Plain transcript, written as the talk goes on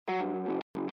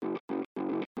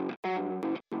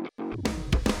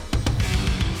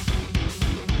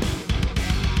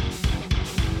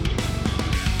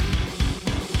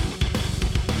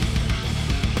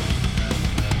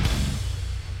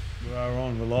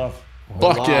life.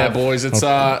 Fuck yeah, boys.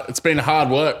 It's been hard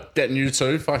work getting you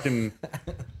two fucking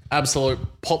absolute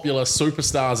popular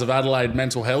superstars of Adelaide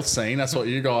mental health scene. That's what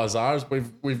you guys are.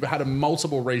 We've had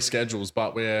multiple reschedules,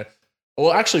 but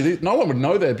actually, no one would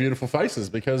know their beautiful faces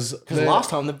because last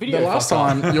time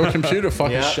your computer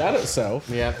fucking shat itself.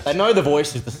 Yeah, they know the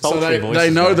voices, the sultry voices. They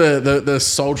know the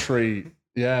sultry.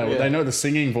 Yeah, well, they know the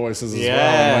singing voices as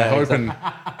well.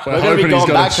 We're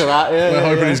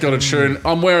hoping he's got a tune.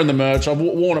 I'm wearing the merch. I've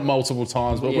worn it multiple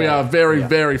times, but we are very,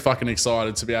 very fucking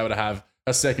excited to be able to have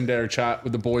a secondary chat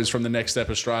with the boys from the Next Step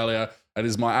Australia. It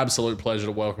is my absolute pleasure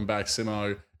to welcome back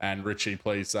Simo and Richie.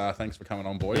 Please, thanks for coming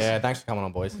on, boys. Yeah, thanks for coming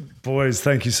on, boys. Boys,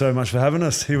 thank you so much for having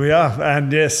us. Here we are.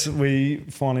 And yes, we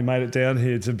finally made it down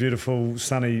here to beautiful,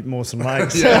 sunny Mawson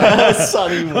Lakes.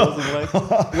 Sunny Mawson Lakes.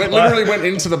 Literally went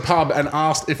into the pub and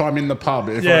asked if I'm in the pub.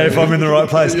 If I'm in the right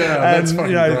place. Yeah, that's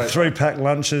fucking great. 3-pack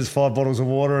lunches, 5 bottles of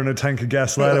water and a tank of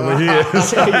gas later, we're here.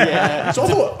 So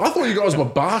I thought you guys were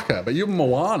Barker, but you're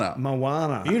Moana.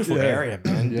 Beautiful area,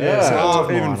 man.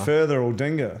 Even further,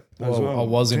 Aldinga. Well, I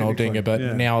was in Aldinga, but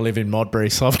now I live in Modbury,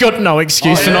 so I've got no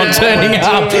excuse for not turning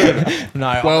up.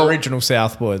 I'm original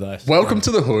South boy, though. Welcome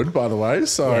to the hood, by the way.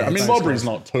 So, I mean, Modbury's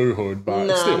not too hood, but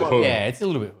it's still hood. Yeah, it's a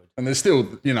little bit hood. And there's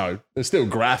still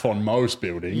graph on most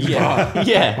buildings.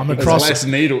 Yeah. I'm across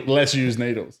less used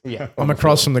needles. Yeah. I'm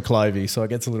across from the Clovey, so it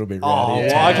gets a little bit rowdy.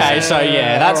 Okay, so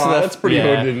that's pretty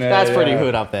hood in there. That's pretty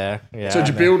hood up there. Yeah. So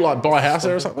did you buy a house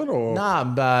there or something? Or?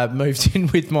 Nah, moved in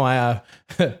with my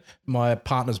my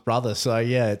partner's brother. So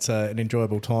yeah, it's an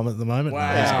enjoyable time at the moment.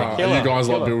 Wow. Are you guys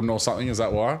like building or something? Is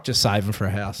that why? Just saving for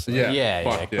a house.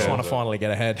 Just want to finally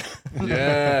get ahead.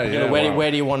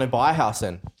 Where do you want to buy a house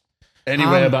then?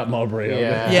 Anywhere but Modbury.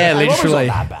 Yeah, literally.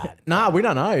 Not that bad. No, we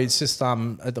don't know. It's just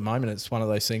at the moment, it's one of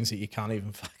those things that you can't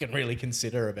even fucking really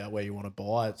consider about where you want to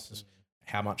buy. It's just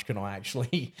how much can I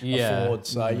actually afford.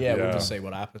 So we'll just see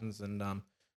what happens, and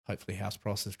hopefully house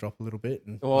prices drop a little bit.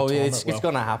 And it's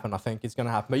going to happen. I think it's going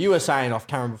to happen. But you were saying off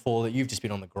camera before that you've just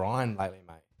been on the grind lately,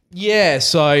 mate. Yeah,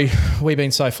 so we've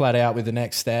been so flat out with the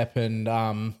Next Step, and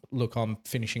look, I'm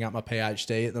finishing up my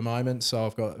PhD at the moment, so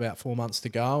I've got about 4 months to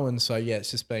go, and so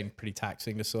it's just been pretty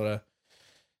taxing to sort of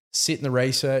sit in the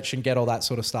research and get all that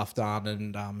sort of stuff done,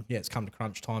 and it's come to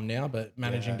crunch time now, but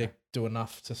managing to do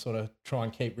enough to sort of try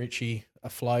and keep Richie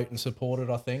afloat and supported,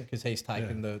 I think, because he's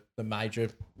taken the major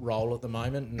role at the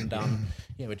moment, and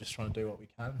we're just trying to do what we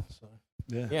can. So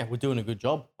we're doing a good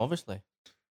job, obviously.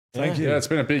 Thank you. Yeah, it's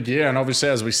been a big year, and obviously,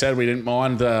 as we said, we didn't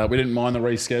mind the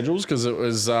reschedules because it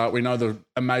was we know the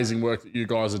amazing work that you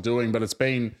guys are doing, but it's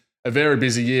been a very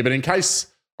busy year. But in case,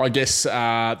 I guess,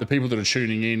 the people that are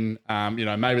tuning in,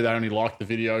 maybe they only like the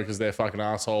video because they're fucking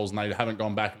assholes and they haven't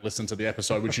gone back and listened to the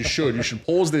episode, which you should. You should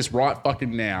pause this right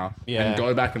fucking now and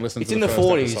go back and listen to the first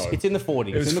episode. It's in the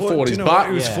 40s. It's in the 40s,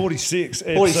 but it was 46.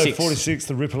 Episode 46,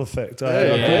 the ripple effect.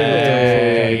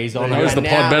 He's on knows the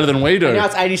pod better than we do. Now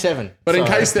it's 87. But in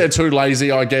case they're too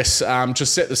lazy, I guess,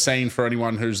 just set the scene for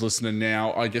anyone who's listening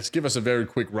now. I guess give us a very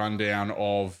quick rundown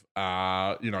of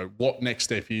what Next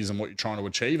Step is and what you're trying to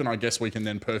achieve, and I guess we can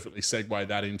then perfectly segue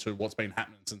that into what's been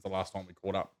happening since the last time we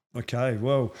caught up. Okay,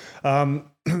 well,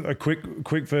 a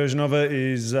quick version of it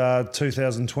is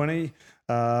 2020.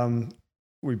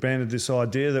 We banded this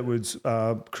idea that would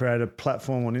create a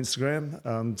platform on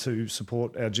Instagram to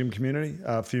support our gym community,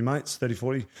 a few mates, 30,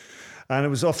 40. And it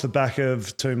was off the back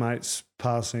of 2 mates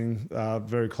passing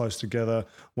very close together,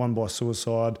 one by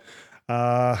suicide.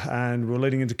 And we're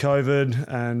leading into COVID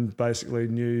and basically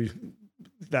knew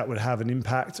that would have an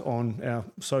impact on our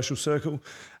social circle.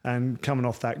 And coming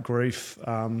off that grief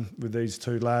with these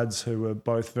 2 lads who were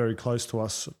both very close to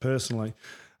us personally,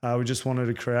 we just wanted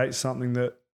to create something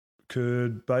that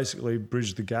could basically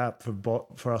bridge the gap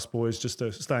for us boys, just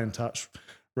to stay in touch,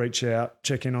 reach out,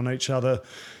 check in on each other,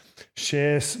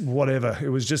 share whatever. It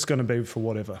was just going to be for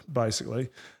whatever, basically.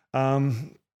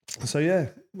 Rang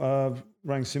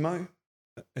Simo.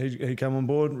 He came on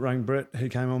board, rang Brett, he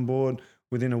came on board.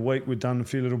 Within a week, we'd done a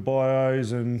few little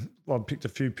bios and I picked a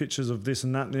few pictures of this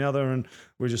and that and the other, and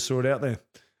we just saw it out there.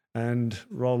 And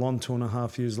roll on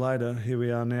 2.5 years later, here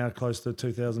we are now, close to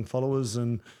 2,000 followers,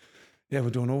 and we're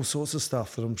doing all sorts of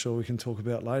stuff that I'm sure we can talk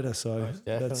about later. So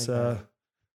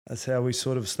that's how we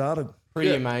sort of started.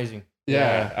 Pretty amazing.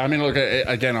 Yeah. I mean, look,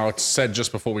 again, I said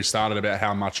just before we started about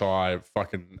how much I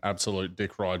fucking absolute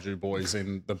dick ride you boys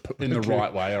in the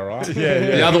right way, all right?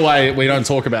 The other way, we don't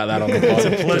talk about that on the pod.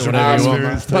 It's a pleasure.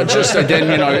 But just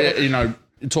again,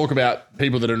 talk about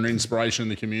people that are an inspiration in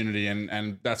the community,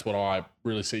 and that's what I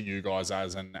really see you guys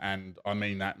as, and I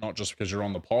mean that not just because you're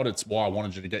on the pod. It's why I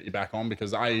wanted you to get you back on,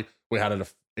 because we had a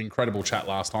incredible chat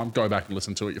last time. Go back and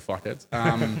listen to it, you fuckheads.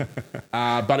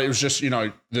 But it was just,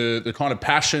 the kind of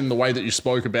passion, the way that you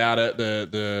spoke about it,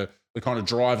 the kind of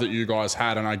drive that you guys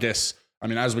had. And I guess,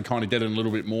 as we kind of get in a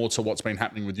little bit more to what's been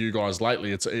happening with you guys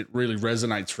lately, it really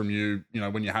resonates from you,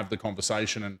 when you have the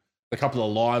conversation, and the couple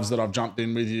of lives that I've jumped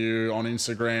in with you on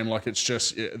Instagram. Like, it's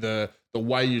just the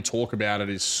way you talk about it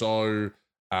is so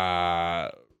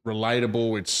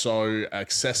relatable. It's so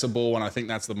accessible. And I think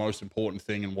that's the most important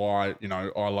thing, and why,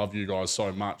 I love you guys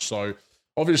so much. So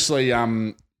obviously,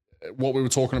 what we were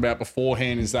talking about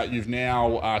beforehand is that you've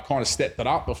now kind of stepped it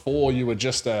up. Before, you were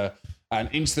just an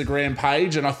Instagram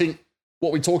page. And I think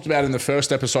what we talked about in the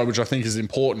first episode, which I think is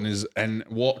important, is, and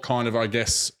what kind of, I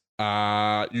guess,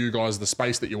 you guys, the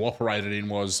space that you operated in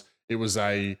was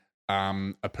a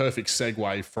perfect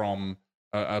segue from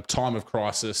a time of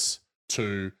crisis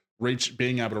to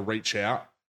being able to reach out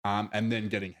and then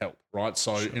getting help, right?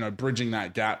 So, Sure. Bridging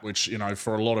that gap, which,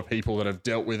 for a lot of people that have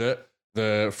dealt with it,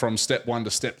 from step 1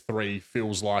 to step 3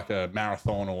 feels like a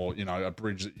marathon, or, a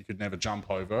bridge that you could never jump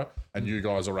over. And you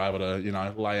guys are able to,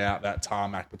 lay out that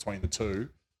tarmac between the two.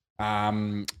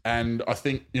 And I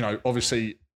think,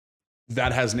 obviously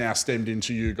that has now stemmed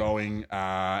into you going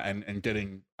and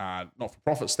getting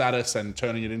not-for-profit status and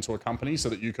turning it into a company, so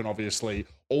that you can obviously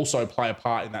also play a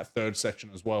part in that third section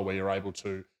as well, where you're able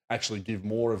to actually give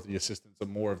more of the assistance and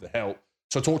more of the help.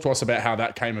 So talk to us about how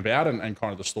that came about, and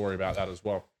kind of the story about that as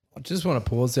well. I just want to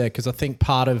pause there, because I think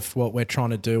part of what we're trying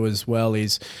to do as well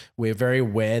is we're very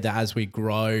aware that as we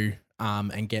grow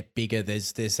and get bigger,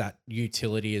 there's that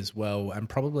utility as well. And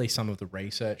probably some of the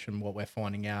research and what we're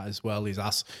finding out as well is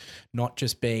us not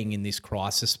just being in this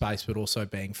crisis space, but also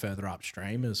being further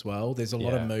upstream as well. There's a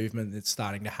lot of movement that's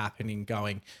starting to happen in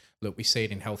going, look, we see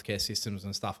it in healthcare systems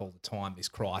and stuff all the time, this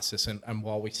crisis. And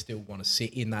while we still want to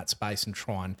sit in that space and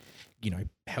try and,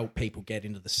 help people get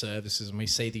into the services, and we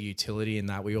see the utility in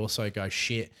that, we also go,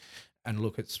 shit. And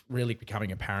look, it's really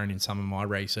becoming apparent in some of my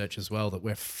research as well that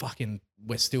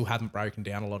we still haven't broken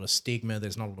down a lot of stigma.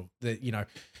 There's not a lot of,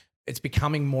 it's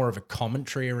becoming more of a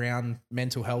commentary around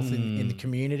mental health in the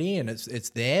community, and it's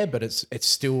there, but it's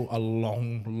still a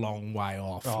long way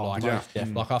off.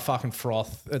 Like I fucking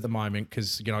froth at the moment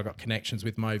because, I got connections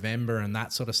with Movember and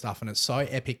that sort of stuff, and it's so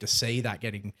epic to see that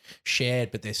getting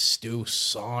shared, but there's still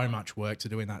so much work to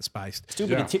do in that space. Still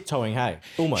been tiptoeing, hey?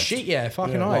 Almost. Shit, yeah,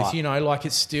 fucking oath. Right.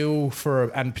 It's still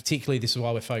and particularly this is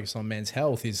why we're focused on men's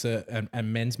health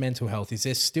and men's mental health, is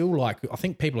there's still I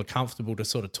think people are comfortable to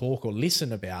sort of talk or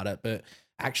listen about it, but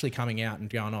actually coming out and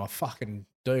going, oh, fucking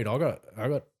dude, I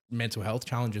got mental health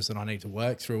challenges that I need to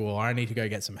work through, or I need to go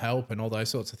get some help, and all those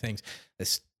sorts of things.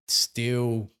 It's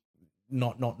still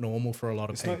not normal for a lot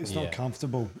of people. It's not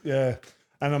comfortable, yeah.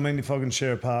 And if I can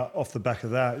share a part off the back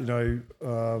of that,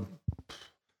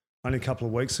 only a couple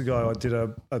of weeks ago, I did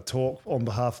a talk on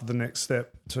behalf of the Next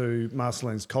Step to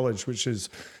Marceline's College, which is,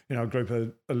 a group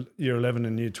of year 11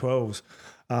 and year 12s.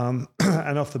 And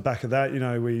off the back of that,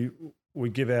 we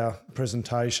give our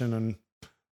presentation and,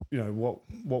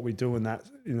 what we do in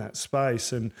that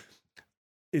space. And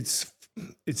it's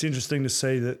interesting to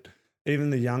see that even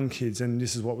the young kids, and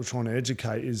this is what we're trying to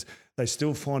educate, is they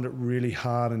still find it really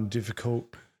hard and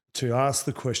difficult to ask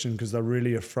the question because they're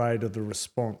really afraid of the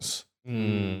response.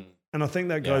 And I think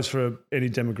that goes for any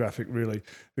demographic really,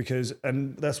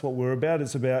 and that's what we're about.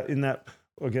 It's about in that,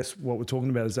 I guess what we're talking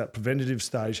about is that preventative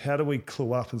stage. How do we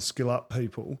clue up and skill up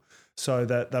people so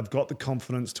that they've got the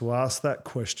confidence to ask that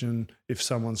question if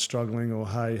someone's struggling, or,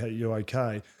 hey, you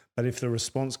okay? But if the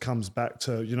response comes back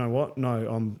to, you know what,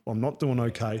 no, I'm not doing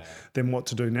okay, then what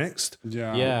to do next?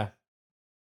 Yeah.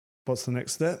 What's the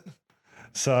next step?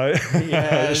 So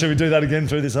should we do that again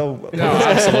through this whole... No,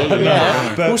 absolutely.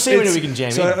 Yeah. We'll see when we can jam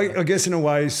in. So I guess in a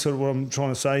way, sort of what I'm trying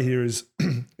to say here is,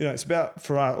 it's about,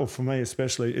 for us, or for me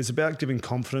especially, it's about giving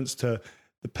confidence to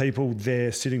the people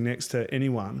there sitting next to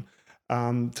anyone,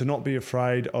 to not be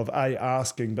afraid of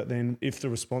asking, but then if the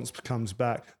response comes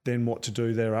back, then what to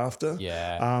do thereafter.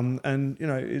 Yeah. And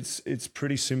it's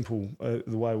pretty simple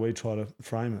the way we try to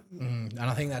frame it. And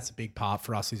I think that's a big part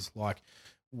for us is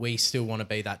we still want to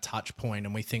be that touch point,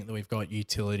 and we think that we've got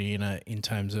utility in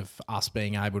terms of us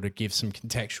being able to give some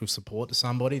contextual support to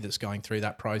somebody that's going through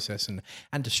that process and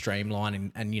to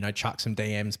streamline and chuck some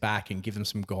DMs back and give them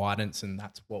some guidance, and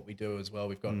that's what we do as well.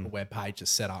 We've got a web page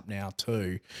that's set up now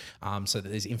too, so that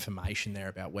there's information there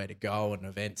about where to go and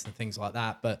events and things like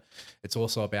that. But it's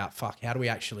also about how do we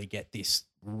actually get this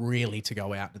really to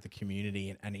go out into the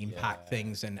community and impact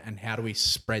things, and how do we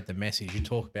spread the message? You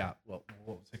talk about what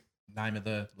was it? Name of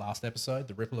the last episode,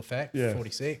 the ripple effect,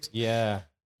 46. Yeah.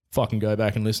 fucking go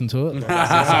back and listen to it.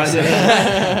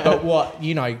 But what,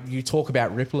 you talk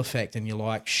about ripple effect and you're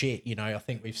like, shit, I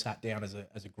think we've sat down as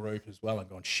a group as well and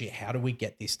gone, shit, how do we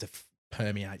get this to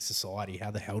permeate society?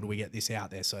 How the hell do we get this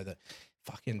out there so that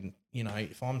fucking,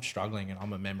 if I'm struggling and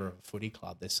I'm a member of a footy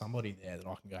club, there's somebody there that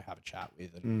I can go have a chat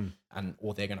with and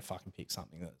or they're going to fucking pick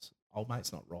something that's, old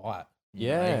mate's not right.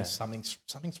 Something's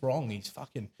wrong. He's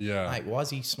fucking, mate, why is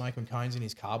he smoking cones in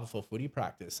his car before footy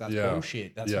practice? That's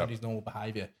bullshit. That's not his normal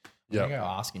behaviour. I'm going to go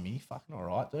ask him, are you fucking all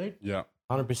right, dude? Yeah.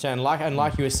 100%.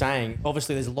 Like you were saying,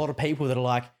 obviously there's a lot of people that are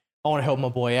like, I want to help my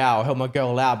boy out or help my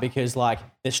girl out because like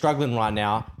they're struggling right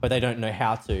now, but they don't know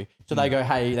how to. So they go,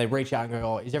 hey, they reach out and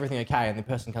go, oh, is everything okay? And the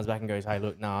person comes back and goes, hey,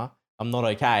 look, nah, I'm not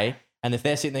okay. And if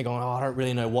they're sitting there going, oh, I don't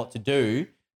really know what to do,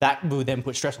 that will then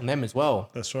put stress on them as well.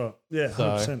 That's right. Yeah,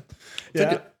 100%.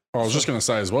 I was just going to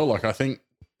say as well, like I think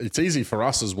it's easy for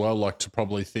us as well, like to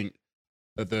probably think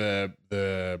that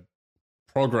the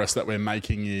progress that we're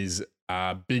making is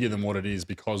bigger than what it is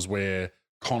because we're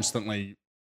constantly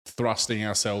thrusting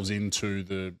ourselves into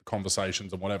the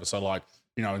conversations and whatever. So like,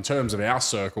 in terms of our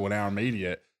circle and our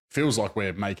immediate, feels like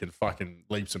we're making fucking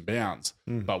leaps and bounds,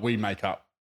 but we make up,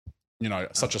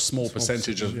 such a small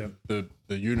percentage of the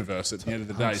universe at the end of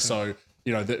the day. 100%. So,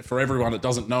 for everyone that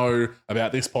doesn't know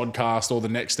about this podcast or the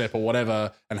next step or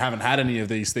whatever, and haven't had any of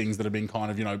these things that have been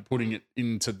kind of, putting it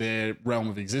into their realm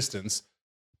of existence,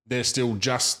 they're still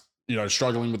just,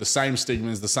 struggling with the same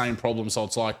stigmas, the same problems. So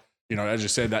it's like, as you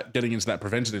said, that getting into that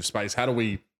preventative space, how do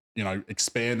we,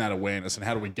 expand that awareness and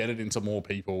how do we get it into more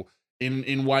people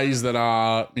in ways that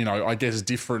are, I guess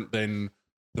different than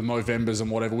the Movembers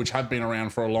and whatever, which have been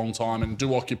around for a long time and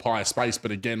do occupy a space.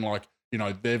 But again, like,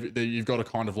 you've got to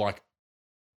kind of like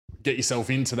get yourself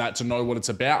into that to know what it's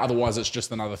about. Otherwise it's just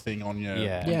another thing on your,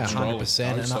 100%.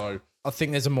 And so I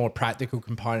think there's a more practical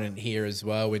component here as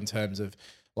well in terms of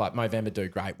like Movember do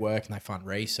great work and they fund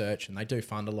research and they do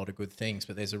fund a lot of good things,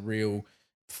 but there's a real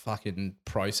fucking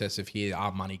process of here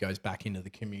our money goes back into the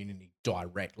community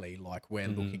directly. Like we're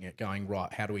looking at going,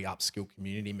 right, how do we upskill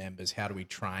community members? How do we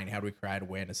train? How do we create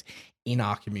awareness in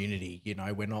our community?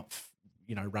 We're not,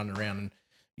 running around and,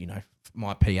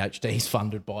 my PhD is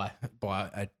funded by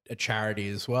a charity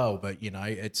as well, but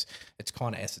it's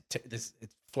kind of it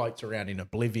floats around in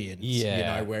oblivion.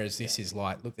 Whereas this is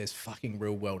like, look, there's fucking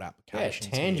real world applications.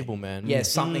 Yeah, tangible, here. man. Yeah,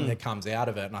 something that comes out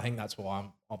of it, and I think that's why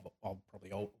I'll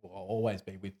probably always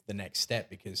be with the next step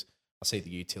because I see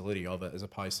the utility of it as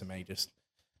opposed to me just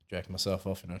jerking myself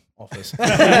off in an office.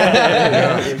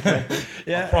 I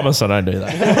promise I don't do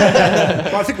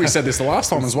that. Well, I think we said this the last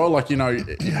time as well. Like,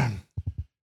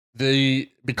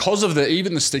 because of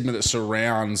even the stigma that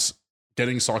surrounds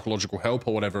getting psychological help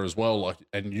or whatever as well, like,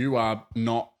 and you are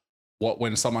not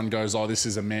when someone goes, oh, this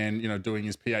is a man, doing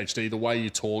his PhD, the way you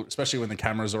talk, especially when the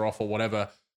cameras are off or whatever,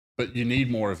 but you need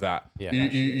more of that. Yeah.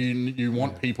 You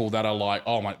want people that are like,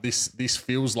 oh my, this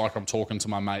feels like I'm talking to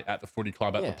my mate at the footy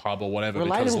club, at the pub or whatever.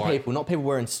 Relatable people, not people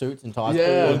wearing suits and ties.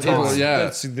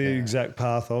 That's the exact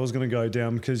path I was going to go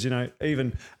down because, and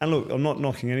look, I'm not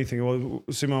knocking anything. Well,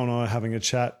 Simo and I are having a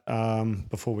chat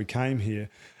before we came here.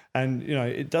 And,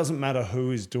 it doesn't matter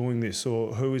who is doing this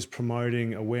or who is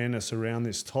promoting awareness around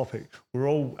this topic. We're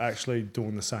all actually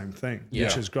doing the same thing,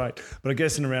 which is great. But I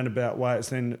guess in a roundabout way, it's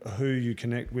then who you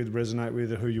connect with, resonate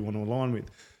with, or who you want to align with.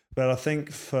 But I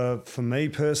think for me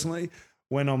personally,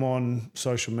 when I'm on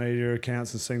social media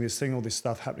accounts and seeing all this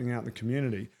stuff happening out in the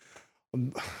community,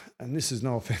 and this is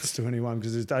no offense to anyone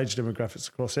because there's age demographics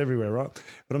across everywhere, right?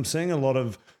 But I'm seeing a lot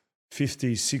of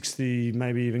 50, 60,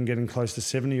 maybe even getting close to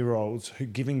 70-year-olds who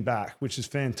giving back, which is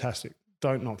fantastic.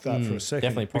 Don't knock that for a second.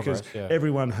 Definitely progress, because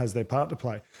everyone has their part to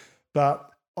play. But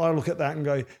I look at that and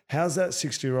go, how's that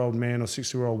 60-year-old man or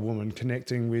 60-year-old woman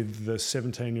connecting with the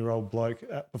 17-year-old bloke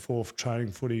before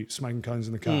training footy, smoking cones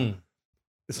in the car?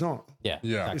 It's not. Yeah.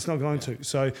 It's not going to.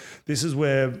 So this is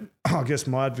where I guess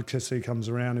my advocacy comes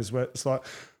around is where it's like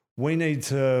we need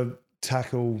to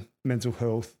tackle mental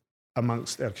health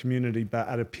amongst our community, but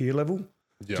at a peer level.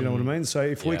 Do you know what I mean? So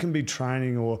if we can be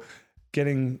training or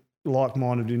getting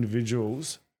like-minded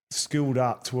individuals skilled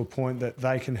up to a point that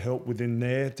they can help within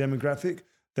their demographic,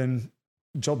 then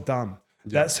job done.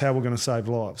 That's how we're going to save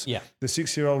lives. Yeah. The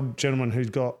 6-year-old gentleman who's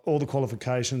got all the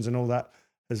qualifications and all that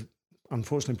has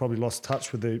unfortunately probably lost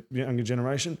touch with the younger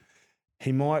generation.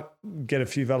 He might get a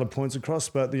few valid points across,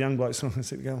 but the young bloke's not going to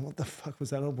sit there going, what the fuck was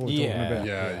that old boy talking about?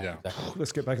 Yeah.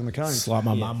 Let's get back in the cones. It's like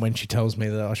my mum when she tells me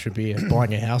that I should be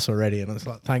buying a house already, and it's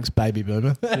like, thanks, baby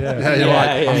boomer.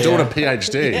 I'm doing a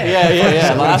PhD.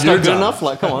 Yeah. Like, that's not good enough.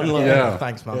 Like, come on.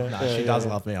 Thanks, mum. She does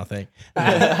love me, I think.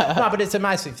 No, but it's a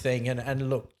massive thing, and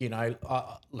look,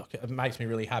 it makes me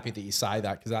really happy that you say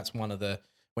that because that's one of the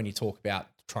when you talk about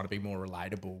trying to be more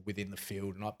relatable within the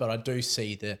field. But I do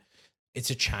see that it's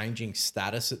a changing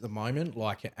status at the moment,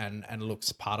 like, and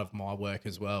looks part of my work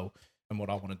as well. And what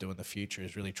I want to do in the future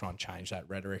is really try and change that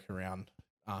rhetoric around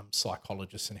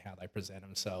psychologists and how they present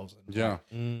themselves.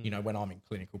 And you know, when I'm in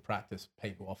clinical practice,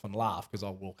 people often laugh because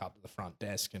I'll walk up to the front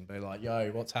desk and be like,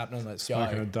 "Yo, what's happening? Let's go."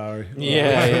 Smoking a durry.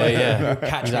 Yeah.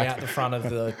 Catch me out the front of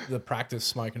the practice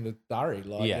smoking the durry.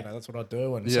 Like, you know, that's what I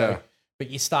do. And so, but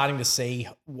you're starting to see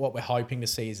what we're hoping to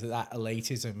see is that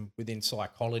elitism within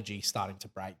psychology starting to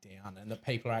break down, and that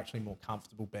people are actually more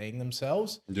comfortable being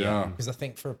themselves. Yeah. Because I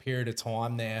think for a period of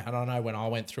time there, and I know when I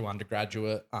went through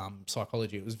undergraduate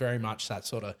psychology, it was very much that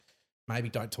sort of maybe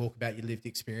don't talk about your lived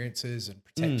experiences and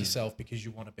protect yourself because you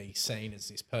want to be seen as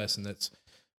this person that's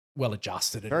well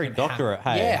adjusted. Very and doctorate,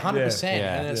 hey. Yeah, 100%.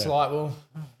 Yeah. And it's like, well,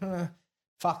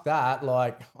 fuck that.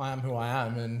 Like, I am who I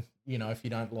am. And, you know, if you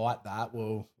don't like that,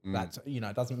 well, that's, you know,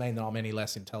 it doesn't mean that I'm any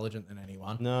less intelligent than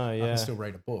anyone. No, I yeah. can still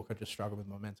read a book. I just struggle with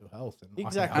my mental health. And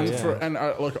Exactly. And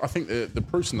look, I think the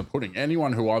proof's in the pudding.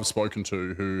 Anyone who I've spoken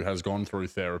to who has gone through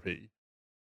therapy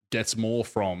gets more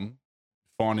from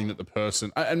finding that the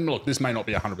person, and look, this may not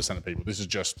be 100% of people. This is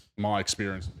just my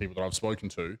experience with people that I've spoken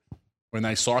to. When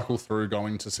they cycle through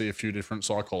going to see a few different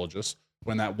psychologists,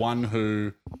 when that one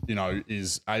who, you know,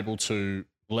 is able to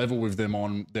level with them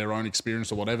on their own experience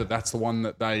or whatever, that's the one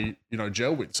that they, you know,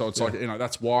 gel with. So it's like, you know,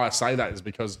 that's why I say that, is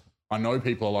because I know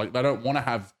people are like, they don't want to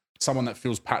have someone that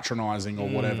feels patronizing or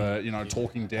whatever, you know,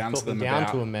 talking down to them down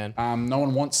about. to them, man. No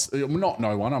one wants, not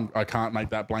no one, I can't make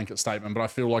that blanket statement, but I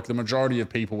feel like the majority of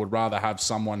people would rather have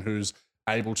someone who's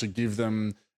able to give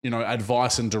them, you know,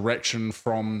 advice and direction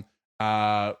from,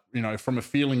 you know, from a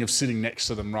feeling of sitting next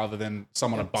to them rather than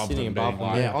someone above them being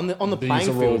like, yeah, on the these playing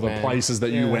are all field, the man. places that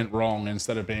you went wrong,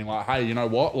 instead of being like, hey, you know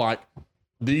what, like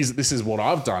this is what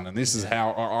I've done and this is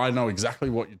how I know exactly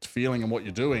what you're feeling and what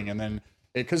you're doing. And then,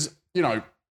 because, you know,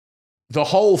 the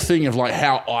whole thing of like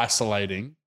how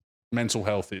isolating mental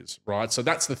health is, right? So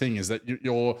that's the thing, is that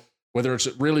you're, whether it's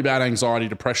really bad anxiety,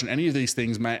 depression, any of these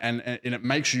things, and it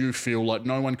makes you feel like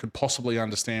no one could possibly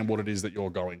understand what it is that you're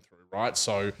going through, right?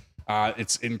 So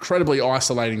it's incredibly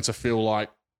isolating to feel like,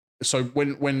 so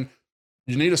when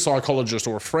you need a psychologist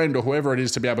or a friend or whoever it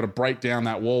is to be able to break down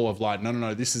that wall of like,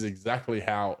 no, this is exactly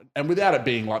how, and without it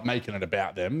being like making it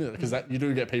about them, because that you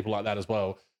do get people like that as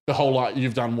well. The whole like,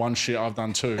 you've done one shit, I've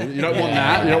done two. You don't want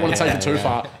that. You don't want to take it too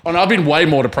far. Oh, no, I've been way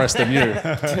more depressed than you.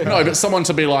 No, but someone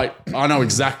to be like, I know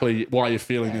exactly why you're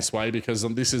feeling this way because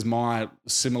this is my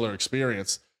similar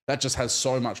experience. That just has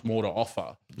so much more to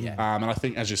offer. Yeah. And I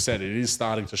think, as you said, it is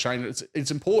starting to change.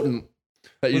 It's important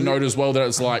that you note as well that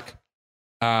it's like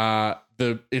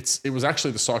it was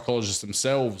actually the psychologists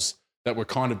themselves that were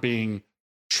kind of being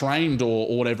trained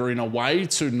or whatever in a way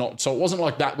to not, so it wasn't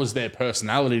like that was their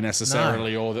personality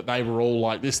necessarily, or that they were all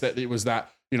like this, that it was that,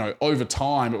 you know, over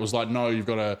time it was like, no, you've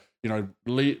got to, you know,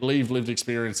 leave lived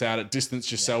experience out,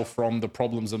 distance yourself from the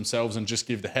problems themselves and just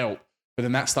give the help. But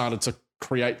then that started to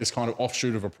create this kind of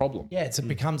offshoot of a problem. Yeah, it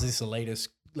becomes this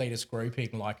elitist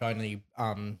grouping, like only,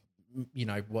 you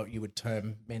know, what you would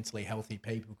term mentally healthy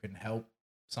people can help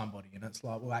somebody. And it's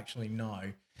like, well, actually, no.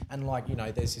 And like, you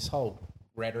know, there's this whole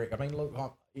rhetoric. I mean, look,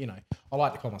 you know, I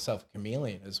like to call myself a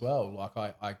chameleon as well.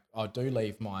 Like I do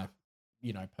leave my,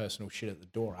 you know, personal shit at the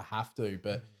door. I have to,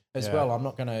 but as well, I'm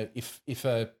not going to, if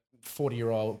a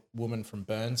 40-year-old woman from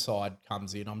Burnside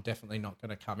comes in, I'm definitely not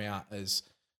going to come out as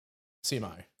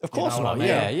Simo. Of course you know not. what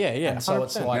I mean? Yeah. And so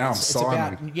it's 100%. like, Now I'm it's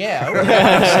Simon. about,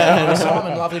 yeah.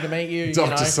 Simon, lovely to meet you.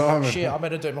 Dr. You know, Simon. Shit, I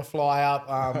better do my fly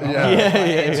up. You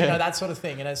know, that sort of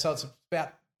thing. And so it's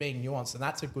about being nuanced, and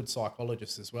that's a good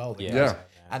psychologist as well.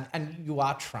 And you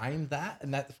are trained that,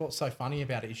 and that's what's so funny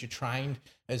about it is you're trained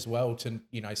as well to,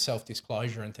 you know,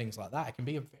 self-disclosure and things like that. It can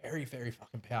be a very, very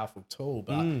fucking powerful tool,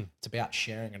 but it's about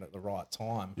sharing it at the right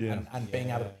time and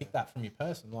being able to pick that from your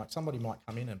person. Like somebody might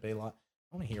come in and be like,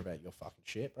 I want to hear about your fucking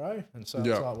shit, bro. And so it's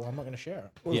like, well, I'm not going to share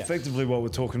it. Well, effectively what we're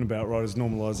talking about, right, is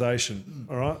normalisation,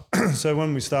 all right? So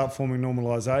when we start forming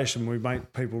normalisation, we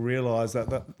make people realise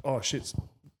that oh, shit,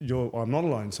 I'm not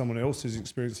alone. Someone else is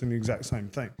experiencing the exact same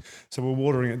thing. So we're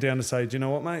watering it down to say, do you know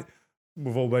what, mate?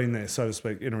 We've all been there, so to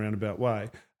speak, in a roundabout way.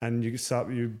 And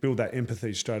you build that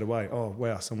empathy straight away. Oh,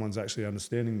 wow, someone's actually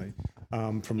understanding me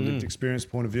from a lived experience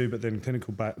point of view, but then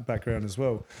clinical background as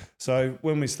well. So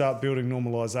when we start building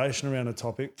normalisation around a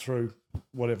topic through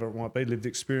whatever it might be, lived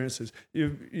experiences,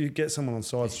 you get someone on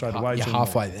side straight away. You're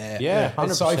halfway there. Yeah,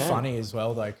 It's so 100%. funny as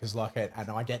well, though, because like,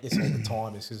 and I get this all the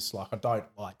time. This is like, I don't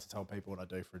like to tell people what I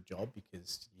do for a job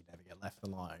because you never get left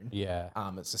alone. Yeah.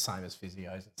 It's the same as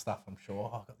physios and stuff. I'm sure.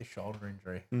 Oh, I've got this shoulder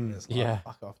injury. It's Yeah.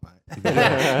 fuck off, mate.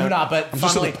 No, but I'm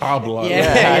just at the pub, like,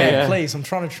 yeah, please. I'm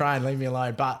trying to train. Leave me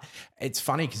alone. But it's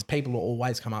funny because people will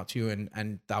always come up to you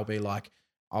and they'll be like,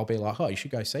 I'll be like, oh, you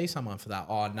should go see someone for that.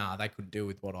 Oh, nah, they couldn't deal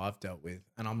with what I've dealt with.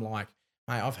 And I'm like,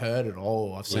 mate, I've heard it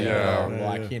all. I've seen it all.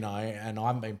 Like, you know, and I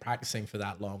haven't been practicing for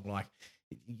that long. Like,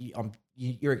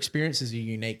 your experiences are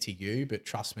unique to you, but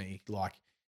trust me, like,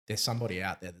 there's somebody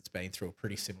out there that's been through a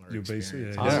pretty similar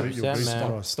experience. You'll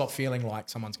be Stop feeling like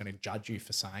someone's going to judge you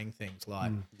for saying things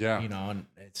like, you know, and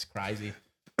it's crazy.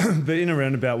 But in a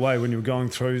roundabout way, when you're going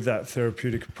through that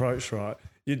therapeutic approach, right,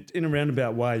 in a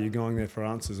roundabout way, you're going there for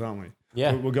answers, aren't we?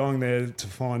 Yeah. We're going there to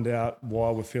find out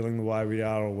why we're feeling the way we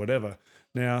are or whatever.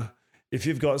 Now, if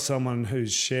you've got someone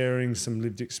who's sharing some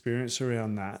lived experience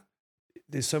around that,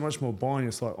 there's so much more buying.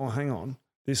 It's like, oh, hang on,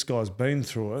 this guy's been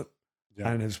through it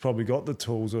and has probably got the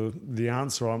tools or the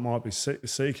answer I might be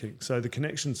seeking. So the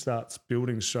connection starts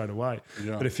building straight away.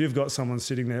 Yeah. But if you've got someone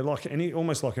sitting there,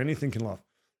 almost like anything in life,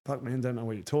 fuck, man, don't know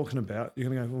what you're talking about. You're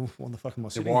going to go, well, what the fuck am I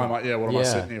sitting what am I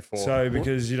sitting here for? So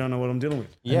because you don't know what I'm dealing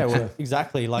with. Yeah, well,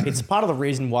 exactly. Like, it's part of the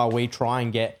reason why we try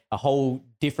and get a whole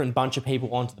different bunch of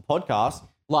people onto the podcast.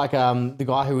 Like the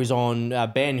guy who was on,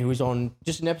 Ben, who was on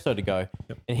just an episode ago,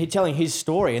 and he telling his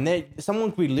story. And someone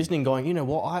could be listening going, you know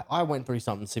what, I went through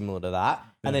something similar to that.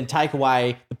 And then take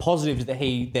away the positives that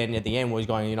he then at the end was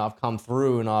going, you know, I've come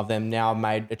through and I've then now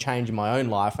made a change in my own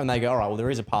life. And they go, all right, well, there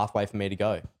is a pathway for me to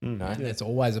go. You know? There's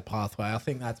always a pathway. I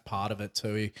think that's part of it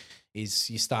too, is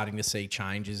you're starting to see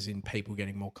changes in people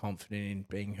getting more confident in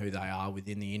being who they are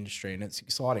within the industry. And it's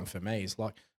exciting for me. It's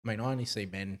like, I mean, I only see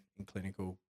men in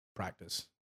clinical practice.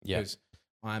 Because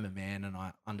I am a man and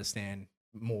I understand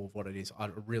more of what it is. I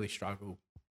really struggle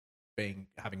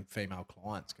having female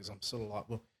clients because I'm sort of like,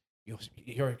 well,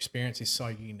 your experience is so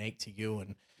unique to you,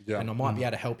 and I might be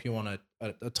able to help you on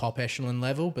a top echelon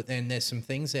level, but then there's some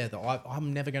things there that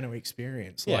I'm never going to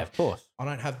experience. Yeah, of course. I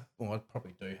don't have. Well, I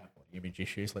probably do have image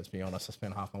issues. Let's be honest. I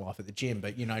spent half my life at the gym,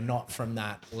 but you know, not from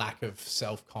that lack of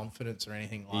self-confidence or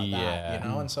anything like that. You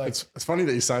know, and so it's funny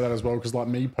that you say that as well, because like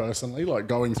me personally, like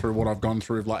going through what I've gone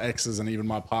through with like exes and even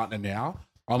my partner now,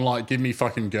 I'm like, give me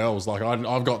fucking girls. Like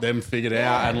I've got them figured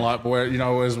out, and like where, you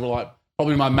know, as we're like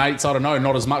probably my mates, I don't know,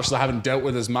 not as much as I haven't dealt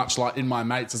with as much like in my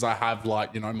mates as I have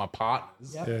like, you know, my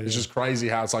partners. It's just crazy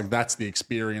how it's like that's the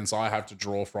experience I have to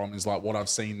draw from, is like what I've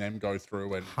seen them go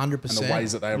through and 100%. and the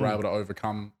ways that they were able to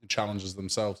overcome challenges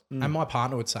themselves. And my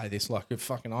partner would say this, like,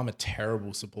 I'm a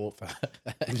terrible support for her.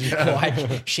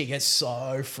 Like, she gets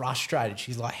so frustrated.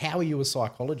 She's like, how are you a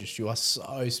psychologist? You are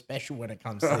so special when it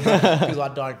comes to this, because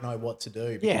I don't know what to do.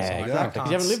 Exactly. Because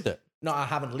you haven't lived it. No, I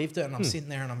haven't lived it, and I'm sitting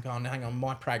there and I'm going, hang on,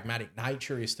 my pragmatic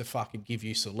nature is to fucking give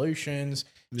you solutions.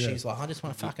 She's like, I just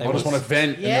want to fucking... I just want to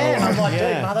vent. Yeah, and I'm like,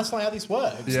 dude, no, that's not how this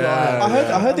works. Yeah. Like,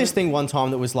 I heard this thing one time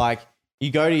that was like,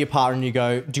 you go to your partner and you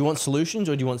go, do you want solutions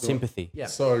or do you want sympathy? Yeah.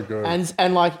 So good.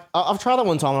 And like, I've tried that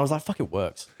one time and I was like, fuck, it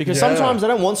works. Because sometimes they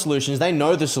don't want solutions. They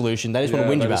know the solution. They just want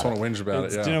to whinge they about just it. want to whinge about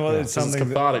it. Yeah. Do you know what? It's It's something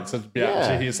cathartic to be able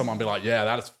to hear someone be like, yeah,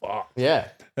 that is fucked. Yeah.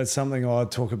 That's something I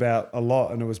talk about a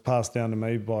lot, and it was passed down to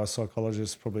me by a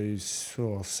psychologist probably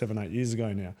 7-8 years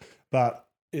ago now. But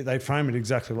they frame it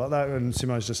exactly like that, and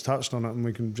Simo's just touched on it, and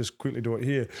we can just quickly do it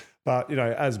here. But, you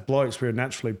know, as blokes, we're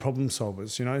naturally problem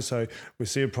solvers, you know, so we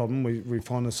see a problem, we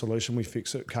find a solution, we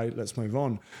fix it, okay, let's move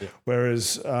on. Yeah.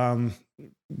 Whereas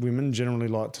women generally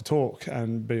like to talk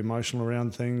and be emotional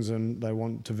around things, and they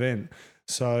want to vent.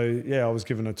 So, yeah, I was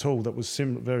given a tool that was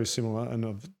very similar,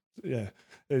 and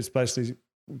it's basically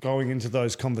going into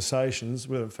those conversations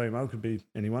with a female, could be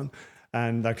anyone,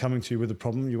 and they're coming to you with a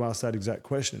problem. You ask that exact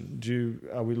question: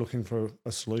 are we looking for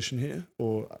a solution here,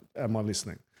 or am I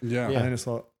listening? Yeah. And then it's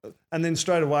like, and then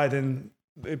straight away, then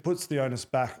it puts the onus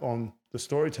back on the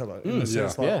storyteller in the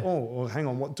sense like, oh, well, hang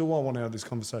on, what do I want out of this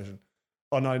conversation?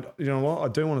 Oh no, you know what? I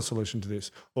do want a solution to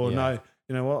this, or no,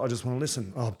 you know what? I just want to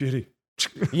listen. Oh, beauty.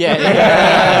 Exactly.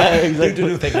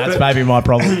 I think that's maybe my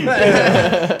problem.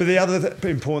 But the other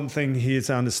important thing here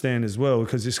to understand as well,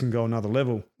 because this can go another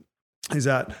level, is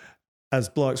that as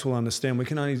blokes will understand, we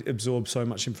can only absorb so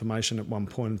much information at one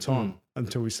point in time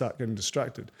until we start getting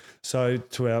distracted. So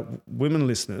to our women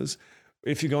listeners,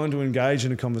 if you're going to engage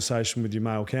in a conversation with your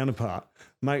male counterpart,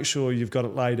 make sure you've got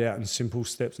it laid out in simple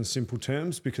steps and simple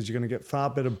terms, because you're going to get far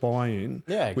better buy-in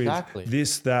with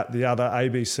this, that, the other, A,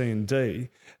 B, C, and D,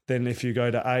 than if you go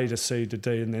to A to C to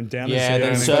D and then down to C. Yeah,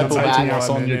 then and circle back. Taking us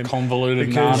on your convoluted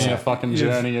Narnia fucking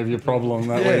journey of your problem.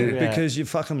 That way. Because you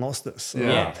fucking lost us.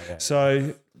 Yeah.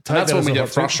 So And that's that when as we a get hot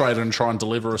tip. frustrated and try and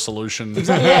deliver a solution. Yeah,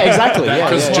 exactly. Yeah,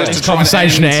 Because yeah. just It's to try and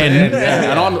conversation end to end.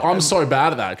 end. And I'm so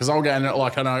bad at that because I'll get in it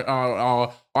like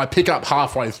I pick up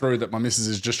halfway through that my missus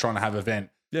is just trying to have a vent.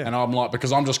 Yeah. And I'm like,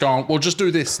 because I'm just going, well, just do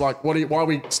this. Like, why are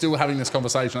we still having this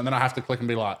conversation? And then I have to click and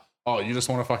be like, oh, you just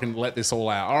want to fucking let this all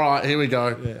out. All right, here we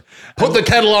go. Yeah. Put the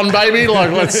kettle on, baby. Like,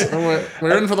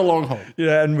 we're in for the long haul.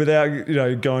 Yeah, and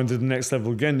without going to the next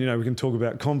level again, we can talk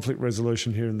about conflict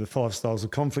resolution here in the 5 styles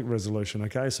of conflict resolution.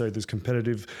 Okay, so there's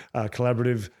competitive,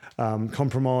 collaborative,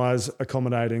 compromise,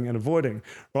 accommodating, and avoiding.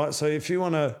 Right. So if you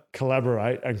want to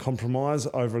collaborate and compromise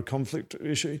over a conflict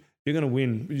issue, you're going to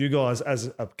win. You guys,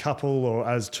 as a couple or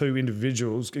as 2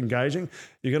 individuals engaging,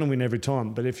 you're going to win every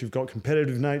time. But if you've got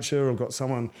competitive nature or got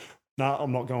someone, no,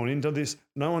 I'm not going into this,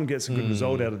 no one gets a good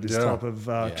result out of this type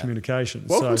of communication.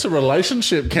 Welcome to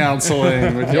relationship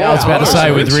counselling with your I was about to host,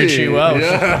 say with Richie Welsh,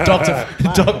 Yeah.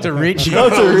 Dr. Richie. The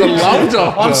love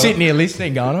doctor. I'm sitting here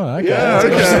listening, going, oh, okay. Yeah,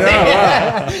 okay,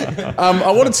 yeah, right.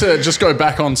 I wanted to just go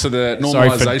back onto the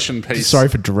normalization piece. Sorry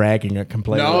for dragging it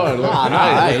completely. No, look, no,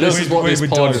 hey, hey, this is what we this would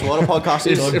pod do is. it. What a podcast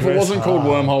is. If it wasn't called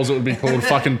wormholes, it would be called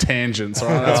fucking tangents. All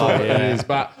right, that's what it is.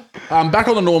 But back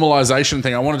on the normalization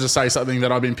thing, I wanted to say something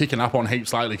that I've been picking up on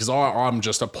heaps lately because I'm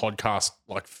just a podcast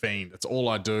like fiend. It's all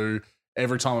I do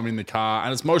every time I'm in the car,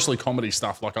 and it's mostly comedy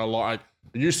stuff. Like I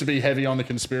used to be heavy on the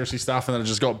conspiracy stuff, and then I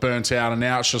just got burnt out, and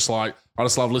now it's just like I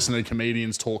just love listening to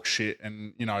comedians talk shit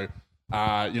and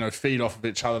feed off of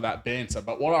each other, that banter.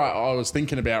 But what I was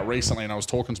thinking about recently, and I was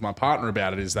talking to my partner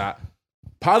about it, is that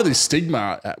part of this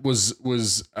stigma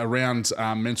was around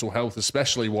mental health,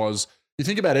 especially was you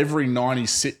think about every 90s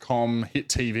sitcom, hit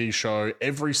TV show,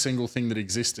 every single thing that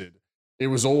existed. It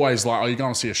was always like, oh, you're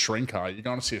going to see a shrinker. You're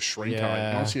going to see a shrinker. Yeah.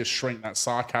 You're going to see a shrink. That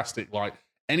sarcastic, like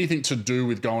anything to do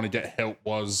with going to get help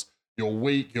was you're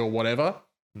weak, you're whatever.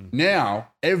 Now,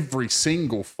 every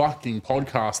single fucking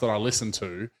podcast that I listen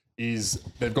to is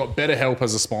they've got BetterHelp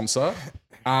as a sponsor.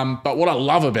 But what I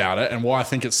love about it and why I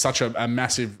think it's such a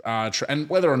massive, and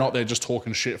whether or not they're just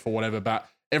talking shit for whatever, but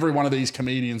every one of these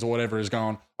comedians or whatever is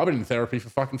going, I've been in therapy for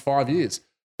fucking 5 years.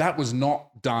 That was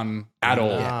not done at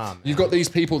all. Nah, You've got these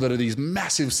people that are these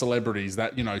massive celebrities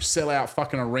that, sell out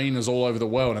fucking arenas all over the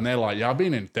world. And they're like, yeah, I've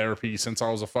been in therapy since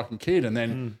I was a fucking kid. And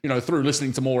then, through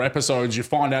listening to more episodes, you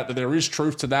find out that there is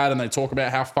truth to that. And they talk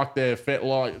about how fucked their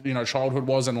childhood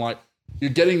was. And like,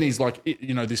 you're getting these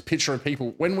this picture of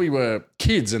people when we were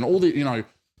kids and all the,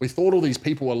 we thought all these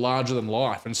people were larger than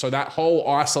life. And so that whole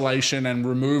isolation and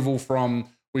removal from,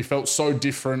 we felt so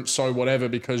different, so whatever,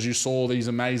 because you saw these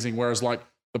amazing, whereas like,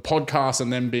 the podcast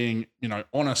and them being,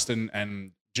 honest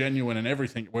and genuine and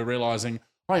everything, we're realizing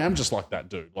I am just like that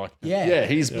dude. Like,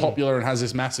 he's popular and has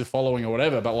this massive following or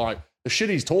whatever, but like the shit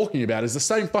he's talking about is the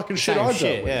same fucking shit I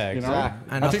dealt with. Yeah, exactly.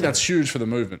 And I think that's huge for the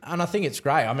movement. And I think it's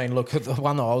great. I mean, look, the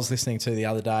one that I was listening to the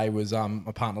other day was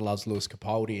my partner loves Lewis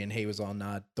Capaldi, and he was on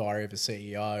Diary of a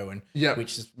CEO, and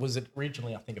was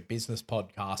originally I think a business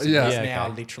podcast. And it's now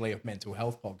literally a mental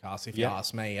health podcast. If you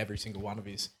ask me, every single one of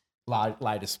his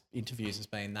latest interviews has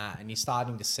been that, and you're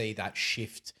starting to see that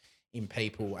shift in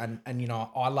people. And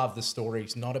I love the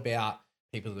stories not about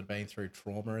people that have been through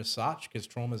trauma as such, because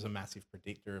trauma is a massive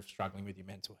predictor of struggling with your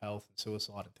mental health and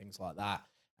suicide and things like that.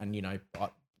 And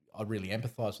I really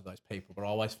empathize with those people, but I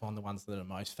always find the ones that are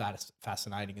most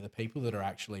fascinating are the people that are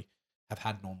actually have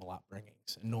had normal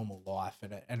upbringings and normal life.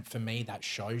 And for me, that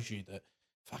shows you that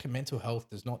fucking mental health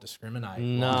does not discriminate.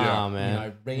 No,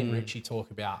 man. Me and Richie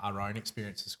talk about our own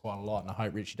experiences quite a lot, and I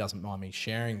hope Richie doesn't mind me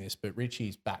sharing this, but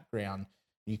Richie's background,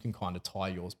 you can kind of tie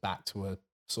yours back to a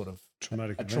sort of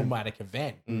traumatic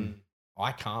event.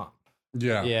 I can't.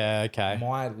 Yeah. Yeah, okay.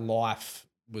 My life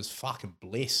was fucking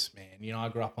bliss, man. I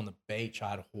grew up on the beach. I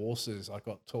had horses. I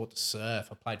got taught to surf.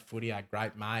 I played footy. I had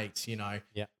great mates.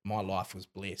 My life was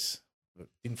bliss. It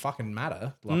didn't fucking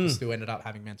matter. I still ended up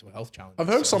having mental health challenges. I've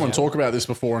heard someone talk about this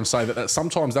before and say that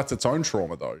sometimes that's its own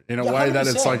trauma, though, in a way that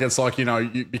it's like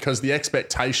because the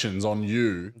expectations on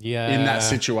you in that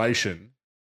situation.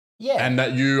 Yeah. And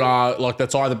that you are like,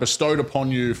 that's either bestowed upon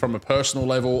you from a personal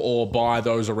level or by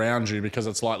those around you, because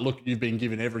it's like, look, you've been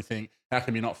given everything. How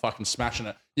come you're not fucking smashing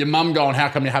it? Your mum going, how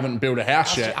come you haven't built a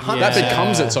house yet? That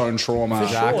becomes its own trauma.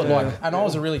 Exactly. Sure. And I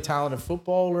was a really talented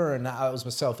footballer, and that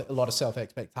was a lot of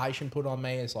self-expectation put on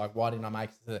me. It's like, why didn't I make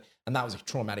it? And that was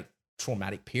a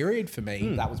traumatic period for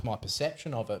me. That was my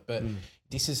perception of it. But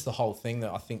this is the whole thing that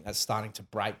I think that's starting to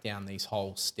break down these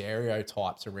whole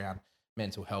stereotypes around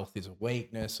mental health is a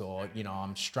weakness, or,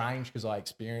 I'm strange because I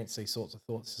experience these sorts of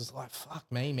thoughts. It's like, fuck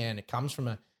me, man. It comes from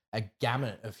a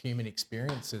gamut of human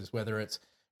experiences, whether it's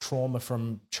trauma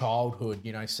from childhood,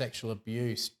 sexual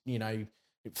abuse,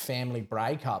 family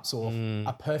breakups or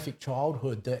a perfect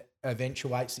childhood that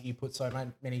eventuates that you put so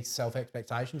many self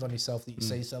expectations on yourself that you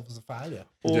see yourself as a failure.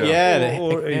 Or,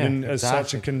 or even as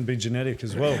such, it can be genetic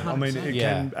as well. I mean, it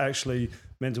can actually,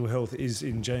 mental health is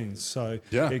in genes. So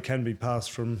it can be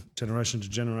passed from generation to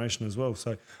generation as well.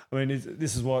 So, I mean,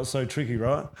 this is why it's so tricky,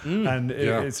 right? And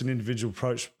it's an individual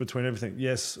approach between everything.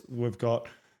 Yes, we've got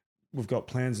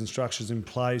plans and structures in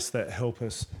place that help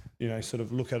us, sort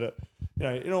of look at it,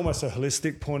 in almost a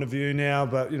holistic point of view now,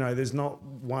 but, there's not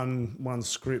one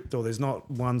script or there's not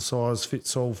one size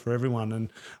fits all for everyone.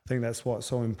 And I think that's why it's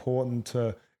so important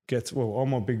to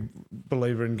I'm a big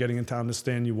believer in getting to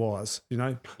understand your whys,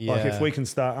 Like if we can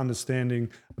start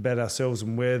understanding about ourselves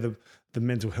and where the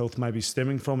mental health may be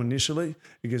stemming from initially,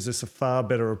 it gives us a far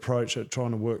better approach at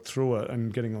trying to work through it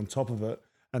and getting on top of it.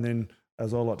 And then,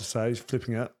 as I like to say,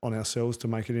 flipping it on ourselves to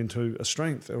make it into a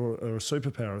strength or a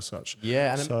superpower as such.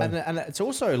 Yeah, and it's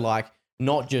also like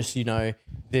not just,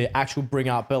 the actual bring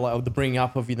up of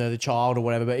the child or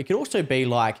whatever, but it could also be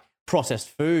like processed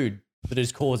food that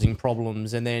is causing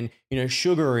problems, and then,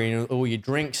 sugar in all your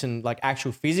drinks and like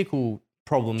actual physical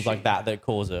problems like that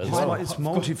cause it. It's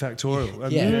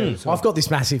multifactorial. So I've got this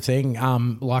massive thing.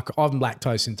 Like I'm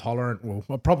lactose intolerant.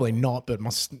 Well, probably not, but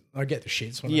I get the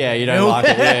shits. When you don't like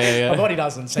it. Yeah. My body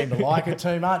doesn't seem to like it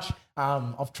too much.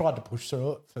 I've tried to push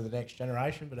through it for the next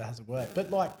generation, but it hasn't worked. But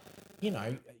like,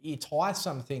 you tie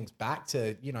some things back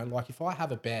to, like if I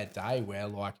have a bad day where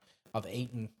like I've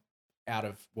eaten out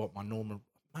of what my normal.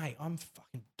 Mate, I'm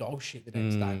fucking dog shit the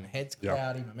next day. My head's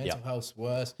cloudy, my mental health's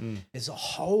worse. There's a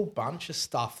whole bunch of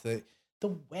stuff that the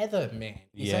weather, man,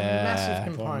 is a massive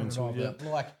component of it.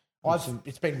 Like,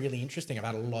 it's been really interesting. I've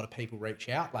had a lot of people reach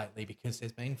out lately because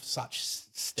there's been such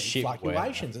steep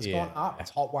fluctuations. It's gone up. It's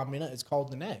hot 1 minute, it's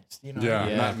cold the next. Mate,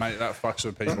 that fucks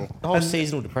with people. The whole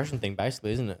seasonal depression thing,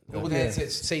 basically, isn't it? Well,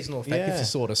 it's seasonal affective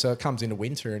disorder. So it comes into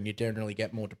winter, and you generally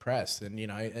get more depressed. And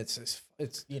it's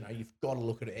you've got to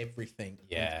look at everything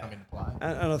to come into play.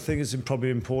 And I think it's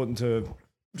probably important to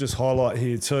just highlight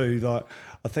here too. Like,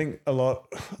 I think a lot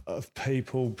of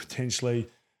people potentially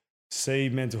see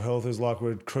mental health as like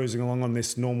we're cruising along on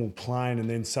this normal plane and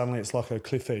then suddenly it's like a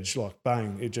cliff edge, like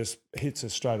bang, it just hits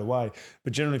us straight away.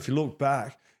 But generally, if you look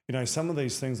back, some of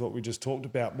these things what we just talked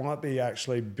about might be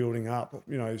actually building up,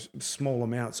 small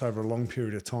amounts over a long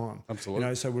period of time.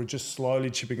 Absolutely. So we're just slowly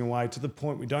chipping away to the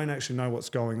point we don't actually know what's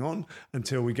going on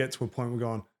until we get to a point we're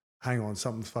going, hang on,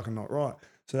 something's fucking not right.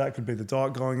 So that could be the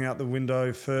diet going out the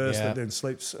window first, that then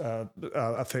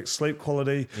affects sleep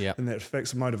quality, and that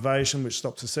affects the motivation, which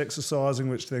stops us exercising,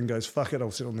 which then goes, fuck it,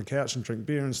 I'll sit on the couch and drink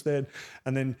beer instead.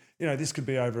 And then, this could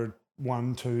be over a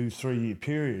 1, 2, 3 year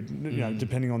period,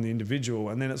 depending on the individual.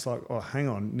 And then it's like, oh, hang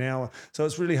on now. So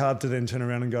it's really hard to then turn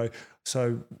around and go,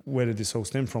 so where did this all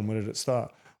stem from? Where did it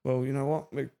start? Well, you know what?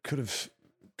 It could have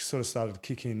sort of started to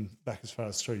kick in back as far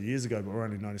as 3 years ago, but we're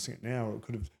only noticing it now. It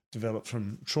could have developed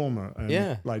from trauma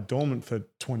and lay dormant for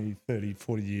 20, 30,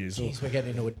 40 years. Jeez, we're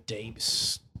getting into a deep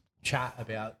chat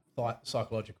about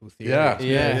psychological theory.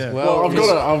 Yeah. Well,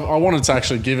 I wanted to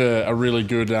actually give a really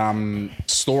good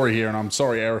story here, and I'm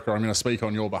sorry, Erica, I'm going to speak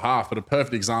on your behalf, but a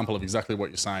perfect example of exactly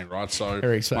what you're saying, right? So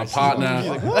my partner,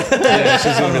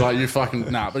 she's going to be like, you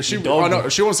fucking but she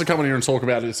wants to come in here and talk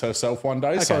about this herself one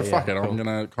day. So fuck it, I'm going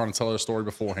to kind of tell her story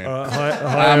beforehand.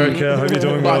 Hi, Erica. Hope you're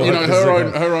doing well.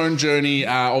 But her own journey,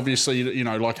 obviously,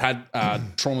 like had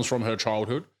traumas from her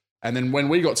childhood. And then when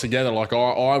we got together, like I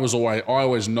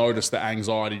always noticed that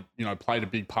anxiety, played a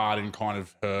big part in kind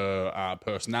of her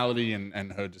personality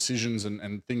and her decisions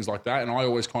and things like that. And I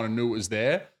always kind of knew it was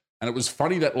there. And it was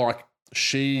funny that like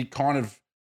she kind of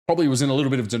probably was in a little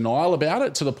bit of denial about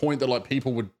it, to the point that like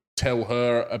people would tell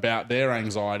her about their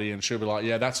anxiety and she'll be like,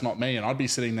 yeah, that's not me. And I'd be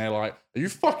sitting there like, are you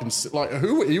fucking, like,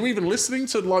 who are you even listening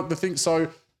to like the thing? So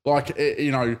like,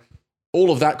 all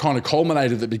of that kind of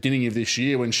culminated at the beginning of this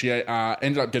year when she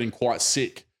ended up getting quite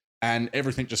sick, and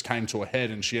everything just came to a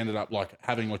head, and she ended up like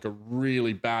having like a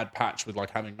really bad patch with like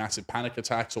having massive panic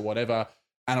attacks or whatever.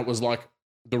 And it was like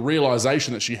the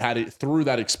realization that she had it through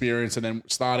that experience, and then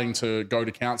starting to go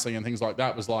to counseling and things like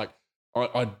that, was like,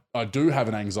 I do have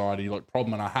an anxiety like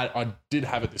problem, and I did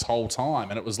have it this whole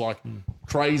time. And it was like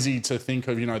crazy to think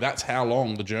of, that's how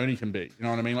long the journey can be. You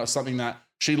know what I mean? Like something that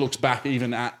she looks back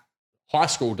even at high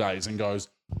school days and goes,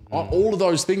 all of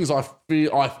those things I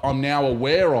feel I'm now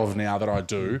aware of now that I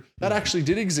do, that actually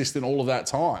did exist in all of that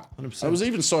time. 100%. It was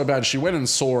even so bad, she went and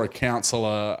saw a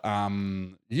counsellor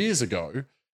years ago,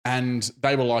 and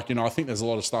they were like, I think there's a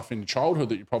lot of stuff in childhood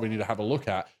that you probably need to have a look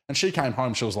at. And she came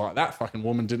home, she was like, that fucking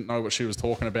woman didn't know what she was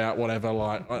talking about, whatever,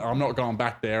 like, I'm not going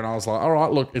back there. And I was like, all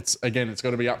right, look, it's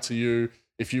got to be up to you.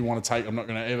 if you want to take, I'm not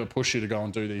going to ever push you to go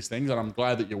and do these things. And I'm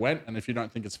glad that you went. And if you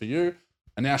don't think it's for you,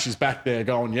 and now she's back there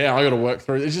going, yeah, I got to work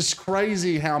through it. It's just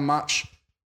crazy how much,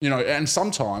 and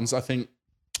sometimes I think,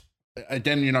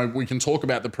 again, we can talk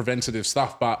about the preventative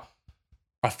stuff, but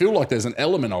I feel like there's an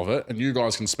element of it, and you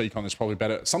guys can speak on this probably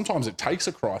better. Sometimes it takes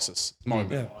a crisis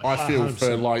moment. Yeah, I feel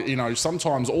 100%. for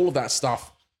sometimes all of that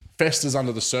stuff festers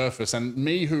under the surface. And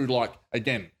me who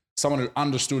someone who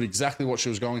understood exactly what she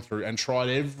was going through and tried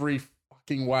every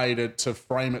fucking way to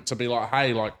frame it to be like,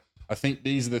 hey, I think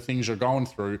these are the things you're going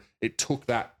through. It took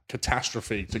that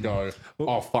catastrophe to go,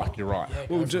 oh, fuck, you're right.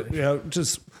 Well,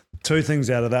 just two things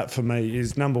out of that for me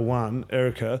is, number one,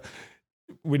 Erica,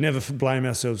 we never blame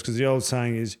ourselves, because the old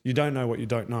saying is, you don't know what you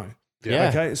don't know. Yeah.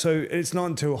 Okay, so it's not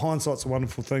until hindsight's a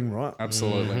wonderful thing, right?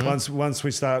 Absolutely. Once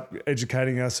we start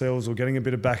educating ourselves or getting a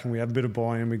bit of backing, we have a bit of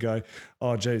buy-in, we go,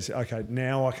 oh, geez, okay,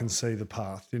 now I can see the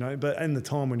path, But in the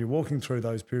time when you're walking through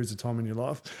those periods of time in your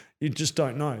life, you just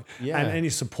don't know. Yeah. And any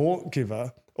support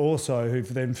giver also who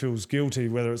then feels guilty,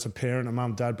 whether it's a parent, a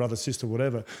mum, dad, brother, sister,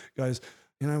 whatever, goes,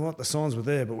 you know what, the signs were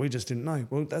there, but we just didn't know.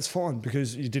 Well, that's fine,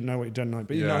 because you didn't know what you don't know,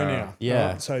 but you know now.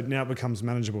 Yeah. Right? So now it becomes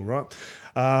manageable, right?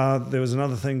 There was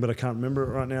another thing, but I can't remember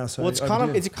it right now. So Well, it's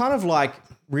kind of like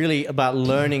really about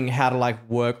learning how to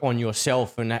work on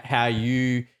yourself and how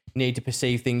you need to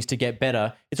perceive things to get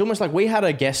better. It's almost like we had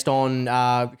a guest on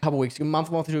a couple of weeks, a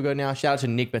month or two ago now. Shout out to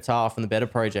Nick Batar from the Better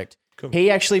Project. Cool. He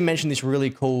actually mentioned this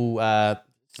really cool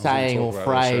saying or talk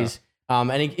about phrase.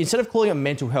 And instead of calling it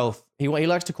mental health, he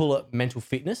likes to call it mental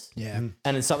fitness. Yeah.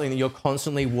 And it's something that you're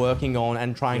constantly working on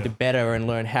and trying to better and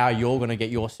learn how you're going to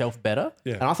get yourself better.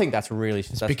 Yeah. And I think that's really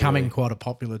it's Becoming quite a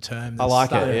popular term. I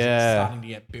like it, That's yeah. starting to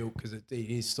get built, because it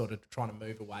is sort of trying to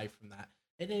move away from that.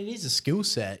 And it is a skill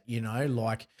set,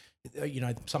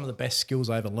 some of the best skills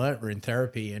I ever learnt were in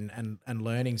therapy and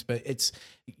learnings. But it's,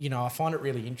 I find it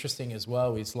really interesting as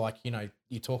well is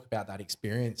you talk about that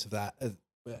experience of that.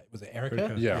 Was it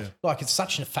Erica? Yeah. It's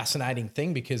such a fascinating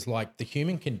thing, because the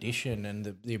human condition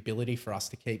and the ability for us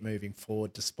to keep moving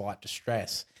forward despite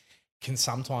distress can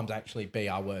sometimes actually be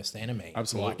our worst enemy.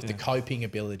 Absolutely. The coping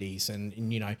abilities and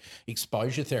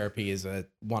exposure therapy is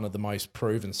one of the most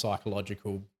proven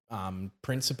psychological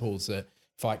principles that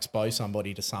if I expose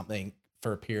somebody to something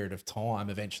for a period of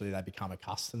time, eventually they become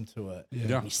accustomed to it.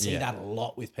 Yeah. And you see that a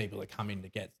lot with people that come in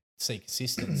to seek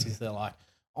assistance is they're like,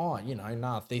 oh,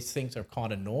 these things are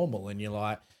kind of normal. And you're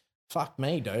like, fuck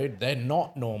me, dude, they're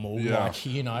not normal. Yeah.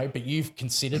 But you've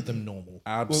considered them normal.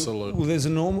 Absolutely. Well, there's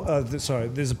a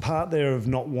there's a part there of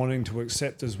not wanting to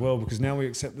accept as well, because now we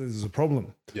accept that there's a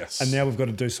problem. Yes. And now we've got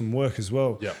to do some work as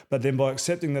well. Yeah. But then by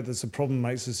accepting that there's a problem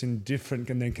makes us indifferent,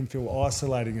 and then can feel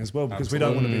isolating as well, because we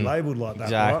don't want to be labelled like that.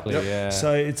 Exactly, Right? yeah.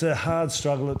 So it's a hard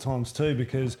struggle at times too,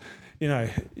 because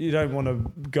you don't want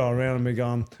to go around and be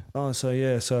going, oh, so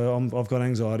I've got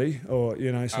anxiety, or so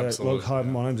Absolutely, look, hi,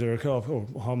 my name's Erica,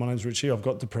 hi, my name's Richie, I've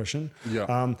got depression. Yeah.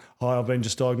 Hi, I've been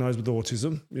just diagnosed with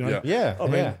autism. Yeah, I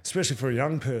mean, yeah. especially for a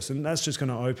young person, that's just going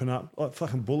to open up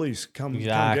fucking bullies come get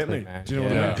Exactly, me. man. Do you know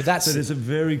what Yeah. I mean? But that's- so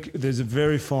there's a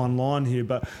very fine line here.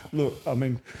 But look, I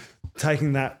mean,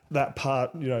 taking that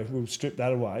part, we'll strip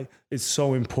that away. It's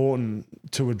so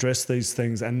important to address these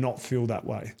things and not feel that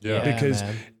way. Yeah. Yeah, Because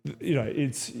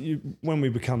man. when we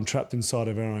become trapped inside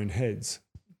of our own heads,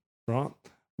 right?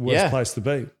 Worst Yeah. place to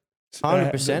be.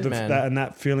 100%, man. And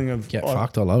that feeling of Get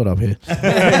fucked, I love it up here.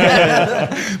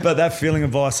 but that feeling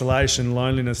of isolation,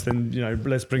 loneliness, then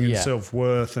let's bring in Yeah.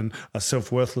 self-worth and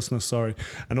self-worthlessness,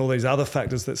 and all these other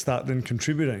factors that start then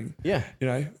contributing. Yeah.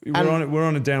 We're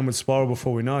on a downward spiral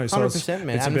before we know. So 100%,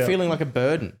 man. it's And about- feeling like a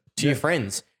burden to your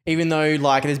friends. Even though,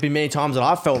 there's been many times that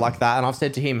I've felt like that, and I've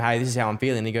said to him, hey, this is how I'm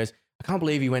feeling. And he goes, I can't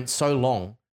believe you went so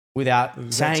long without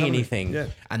saying telling me. anything. Yeah.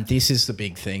 And this is the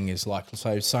big thing is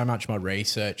so much of my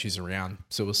research is around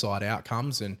suicide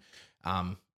outcomes and,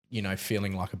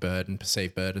 feeling like a burden,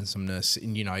 perceived burdensomeness.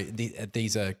 And,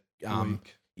 these are,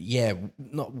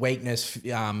 not weakness,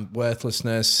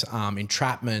 worthlessness,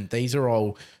 entrapment. These are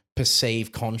all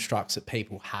perceived constructs that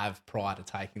people have prior to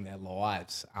taking their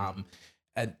lives.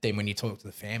 And then when you talk to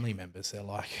the family members, they're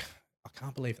like, I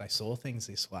can't believe they saw things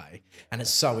this way. And it's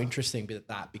so interesting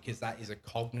because that is a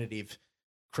cognitive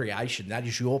creation. That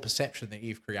is your perception that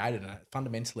you've created. And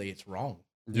fundamentally, it's wrong.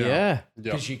 Yeah.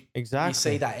 Because you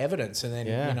see that evidence and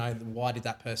then, why did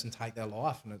that person take their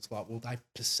life? And it's like, well, they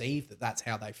perceive that that's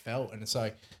how they felt. And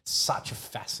so such a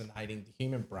fascinating, the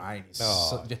human brain is,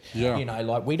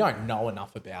 we don't know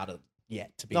enough about it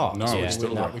yet to be honest. we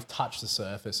still don't. We've touched the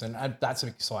surface and that's an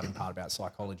exciting part about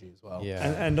psychology as well. Yeah.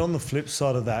 And on the flip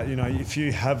side of that, if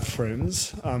you have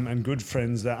friends and good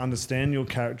friends that understand your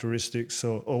characteristics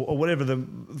or whatever the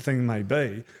thing may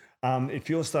be, if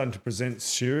you're starting to present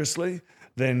seriously,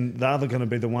 then they're going to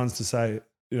be the ones to say,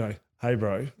 hey,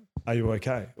 bro, are you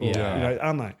okay? Or, Yeah.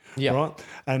 aren't they? Yeah. Right?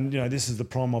 And, this is the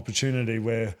prime opportunity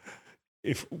where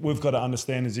if we've got to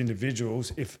understand as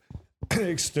individuals, if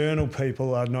external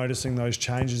people are noticing those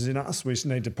changes in us, we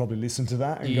need to probably listen to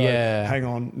that and go, hang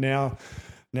on, now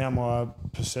my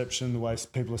perception, the way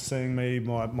people are seeing me,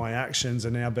 my actions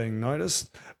are now being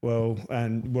noticed. Well,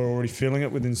 and we're already feeling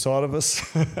it within inside of us.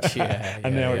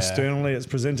 And now externally it's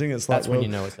presenting. It's That's like, when you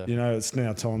know it's it's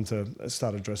now time to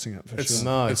start addressing it for sure.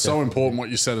 No, It's so important what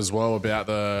you said as well about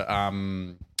the,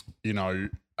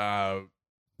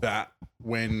 that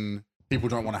when people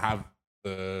don't want to have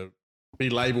be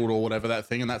labelled or whatever that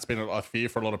thing, and that's been a fear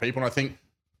for a lot of people. And I think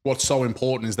what's so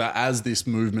important is that as this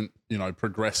movement,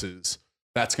 progresses,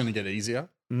 that's going to get easier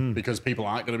because people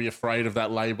aren't going to be afraid of that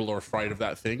label or afraid of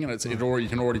that thing. And you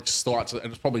can already start to,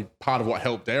 and it's probably part of what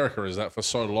helped Erica is that for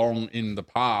so long in the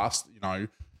past,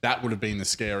 that would have been the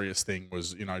scariest thing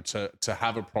was, to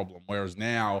have a problem. Whereas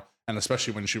now, and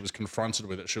especially when she was confronted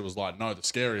with it, she was like, no, the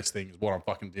scariest thing is what I'm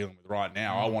fucking dealing with right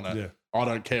now. I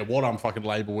don't care what I'm fucking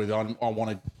labeled with. I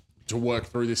want to work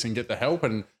through this and get the help.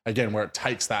 And again, where it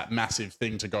takes that massive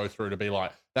thing to go through to be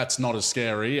like, that's not as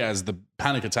scary as the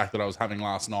panic attack that I was having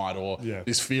last night or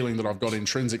this feeling that I've got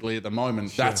intrinsically at the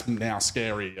moment. That's now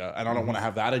scary. And I don't want to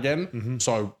have that again.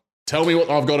 So tell me what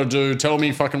I've got to do. Tell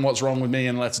me fucking what's wrong with me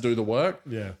and let's do the work.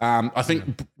 I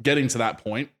think getting to that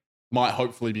point might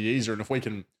hopefully be easier. And if we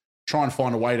can try and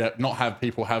find a way to not have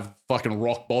people have fucking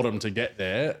rock bottom to get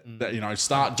there, that,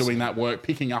 start doing that work,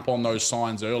 picking up on those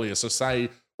signs earlier. So say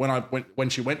when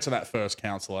she went to that first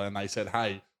counsellor and they said,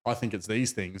 hey, I think it's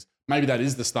these things, maybe that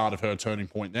is the start of her turning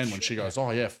point then when she goes,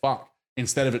 oh yeah, fuck.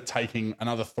 Instead of it taking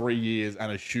another 3 years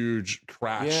and a huge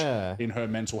crash in her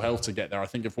mental health to get there, I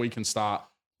think if we can start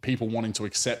people wanting to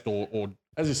accept or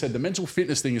as you said, the mental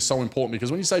fitness thing is so important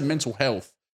because when you say mental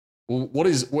health, well, what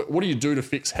do you do to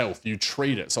fix health? You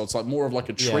treat it. So it's like more of like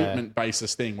a treatment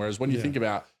basis thing. Whereas when you think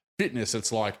about fitness,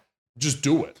 it's like, just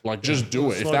do it. Like, just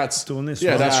do it. If like that's doing this,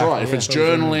 yeah, right? that's right. If it's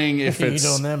journaling, if it's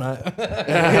doing there, mate.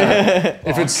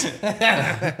 if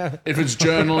it's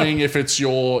journaling, if it's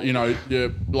your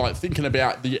like thinking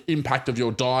about the impact of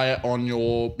your diet on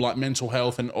your like mental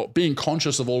health and being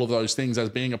conscious of all of those things as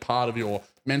being a part of your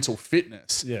mental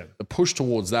fitness. Yeah. The push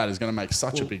towards that is going to make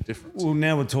such a big difference. Well,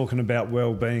 now we're talking about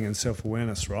well-being and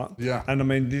self-awareness, right? Yeah. And I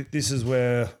mean, this is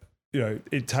where,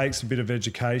 it takes a bit of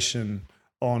education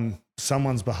on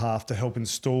someone's behalf to help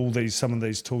install some of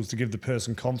these tools to give the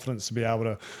person confidence to be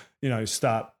able to,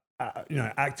 start,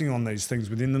 acting on these things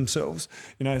within themselves.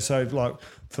 So like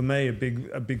for me, a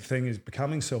big thing is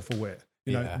becoming self-aware.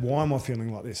 Why am I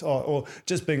feeling like this? Or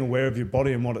just being aware of your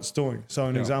body and what it's doing. So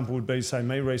an example would be, say,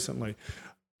 me recently,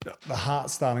 the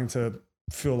heart's starting to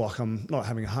feel like I'm not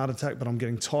having a heart attack, but I'm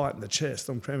getting tight in the chest.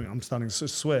 I'm cramping. I'm starting to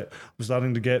sweat. I'm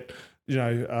starting to get,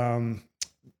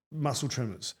 muscle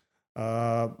tremors.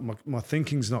 My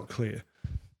thinking's not clear.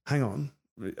 Hang on.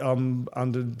 I'm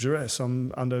under duress.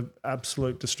 I'm under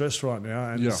absolute distress right now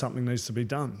and something needs to be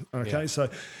done. Okay. So,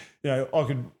 I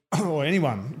could, or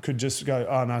anyone could just go,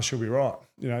 oh no, she'll be right.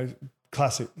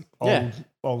 Classic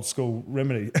old school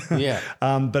remedy.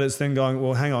 But it's then going,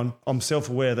 well, hang on. I'm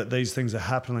self-aware that these things are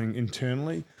happening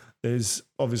internally. There's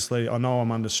obviously, I know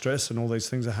I'm under stress and all these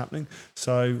things are happening.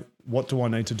 So what do I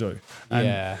need to do?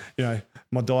 And,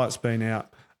 my diet's been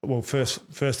out. Well, first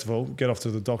of all, get off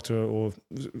to the doctor or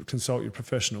consult your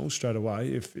professional straight away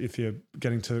if you're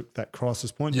getting to that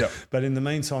crisis point. Yeah. But in the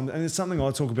meantime, and it's something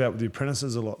I talk about with the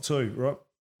apprentices a lot too, right?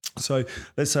 So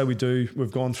let's say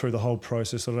we've gone through the whole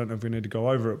process. I don't know if we need to go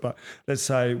over it, but let's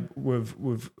say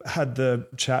we've had the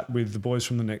chat with the boys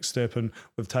from the Next Step and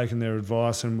we've taken their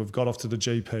advice and we've got off to the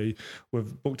GP.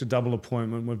 We've booked a double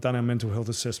appointment. We've done our mental health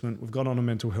assessment. We've got on a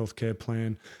mental health care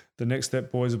plan. The Next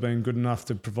Step boys have been good enough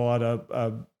to provide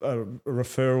a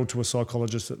referral to a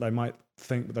psychologist that they might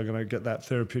think they're going to get that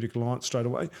therapeutic alliance straight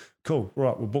away. Cool.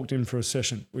 Right. We're booked in for a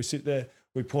session. We sit there,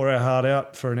 we pour our heart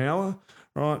out for an hour.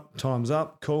 Right. Time's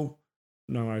up. Cool.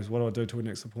 No worries. What do I do to a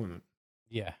next appointment?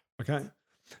 Yeah. Okay.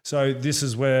 So this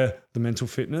is where the mental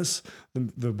fitness,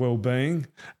 the well-being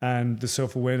and the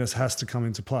self-awareness has to come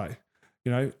into play.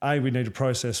 We need to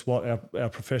process what our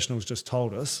professionals just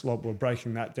told us. Like we're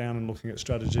breaking that down and looking at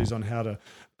strategies on how to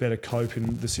better cope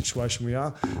in the situation we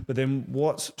are. But then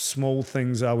what small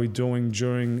things are we doing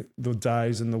during the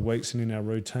days and the weeks and in our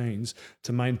routines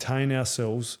to maintain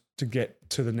ourselves to get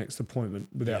to the next appointment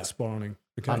without spiraling?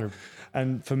 Okay. 100.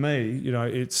 And for me,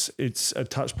 it's a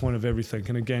touch point of everything.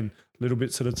 And again, little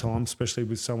bits at a time, especially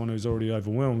with someone who's already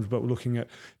overwhelmed, but we're looking at,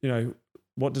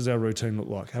 what does our routine look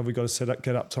like? Have we got to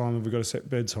get up time? Have we got to set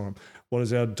bedtime? What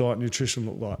does our diet and nutrition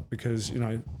look like? Because, you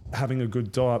know, having a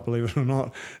good diet, believe it or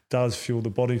not, does fuel the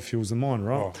body, fuels the mind,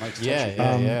 right? Oh, makes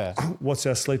Yeah. What's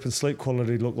our sleep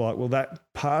quality look like? Well, that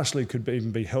partially could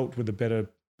even be helped with a better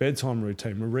bedtime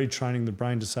routine. We're retraining the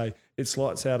brain to say it's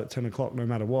lights out at 10 o'clock no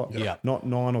matter what. Yeah. Not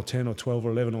 9 or 10 or 12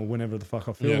 or 11 or whenever the fuck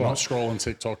I feel Yeah, like. not scrolling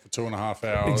TikTok for 2.5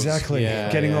 hours. Exactly. Yeah,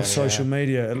 Getting yeah, off social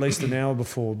media at least an hour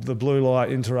before, the blue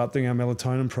light interrupting our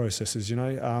melatonin processes, you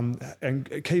know,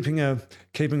 and keeping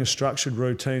a structured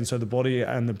routine so the body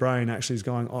and the brain actually is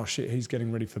going, oh shit, he's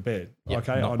getting ready for bed.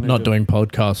 Okay, I need Not to- doing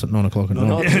podcasts at 9 o'clock at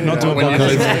night. not doing When you,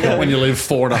 live, when you live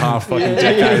 4.5 fucking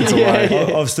decades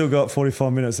away. I've still got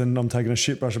 45 minutes and I'm taking a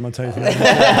shit brushing my teeth.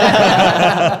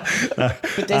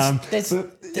 But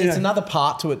there's another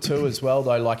part to it too as well,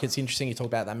 though. Like, it's interesting you talk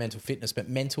about that mental fitness, but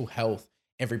mental health,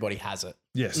 everybody has it.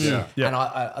 Yes. Yeah. And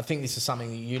I think this is something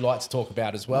that you like to talk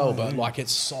about as well, but like,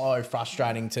 it's so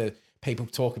frustrating to people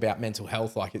talk about mental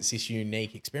health like it's this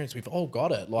unique experience. We've all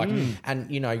got it. Like, and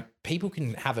you know, people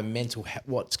can have a mental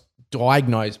what's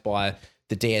diagnosed by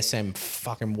the DSM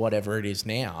fucking whatever it is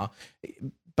now,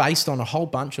 based on a whole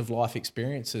bunch of life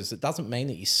experiences. It doesn't mean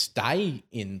that you stay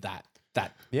in that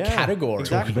category.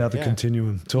 Talk about the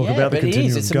continuum. Talk Yeah, about the but it continuum.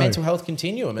 is. It's a Go. mental health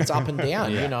continuum. It's up and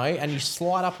down, you know, and you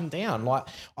slide up and down. Like,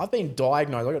 I've been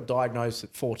diagnosed. I got diagnosed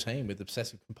at 14 with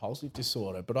obsessive compulsive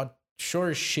disorder, but I sure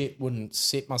as shit wouldn't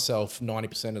sit myself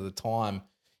 90% of the time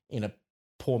in a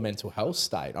poor mental health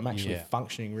state. I'm actually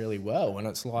functioning really well, and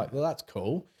it's like, well, that's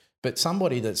cool. But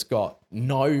somebody that's got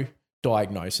no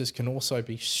diagnosis can also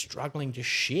be struggling just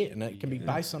shit, and it can be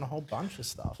based on a whole bunch of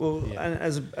stuff. Well, and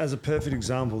as a perfect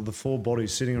example, the four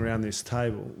bodies sitting around this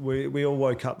table, we all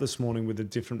woke up this morning with a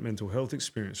different mental health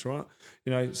experience, right?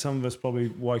 You know, some of us probably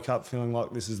woke up feeling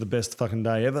like this is the best fucking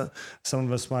day ever. Some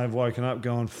of us may have woken up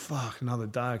going, fuck, another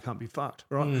day, I can't be fucked,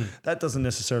 right? That doesn't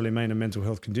necessarily mean a mental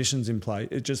health condition's in play.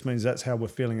 It just means that's how we're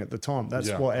feeling at the time.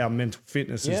 That's what our mental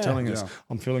fitness is telling us.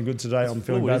 I'm feeling good today, I'm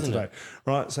feeling bad today,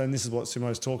 right? So, and this is what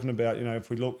Simo's talking about. You know, if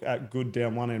we look at good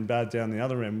down one end, bad down the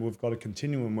other end, we've got a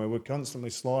continuum where we're constantly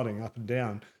sliding up and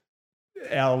down,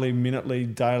 hourly, minutely,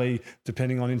 daily,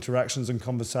 depending on interactions and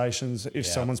conversations. If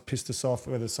someone's pissed us off,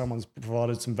 whether someone's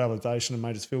provided some validation and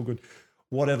made us feel good,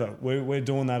 whatever, we're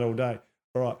doing that all day.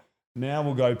 All right, now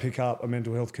we'll go pick up a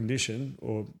mental health condition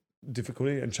or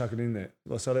difficulty and chuck it in there.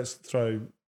 So let's throw,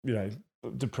 you know,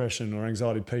 depression or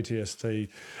anxiety, PTSD,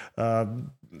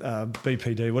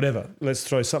 BPD, whatever. Let's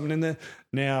throw something in there.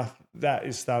 Now that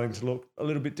is starting to look a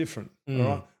little bit different. All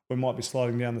right. We might be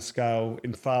sliding down the scale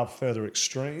in far further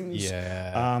extremes.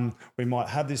 We might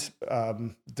have this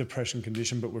depression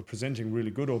condition, but we're presenting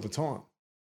really good all the time.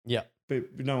 Yeah.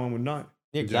 But no one would know.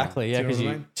 Exactly. Yeah, Do you know because what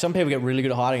I mean? some people get really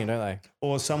good at hiding it, don't they?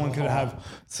 Or someone could have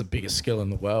It's the biggest skill in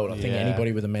the world. I think Yeah.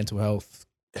 anybody with a mental health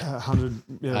 100. Yeah,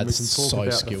 we can That's talk so about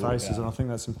the skilled faces, about and I think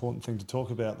that's an important thing to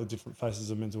talk about, the different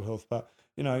faces of mental health. But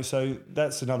you know, so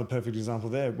that's another perfect example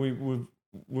there.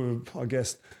 We're I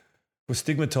guess we're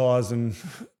stigmatized, and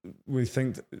we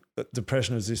think that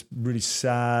depression is this really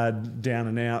sad, down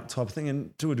and out type of thing.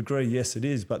 And to a degree, yes, it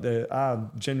is. But there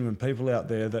are genuine people out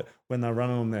there that when they're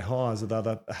running on their highs, they're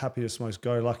the happiest, most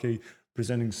go-lucky,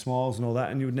 presenting smiles and all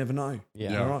that, and you would never know.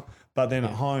 Yeah. All right. But then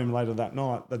at home later that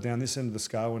night, they're down this end of the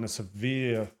scale in a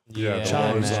severe Yeah, the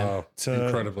change lows are to-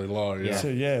 incredibly low.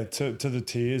 Yeah. to the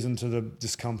tears and to the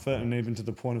discomfort, and even to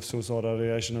the point of suicidal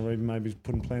ideation, or even maybe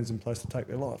putting plans in place to take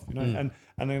their life. You know,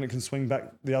 and then it can swing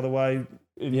back the other way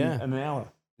in an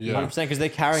hour. Yeah. 100%, because they're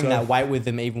carrying So- that weight with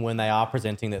them even when they are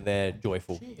presenting that they're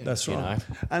joyful. That's You right.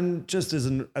 And just as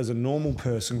a normal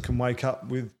person can wake up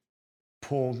with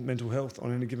poor mental health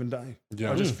on any given day.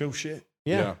 Yeah. I just feel shit,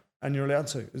 Yeah. and you're allowed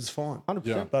to. It's fine. 100%.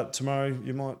 Yeah. But tomorrow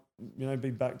you might, you know,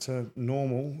 be back to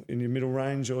normal in your middle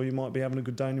range, or you might be having a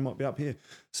good day and you might be up here.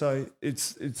 So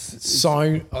it's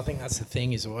So I think that's the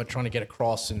thing, is what we're trying to get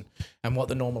across, and what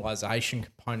the normalization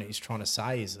component is trying to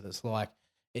say is that it's like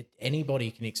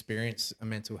anybody can experience a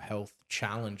mental health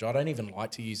challenge. I don't even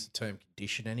like to use the term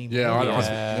condition anymore.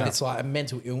 Yeah, It's like a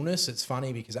mental illness. It's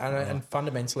funny because and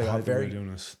fundamentally I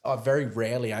illness. very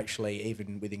rarely actually,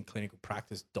 even within clinical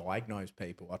practice, diagnose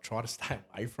people. I try to stay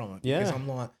away from it because Yeah. I'm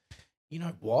like, you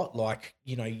know what? Like,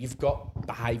 you know, you've got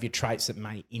behavior traits that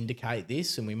may indicate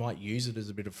this, and we might use it as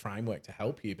a bit of framework to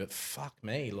help you. But fuck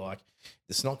me, like,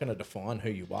 it's not going to define who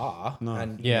you are. No.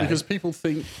 And, Yeah. Because people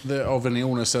think of an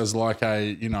illness as like a,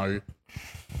 you know,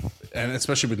 and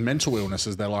especially with mental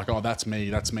illnesses, they're like, oh, that's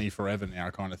me forever now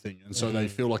kind of thing. And so they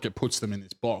feel like it puts them in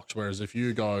this box. Whereas if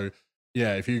you go,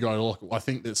 look, I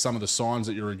think that some of the signs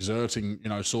that you're exerting, you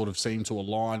know, sort of seem to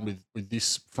align with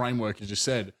this framework, as you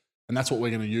said. And that's what we're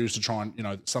going to use to try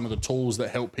and, some of the tools that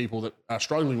help people that are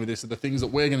struggling with this are the things that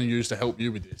we're going to use to help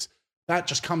you with this. That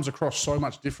just comes across so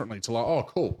much differently to like, oh,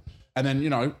 cool. And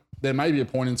then, there may be a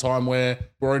point in time where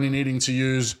we're only needing to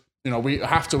use, we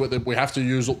have to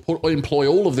employ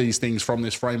all of these things from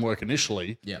this framework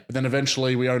initially. Yeah. But then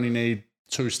eventually we only need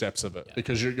 2 steps of it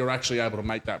because you're actually able to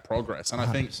make that progress. And I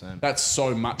think 100%. that's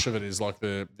so much of it is like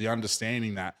the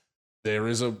understanding that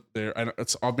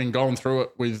I've been going through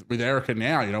it with Erica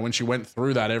now, when she went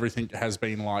through that, everything has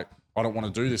been like, I don't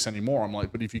want to do this anymore. I'm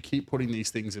like, but if you keep putting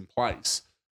these things in place,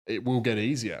 it will get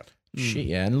easier. Shit,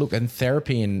 yeah, and look, and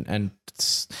therapy and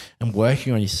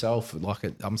working on yourself, like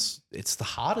it's the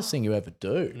hardest thing you ever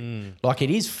do. Like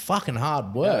it is fucking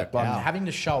hard work. Yeah, Like wow. having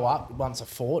to show up once a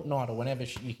fortnight or whenever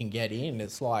you can get in,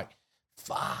 it's like,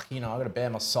 fuck, I got to bare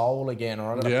my soul again,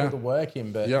 or I got to Yeah. put the work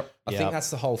in. But Yep. I think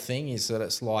that's the whole thing is that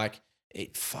it's like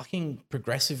it fucking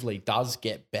progressively does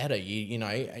get better.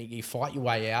 You fight your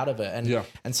way out of it,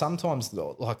 and sometimes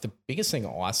like the biggest thing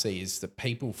I see is that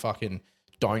people fucking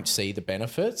don't see the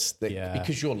benefits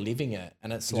because you're living it.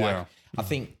 And it's like, I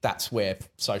think that's where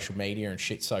social media and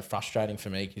shit's so frustrating for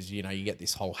me because, you get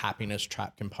this whole happiness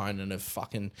trap component of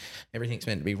fucking everything's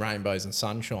meant to be rainbows and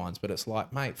sunshines. But it's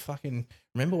like, mate, fucking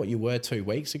remember what you were 2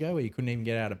 weeks ago where you couldn't even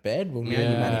get out of bed? Well, now you're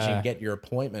managing to get your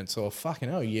appointments or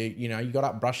fucking, you got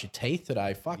up and brushed your teeth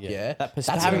today. Fuck yeah. That's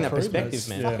That's having an that improvement.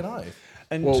 perspective, man. Fucking oath.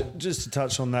 And just to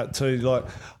touch on that too, like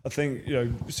I think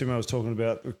Simo was talking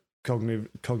about the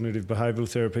cognitive behavioural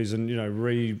therapies and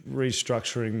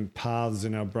restructuring paths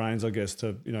in our brains, I guess,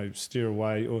 to steer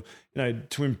away or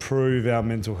to improve our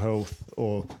mental health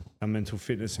or our mental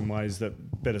fitness in ways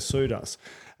that better suit us.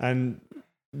 And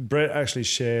Brett actually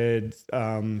shared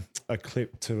a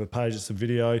clip to a page. It's a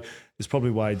video. It's probably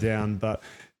way down, but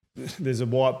there's a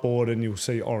whiteboard and you'll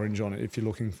see orange on it if you're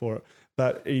looking for it.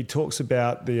 But he talks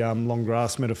about the long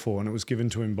grass metaphor, and it was given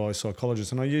to him by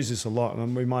psychologists. And I use this a lot,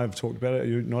 and we may have talked about it. Are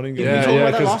you nodding? Yeah, talk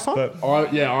about that last time? But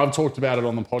I've talked about it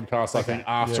on the podcast, I think,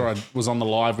 after I was on the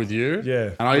live with you.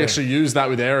 Yeah, And I actually used that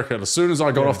with Erica. As soon as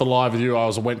I got off the live with you, I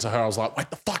went to her. I was like, wake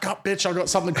the fuck up, bitch. I got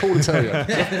something cool to tell you.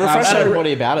 Refresh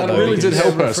everybody about it, It though. really did because-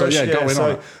 help her. So, refresh, go in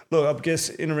on it. Look, I guess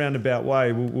in a roundabout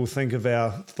way, we'll think of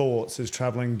our thoughts as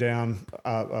travelling down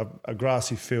a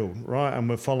grassy field, right? And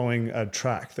we're following a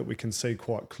track that we can see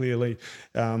quite clearly.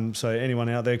 So anyone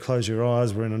out there, close your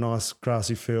eyes. We're in a nice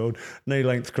grassy field,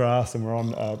 knee-length grass, and we're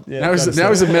on. Now is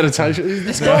a meditation.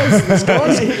 This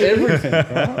guy's everything.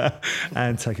 Right?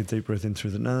 And take a deep breath in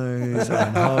through the nose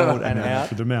and hold and out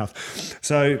through the mouth.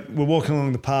 So we're walking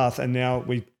along the path, and now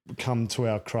we come to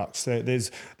our crux.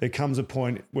 There comes a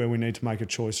point where we need to make a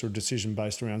choice or a decision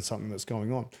based around something that's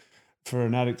going on. For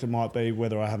an addict, it might be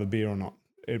whether I have a beer or not.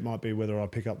 It might be whether I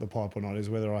pick up the pipe or not, is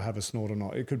whether I have a snort or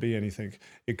not. It could be anything.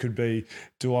 It could be,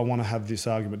 do I want to have this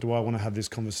argument? Do I want to have this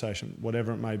conversation?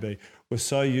 Whatever it may be. We're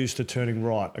so used to turning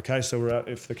right. Okay, so we're out,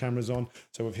 if the camera's on,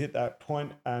 so we've hit that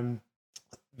point and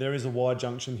there is a Y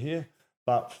junction here,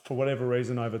 but for whatever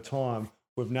reason over time,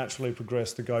 we've naturally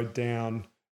progressed to go down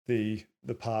the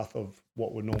path of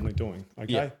what we're normally doing,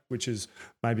 okay? Which is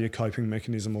maybe a coping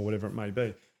mechanism or whatever it may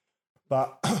be.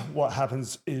 But what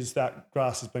happens is that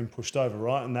grass has been pushed over,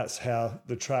 right? And that's how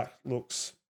the track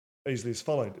looks easily as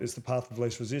followed. It's the path of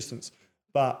least resistance.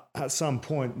 But at some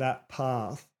point, that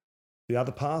path, the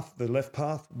other path, the left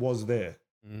path, was there,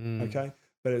 okay?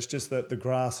 But it's just that the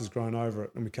grass has grown over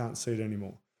it and we can't see it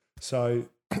anymore. So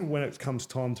when it comes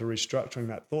time to restructuring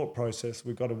that thought process,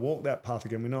 we've got to walk that path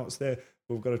again. We know it's there.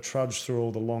 We've got to trudge through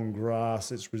all the long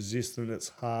grass. It's resistant, it's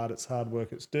hard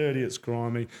work, it's dirty, it's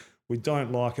grimy. We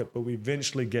don't like it, but we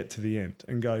eventually get to the end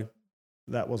and go,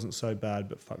 that wasn't so bad,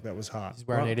 but fuck, that was hard. This is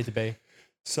where I needed to be.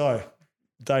 So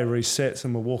day resets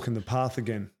and we're walking the path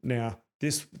again. Now,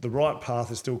 the right path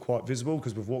is still quite visible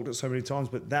because we've walked it so many times,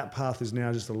 but that path is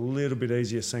now just a little bit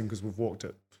easier seen because we've walked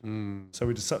it. So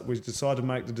we decide to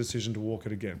make the decision to walk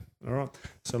it again. All right.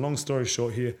 So long story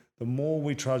short here, the more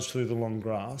we trudge through the long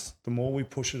grass, the more we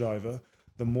push it over,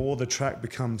 the more the track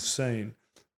becomes seen.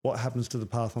 What happens to the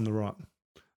path on the right?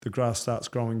 The grass starts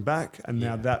growing back, and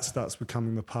now that starts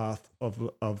becoming the path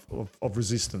of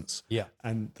resistance. Yeah.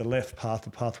 And the left path, the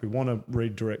path we want to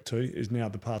redirect to, is now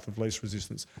the path of least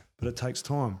resistance. But it takes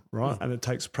time, right? And it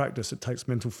takes practice. It takes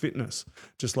mental fitness.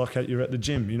 Just like you're at the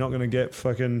gym. You're not going to get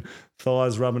fucking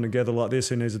thighs rubbing together like this.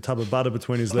 He needs a tub of butter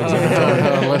between his legs every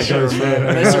time. Unless you're a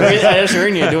man. Unless you're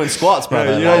in here doing squats,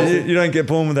 brother. You don't get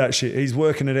born with that shit. He's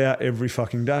working it out every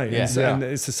fucking day. Yeah. And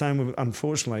it's the same with,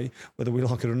 unfortunately, whether we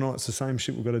like it or not, it's the same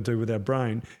shit we've got to do with our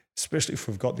brain. especially if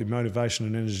we've got the motivation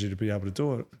and energy to be able to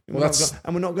do it. Well,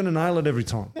 We're not going to nail it every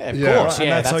time. Yeah, of Yeah. course. And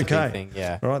Yeah, that's a okay. big thing.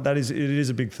 Yeah. Right, it is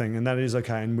a big thing, and that is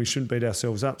okay. And we shouldn't beat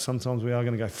ourselves up. Sometimes we are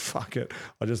going to go, fuck it,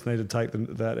 I just need to take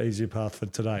that easier path for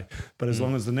today. But as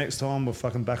long as the next time we're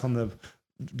fucking back on the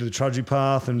trudgy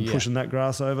path and pushing that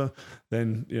grass over,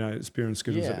 then experience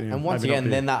good. Yeah. And once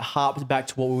again, then that harps back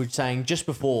to what we were saying just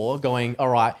before, going, all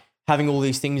right, having all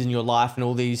these things in your life and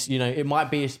all these, it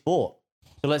might be a sport.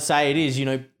 So let's say it is,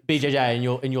 BJJ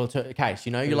in your case,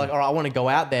 you're like, all right, I want to go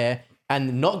out there,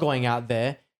 and not going out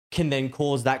there can then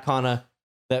cause that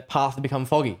that path to become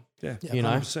foggy. Yeah,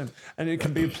 100%. And it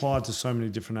can be applied to so many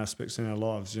different aspects in our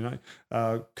lives.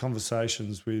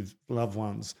 Conversations with loved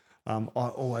ones. I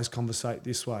always conversate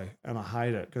this way, and I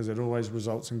hate it because it always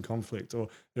results in conflict, or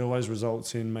it always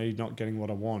results in me not getting what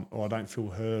I want, or I don't feel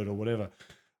heard, or whatever.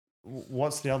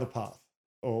 What's the other path,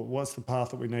 or what's the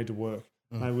path that we need to work?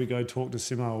 Maybe we go talk to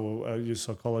Simo, or your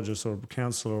psychologist, or a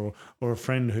counsellor, or a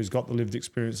friend who's got the lived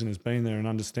experience and has been there and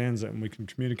understands it, and we can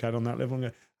communicate on that level and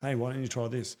go, hey, why don't you try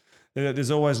this?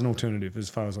 There's always an alternative as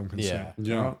far as I'm concerned.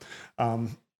 Yeah.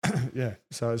 Right?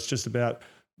 So it's just about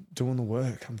doing the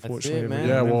work, unfortunately. man.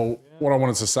 Yeah, well, what I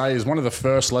wanted to say is one of the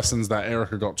first lessons that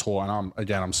Erica got taught, and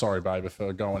I'm sorry, baby,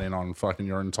 for going in on fucking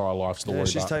your entire life story.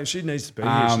 Yeah, she needs to be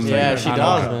Yeah, she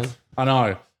does, man. I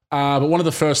know. But one of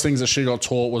the first things that she got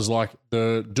taught was like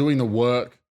doing the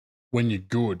work when you're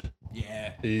good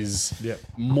is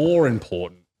more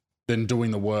important than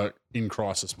doing the work in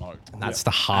crisis mode. That's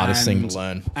the hardest thing to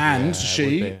learn. And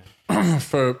she,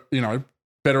 for,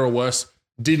 better or worse,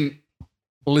 didn't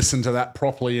listen to that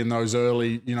properly in those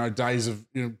early, days of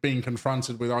being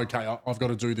confronted with, okay, I've got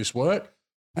to do this work,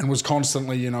 and was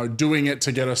constantly, doing it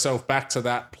to get herself back to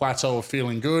that plateau of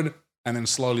feeling good, and then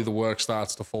slowly the work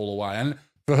starts to fall away. And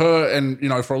for her, and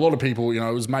for a lot of people, it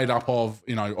was made up of,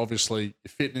 obviously your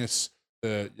fitness,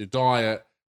 your diet,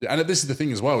 and this is the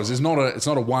thing as well, is it's not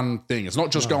a one thing. It's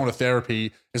not just going to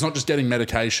therapy. It's not just getting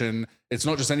medication. It's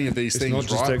not just any of these things.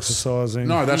 It's not just exercising.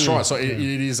 No, that's right. So it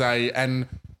is and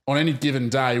on any given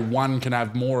day, one can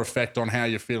have more effect on how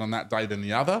you're feeling that day than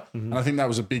the other. And I think that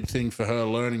was a big thing for her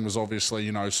learning, was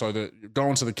obviously, so that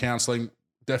going to the counselling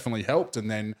definitely helped. And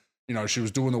then, she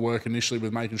was doing the work initially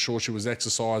with making sure she was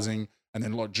exercising, and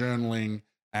then like journaling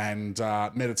and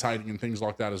meditating and things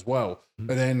like that as well.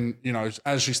 But then,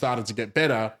 as she started to get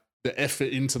better, the effort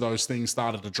into those things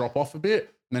started to drop off a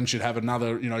bit. And then she'd have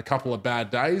another, couple of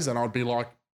bad days, and I'd be like,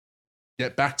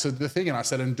 get back to the thing. And I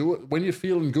said, and do it when you're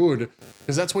feeling good,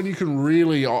 because that's when you can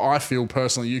really, I feel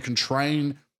personally, you can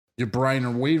train your brain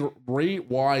and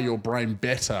rewire your brain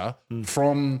better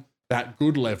from that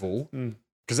good level.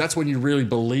 Because that's when you really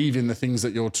believe in the things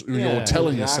that you're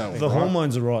telling yourself. The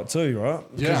hormones are right too, right?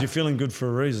 Because Yeah. you're feeling good for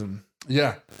a reason.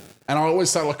 Yeah. And I always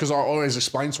say, because I always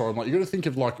explain to her, I'm like, you got to think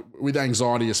of with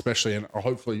anxiety especially, and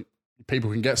hopefully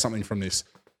people can get something from this.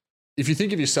 If you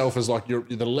think of yourself as like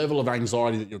the level of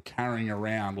anxiety that you're carrying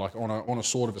around, like on a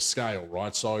sort of a scale,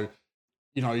 right? So,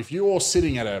 if you're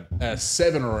sitting at a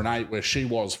 7 or an 8 where she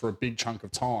was for a big chunk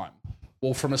of time,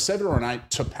 well, from a 7 or an 8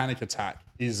 to panic attack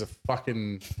is a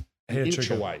fucking inch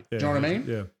trigger. away. Yeah. Do you know what I mean?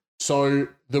 Yeah. So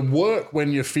the work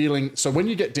when you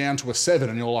get down to a 7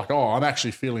 and you're like, oh, I'm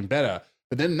actually feeling better.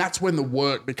 But then that's when the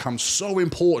work becomes so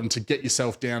important to get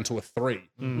yourself down to a 3.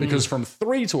 Because from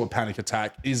 3 to a panic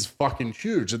attack is fucking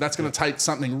huge. And that's going to take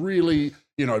something really,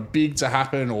 big to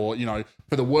happen, or,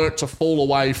 for the work to fall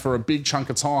away for a big chunk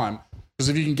of time. Because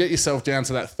if you can get yourself down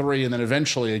to that 3 and then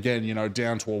eventually again,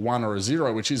 down to a 1 or a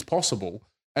 0, which is possible.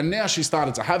 And now she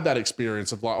started to have that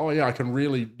experience of like, oh yeah, I can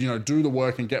really, do the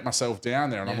work and get myself down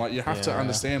there. And I'm like, you have to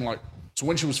understand, like, so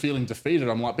when she was feeling defeated,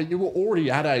 I'm like, but you were already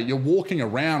you're walking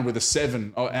around with a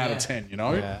 7 out of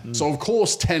 10, So of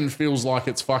course 10 feels like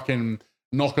it's fucking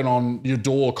knocking on your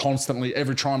door constantly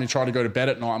every time you try to go to bed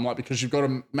at night. I'm like, because you've got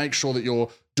to make sure that you're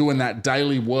doing that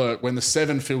daily work when the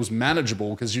 7 feels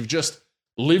manageable, because you've just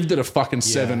lived at a fucking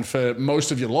 7 for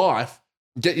most of your life.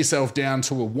 Get yourself down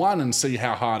to a 1 and see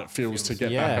how hard it feels to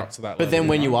get back up to that level. But then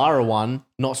when you are a 1,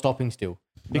 not stopping still.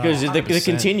 Because the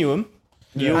continuum,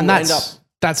 you And end up...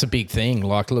 that's a big thing.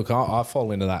 Like, look, I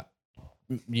fall into that.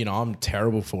 I'm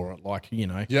terrible for it. Like,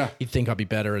 you'd think I'd be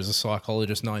better as a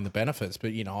psychologist knowing the benefits,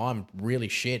 but, I'm really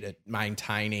shit at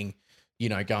maintaining,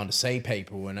 going to see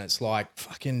people. And it's like,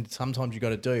 fucking, sometimes you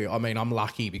got to do. I mean, I'm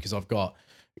lucky because I've got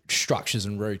structures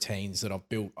and routines that I've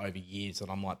built over years,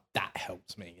 and I'm like, that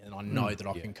helps me, and I know that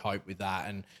I can cope with that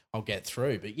and I'll get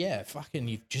through. But yeah, fucking,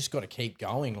 you've just got to keep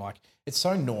going. Like, it's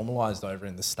so normalized over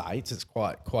in the States. It's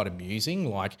quite amusing.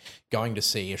 Like, going to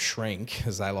see a shrink,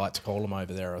 as they like to call them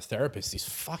over there, or a therapist, is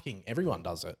fucking, everyone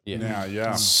does it. Yeah.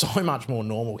 It's so much more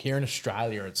normal. Here in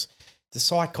Australia,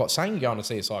 saying you're going to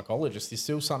see a psychologist is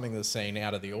still something that's seen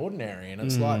out of the ordinary. And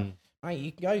it's like, mate,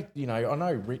 you can go, you know, I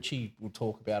know Richie will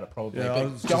talk about it probably, Yeah, I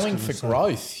was but just going gonna for say.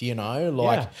 growth, you know,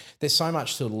 like Yeah. there's so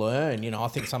much to learn. You know, I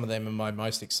think some of them are my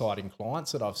most exciting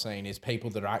clients that I've seen is people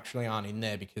that actually aren't in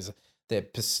there because they're,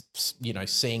 you know,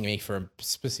 seeing me for a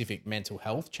specific mental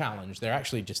health challenge. They're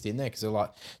actually just in there because they're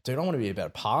like, dude, I want to be a better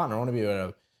partner. I want to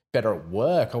be better at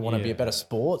work. I want to be a better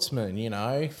sportsman, you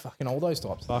know, fucking all those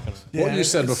types of things. What you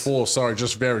said before, sorry,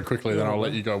 just very quickly, then I'll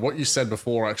let you go. What you said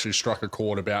before actually struck a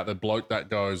chord about the bloke that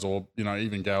goes, or, you know,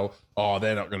 even girl, oh,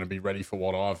 they're not going to be ready for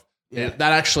what I've. Yeah.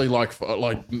 That actually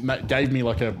gave me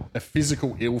like a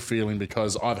physical ill feeling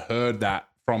because I've heard that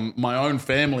from my own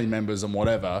family members and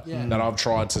whatever that I've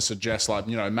tried to suggest, like,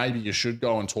 you know, maybe you should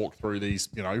go and talk through these,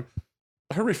 you know,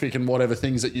 horrific and whatever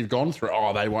things that you've gone through.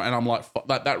 Oh, they won't. And I'm like,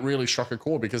 that really struck a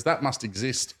chord because that must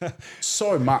exist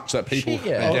so much that people,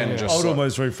 again, just. I would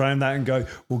almost reframe that and go,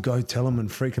 well, go tell them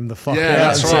and freak them the fuck Yeah, out.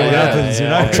 that's and see right, what yeah, happens, you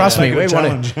know? Trust me, Make it we a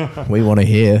want challenge. to. We want to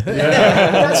hear.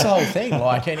 That's the whole thing.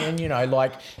 Like, and you know,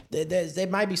 like there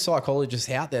may be psychologists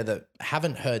out there that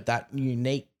haven't heard that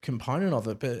unique component of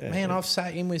it. But man, I've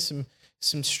sat in with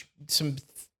some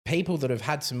people that have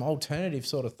had some alternative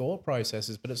sort of thought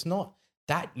processes, but it's not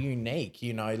that unique.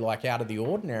 You know, like out of the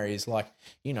ordinary is like,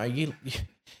 you know,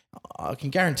 I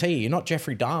can guarantee you're not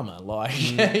Jeffrey Dahmer. Like,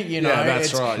 you know,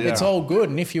 that's right, yeah. It's all good.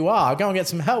 And if you are, go and get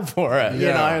some help for it, you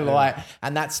know, like,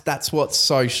 and that's what's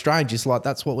so strange. It's like,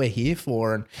 that's what we're here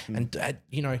for. And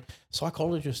you know,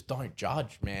 psychologists don't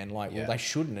judge, man. Like, well, they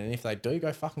shouldn't. And if they do,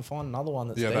 go fucking find another one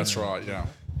that's That's decent. right, yeah.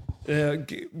 Yeah,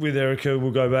 with Erica,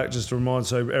 we'll go back just to remind.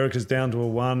 So Erica's down to a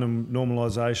 1 and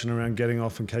normalisation around getting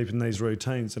off and keeping these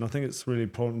routines. And I think it's really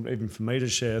important even for me to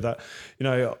share that, you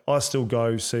know, I still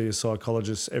go see a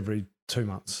psychologist every 2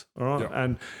 months, all right? Yeah.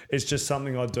 And it's just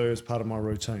something I do as part of my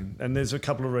routine. And there's a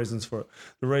couple of reasons for it.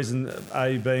 The reason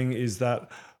A being is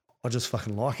that I just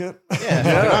fucking like it.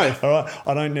 Yeah, All right.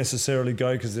 I don't necessarily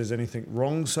go because there's anything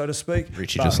wrong, so to speak.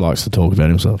 Richie just likes to talk about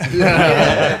himself.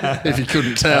 If you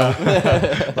couldn't tell.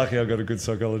 Lucky I got a good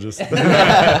psychologist.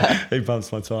 He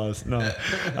bumps my tires. No,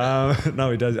 no,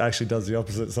 he does. Actually, does the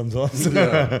opposite sometimes.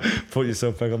 Put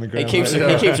yourself back on the He ground. keeps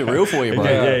mate. it real for you, bro.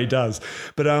 Yeah, he does.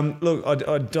 But look,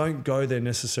 I don't go there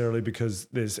necessarily because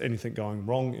there's anything going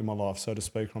wrong in my life, so to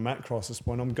speak. I'm at crisis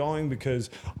point. I'm going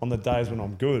because on the days when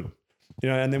I'm good. You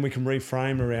know, and then we can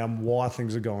reframe around why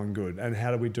things are going good and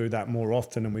how do we do that more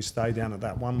often and we stay down at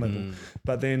that one level.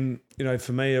 But then, you know,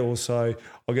 for me also,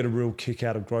 I get a real kick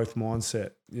out of growth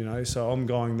mindset, you know, so I'm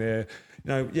going there, you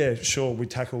know, yeah, sure,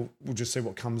 we'll just see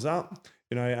what comes up,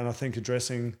 you know, and I think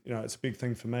addressing, you know, it's a big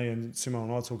thing for me and Simo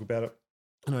and I talk about it.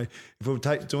 You know, if we're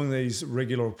doing these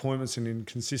regular appointments in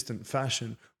consistent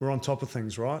fashion, we're on top of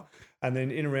things, right? And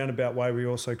then in a roundabout way, we're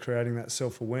also creating that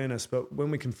self-awareness. But when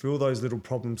we can feel those little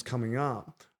problems coming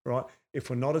up, right,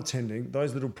 if we're not attending,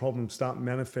 those little problems start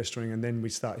manifesting and then we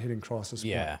start hitting crisis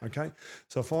Yeah. point, okay?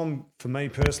 So for me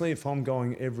personally, if I'm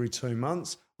going every 2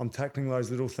 months, I'm tackling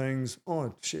those little things.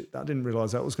 Oh, shit, I didn't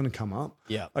realise that was going to come up.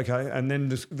 Yeah. Okay, and then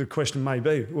the question may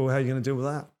be, well, how are you going to deal with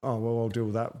that? Oh, well, I'll deal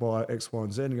with that by X, Y,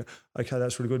 and Z. And you go, okay,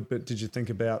 that's really good, but did you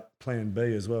think about plan B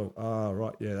as well? Oh,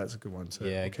 right, yeah, that's a good one too.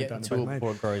 Yeah, I'll keep get that in the into back it of my head.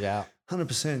 before it grows out.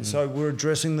 100%. So we're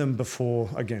addressing them before,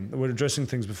 again, we're addressing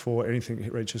things before anything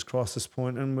reaches crisis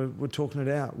point, and we're talking it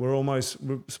out. We're almost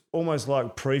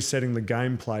like pre-setting the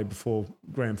gameplay before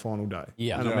grand final day.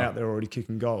 Yeah. And I'm Yeah. out there already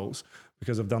kicking goals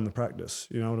because I've done the practice.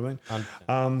 You know what I mean?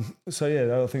 100%. So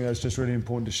yeah, I think that's just really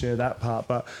important to share that part.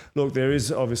 But look, there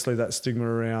is obviously that stigma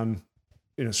around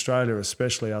in Australia,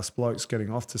 especially us blokes getting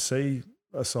off to see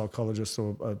a psychologist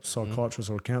or a psychiatrist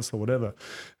or a counsellor, whatever,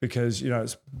 because, you know,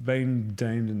 it's been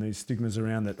deemed in these stigmas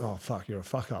around that, oh, fuck, you're a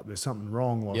fuck up. There's something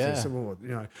wrong. Like, Yeah. well, you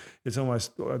know, it's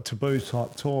almost a taboo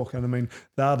type talk. And I mean,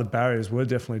 they are the barriers we're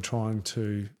definitely trying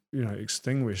to, you know,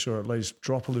 extinguish or at least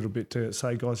drop a little bit to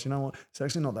say, guys, you know what? It's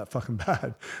actually not that fucking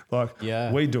bad. Like,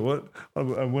 Yeah. we do it.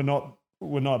 And we're not,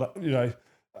 you know,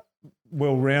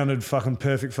 well-rounded, fucking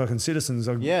perfect fucking citizens.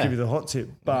 I'll Yeah. give you the hot tip.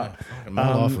 But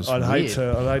my life was I'd hate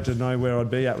weird. to know where I'd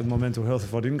be at with my mental health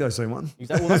if I didn't go see one.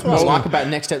 Exactly. Well, that's what I like about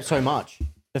Next Step so much.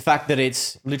 The fact that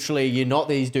it's literally, you're not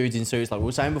these dudes in suits like we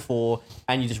were saying before,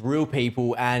 and you're just real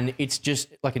people, and it's just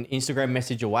like an Instagram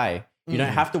message away. You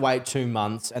don't have to wait 2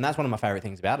 months, and that's one of my favorite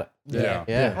things about it. Yeah.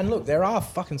 Yeah. And look, there are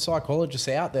fucking psychologists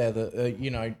out there that, you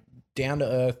know, down to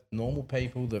earth, normal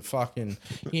people that fucking,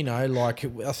 you know, like,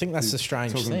 I think that's the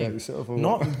strange Talking thing. about yourself or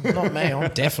Not me.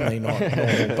 I'm definitely not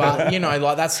normal. But, you know,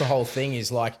 like, that's the whole thing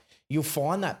is like, you'll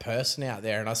find that person out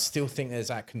there. And I still think there's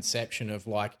that conception of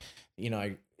like, you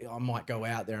know, I might go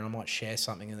out there and I might share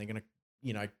something and they're going to,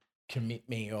 you know, commit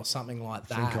me or something like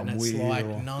that. I'm And it's weird like,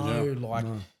 or-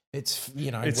 no, it's,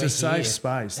 you know, It's we're a safe here.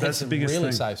 space. That's It's the a biggest really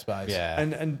thing. safe space. Yeah.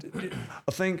 And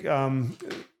I think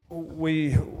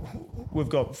we've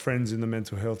got friends in the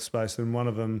mental health space, and one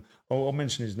of them, I'll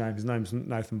mention his name. His name's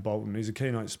Nathan Bolton. He's a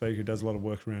keynote speaker who does a lot of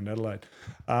work around Adelaide.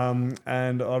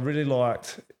 And I really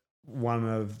liked one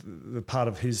of the part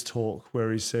of his talk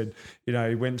where he said, you know,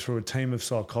 he went through a team of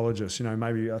psychologists, you know,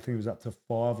 maybe I think it was up to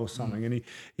 5 or something. And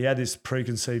he had this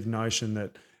preconceived notion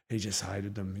that he just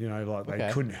hated them, you know, like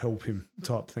they couldn't help him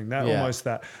type thing. That almost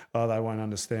that, oh, they won't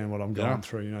understand what I'm going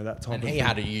through, you know, that type And of he thing.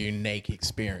 had a unique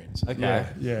experience. Okay.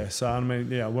 Yeah. So, I mean,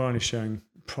 we're only sharing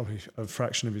probably a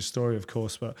fraction of his story, of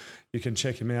course, but you can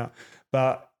check him out.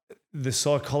 But the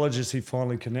psychologist he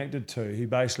finally connected to, he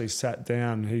basically sat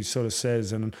down, he sort of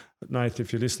says, and Nath,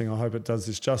 if you're listening, I hope it does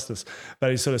this justice, but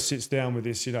he sort of sits down with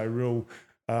this, you know, real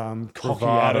cocky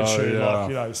Bravado, attitude, yeah. like,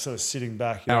 you know, sort of sitting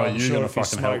back. You How know, are I'm you sure gonna if he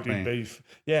fucking smoked, help he'd me? beef.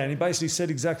 Yeah, and he basically said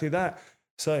exactly that.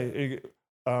 So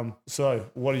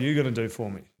what are you going to do for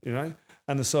me, you know?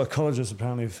 And the psychologist,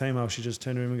 apparently a female, she just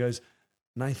turned to him and goes,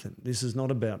 Nathan, this is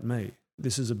not about me.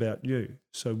 This is about you.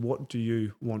 So what do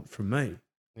you want from me?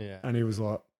 Yeah. And he was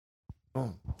like,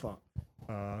 oh, fuck.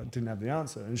 Didn't have the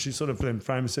answer. And she sort of then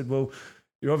framed and said, well,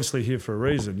 you're obviously here for a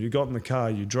reason. You got in the car,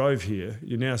 you drove here,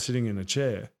 you're now sitting in a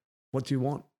chair. What do you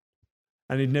want?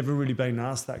 And he'd never really been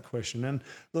asked that question. And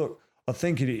look, I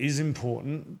think it is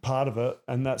important, part of it,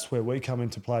 and that's where we come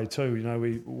into play too. You know,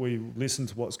 we listen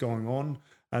to what's going on,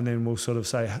 and then we'll sort of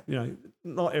say, you know,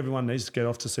 not everyone needs to get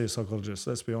off to see a psychologist,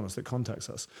 let's be honest, that contacts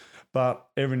us. But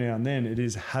every now and then it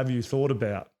is, have you thought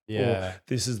about, or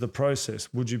this is the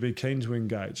process, would you be keen to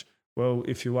engage? Well,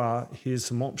 if you are, here's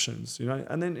some options, you know,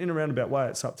 and then in a roundabout way,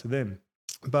 it's up to them.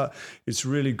 But it's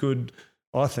really good,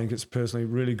 I think it's personally a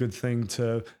really good thing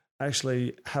to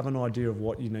actually have an idea of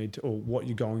what you need to, or what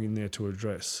you're going in there to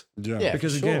address. Yeah,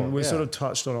 Because for again, sure, we yeah. sort of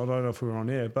touched on, I don't know if we were on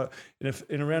air, but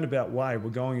in a roundabout way, we're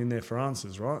going in there for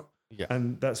answers, right? Yeah.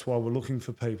 And that's why we're looking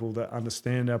for people that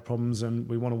understand our problems and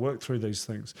we want to work through these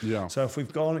things. Yeah. So if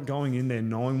we've gone going in there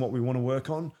knowing what we want to work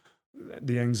on,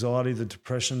 the anxiety, the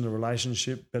depression, the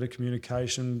relationship, better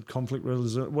communication, conflict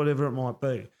resolution, whatever it might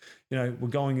be, you know, we're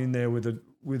going in there with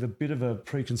a bit of a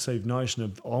preconceived notion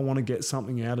of, I want to get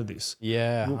something out of this.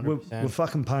 Yeah. We're 100%.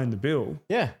 fucking paying the bill.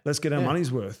 Yeah. Let's get our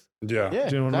money's worth. Yeah. Yeah.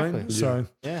 Do you know what I mean? exactly.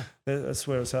 So Yeah. that's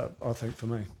where it's at, I think, for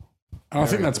me. And I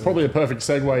think that's probably a perfect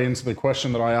segue into the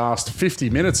question that I asked 50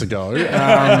 minutes ago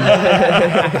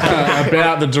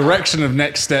about the direction of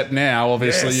Next Step now.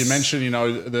 Obviously, Yes. you mentioned, you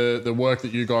know, the work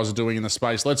that you guys are doing in the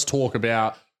space. Let's talk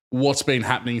about what's been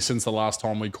happening since the last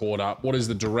time we caught up. What is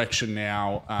the direction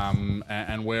now,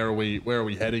 and where are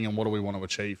we heading, and what do we want to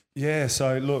achieve? Yeah.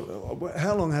 So look,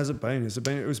 how long has it been? It's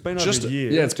been over a year.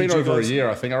 Yeah, it's been Did you over a guys- year.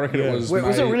 I think. I reckon it Yeah. was. Wait,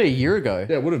 was it May- really a year ago?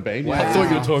 Yeah, it would have been. Wow. Yeah. I thought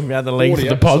you were talking about the length 40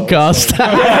 episodes.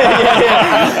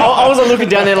 I was looking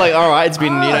down there like, all right, it's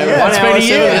been, 1 it's hour, been a 7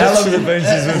 year. How minutes. long has it been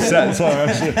since we've sat? Sorry,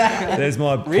 actually, there's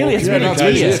my Really? It's poor been a No, it's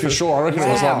been a year. year for sure. I reckon it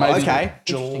was like Wow, maybe okay.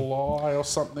 July or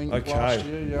something last Okay.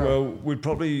 year. Yeah. Well, we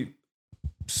probably,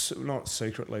 not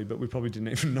secretly, but we probably didn't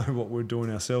even know what we were doing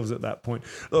ourselves at that point.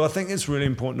 Look, I think it's really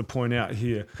important to point out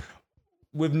here,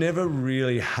 we've never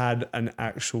really had an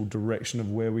actual direction of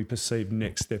where we perceive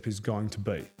Next Step is going to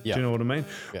be. Yeah. Do you know what I mean?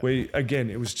 Yeah.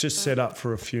 It was just set up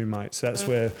for a few mates. That's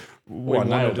where we Well, I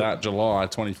nailed wanted to- that. July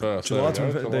 21st. July There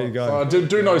we 21st, there you go. So I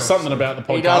do know something about the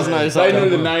podcast. He does know They something. knew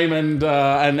the name and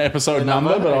episode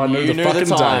number, but I and knew you the knew the fucking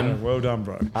time. time. Well done,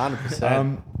 bro.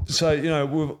 100%.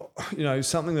 So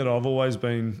something that I've always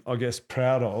been, I guess,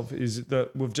 proud of is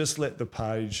that we've just let the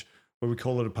page. Well, we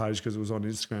call it a page because it was on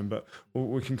Instagram, but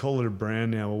we can call it a brand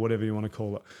now or whatever you want to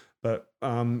call it. But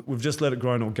we've just let it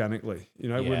grow organically. You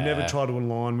know, we've never Yeah. tried to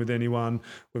align with anyone.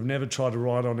 We've never tried to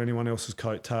ride on anyone else's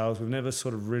coattails. We've never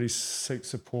sort of really seek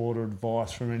support or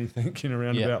advice from anything in a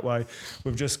roundabout way.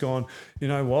 We've just gone, you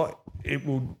know what? It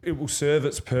will serve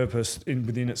its purpose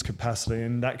within its capacity,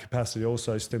 and that capacity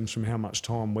also stems from how much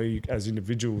time we as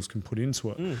individuals can put into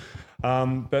it.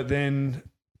 But then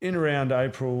in around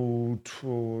April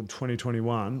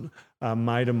 2021, a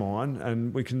mate of mine,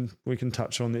 and we can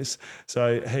touch on this.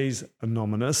 So he's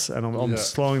anonymous, and I'm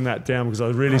slowing that down because I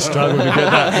really struggled to get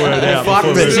that word out.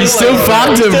 before it. this. You still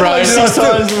fucked him, bro.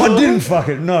 I didn't fuck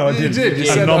it. No, I didn't. did. You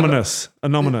said Anonymous.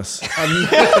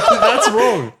 That's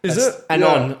wrong. Is it?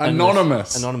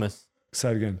 Anonymous. Anonymous.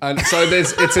 Say it again. And so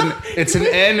it's an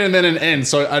N and then an N.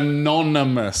 So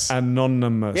anonymous.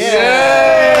 Anonymous.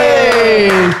 Yay!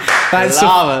 That's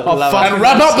Love it, love it. And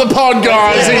wrap up the pod,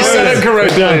 guys. He said it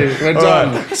correctly. We're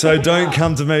done. Right, so don't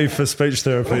come to me for speech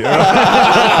therapy.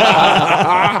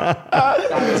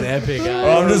 It's epic.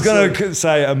 I'm just going to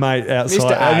say a mate outside,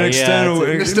 Mr. A, an external,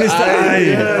 yeah, Mr. Mr. A.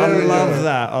 A, yeah, I love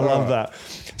that. I love that.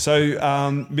 So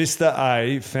Mr.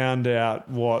 A found out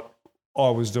what I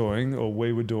was doing, or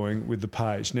we were doing, with the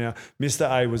page. Now, Mr.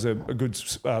 A was a good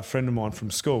friend of mine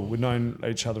from school. We'd known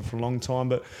each other for a long time,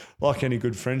 but like any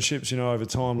good friendships, over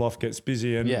time life gets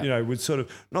busy, and Yeah. we'd sort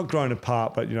of not grown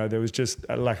apart, but there was just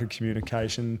a lack of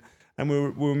communication, and we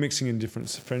were mixing in different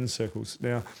friend circles.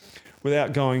 Now,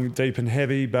 without going deep and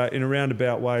heavy, but in a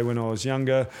roundabout way, when I was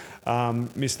younger,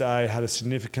 Mr. A had a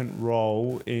significant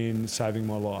role in saving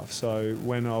my life. So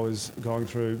when I was going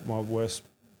through my worst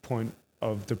point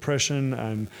of depression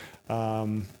and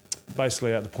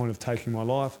basically at the point of taking my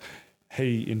life,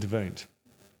 he intervened.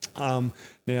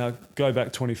 Now, go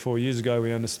back 24 years ago,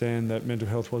 we understand that mental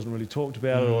health wasn't really talked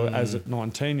about, or as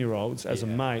 19-year-olds, as a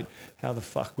mate, how the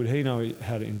fuck would he know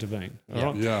how to intervene? All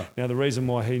right? Yeah. Now, the reason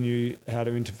why he knew how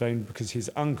to intervene, because his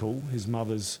uncle, his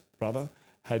mother's brother,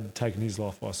 had taken his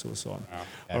life by suicide.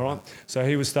 All right? So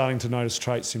he was starting to notice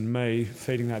traits in me,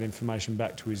 feeding that information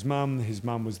back to his mum. His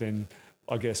mum was then,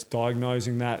 I guess,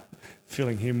 diagnosing that,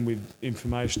 filling him with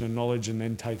information and knowledge, and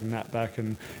then taking that back.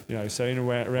 And, so in a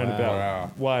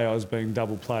roundabout way, I was being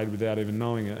double played without even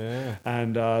knowing it. Yeah.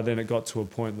 And then it got to a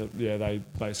point that, they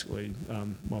basically,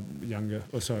 my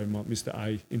Mr.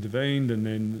 A intervened. And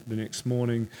then the next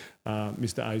morning,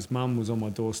 Mr. A's mum was on my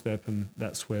doorstep, and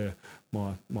that's where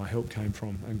my help came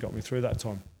from and got me through that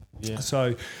time. Yeah.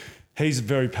 So he's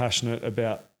very passionate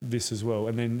about this as well.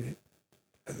 And then,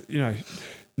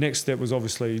 next step was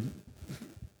obviously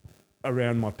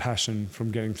around my passion from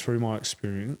getting through my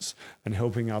experience and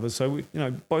helping others. So,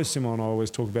 both Simo and I always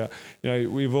talk about,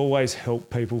 we've always helped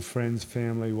people, friends,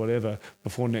 family, whatever,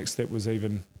 before next step was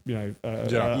even, a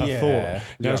thought.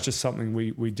 It's just something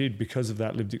we did because of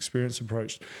that lived experience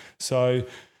approach. So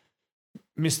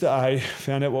Mr. A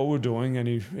found out what we were doing, and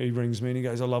he rings me and he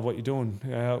goes, I love what you're doing.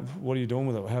 What are you doing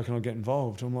with it? How can I get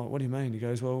involved? I'm like, what do you mean? He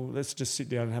goes, well, let's just sit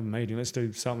down and have a meeting. Let's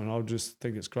do something. I just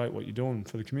think it's great what you're doing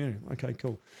for the community. Okay,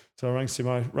 cool. So I rang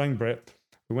Simo, rang Brett.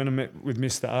 We went and met with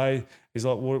Mr. A. He's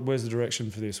like, where's the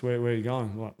direction for this? Where are you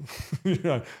going?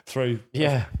 Like, three.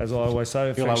 Yeah. As I always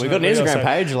say. You're like, we've got an Instagram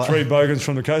page. Like, three bogans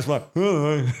from the coast. Like,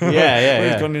 yeah.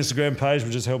 We've got an Instagram page.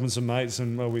 We're just helping some mates,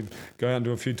 and we go out and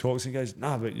do a few talks. And he goes,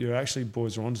 no, but you actually,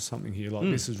 boys, are onto something here. Like,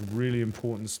 this is really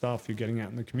important stuff. You're getting out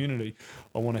in the community.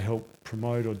 I want to help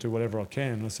promote or do whatever I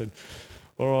can. And I said,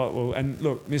 all right, well, and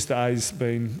look, Mr. A's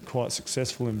been quite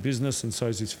successful in business, and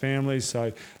so's his family.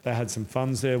 So they had some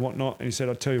funds there, whatnot. And he said,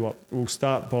 I'll tell you what, we'll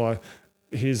start by,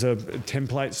 here's a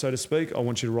template, so to speak. I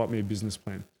want you to write me a business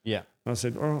plan. Yeah. And I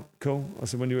said, all right, cool. I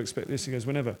said, when do you expect this? He goes,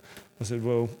 whenever. I said,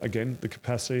 well, again, the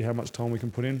capacity, how much time we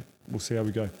can put in, we'll see how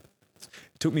we go.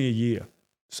 It took me a year.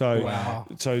 So,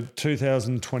 so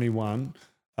 2021,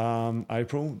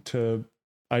 April to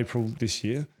April this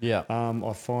year,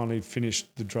 I finally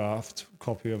finished the draft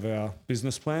copy of our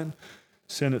business plan,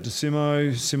 sent it to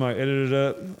Simo. Simo edited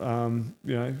it.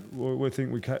 We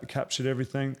think we captured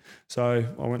everything. So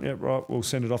I went, yeah, right, we'll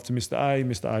send it off to Mr. A.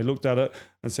 Mr. A looked at it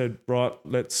and said, right,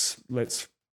 let's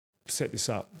set this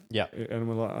up. Yeah. And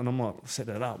I'm like, set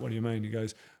that up? What do you mean? He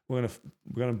goes, we're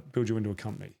gonna build you into a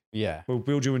company. Yeah. We'll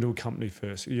build you into a company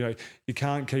first. You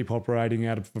can't keep operating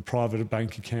out of a private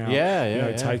bank account.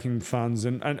 Taking funds,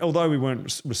 and although we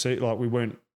weren't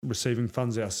receiving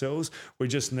funds ourselves, we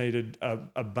just needed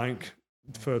a bank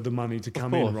for the money to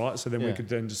come in, right? So then we could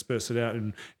then disperse it out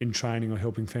in training or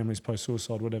helping families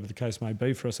post-suicide, whatever the case may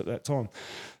be for us at that time.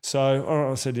 So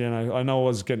I said, I know I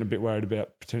was getting a bit worried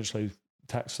about potentially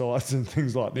tax sides and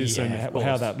things like this and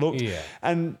how that looked. Yeah.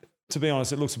 And to be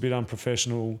honest, it looks a bit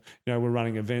unprofessional. We're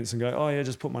running events and go, oh yeah,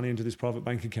 just put money into this private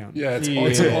bank account. Yeah, it's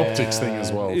an optics thing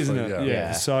as well, isn't it?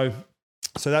 Yeah. So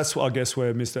that's, I guess,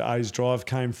 where Mr. A's drive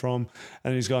came from.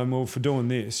 And he's going, well, for doing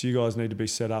this, you guys need to be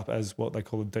set up as what they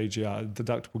call a DGR,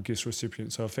 deductible gifts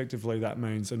recipient. So effectively, that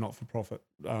means a not-for-profit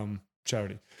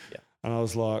charity. Yeah. And I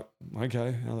was like,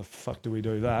 okay, how the fuck do we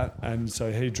do that? And so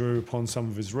he drew upon some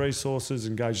of his resources,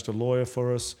 engaged a lawyer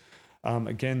for us.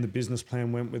 Again, the business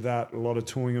plan went with that. A lot of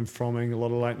toing and fromming, a lot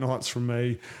of late nights from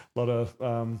me, a lot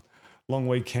of long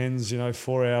weekends,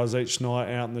 4 hours each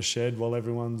night out in the shed while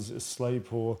everyone's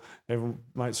asleep or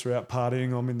mates are out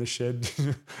partying. I'm in the shed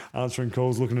answering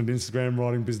calls, looking at Instagram,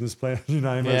 writing business plan, you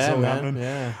name it. It's all happening.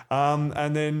 Yeah.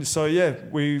 And then,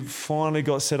 we finally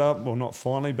got set up. Well, not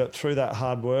finally, but through that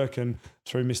hard work and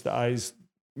through Mr. A's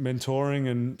mentoring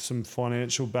and some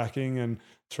financial backing and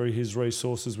through his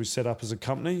resources, we set up as a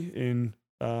company in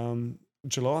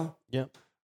July. Yep.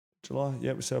 July,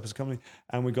 yeah, we set up as a company,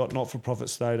 and we got not-for-profit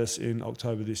status in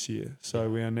October this year. So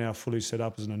we are now fully set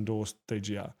up as an endorsed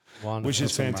DGR, Wonderful. which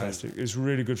is fantastic. It's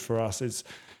really good for us. It's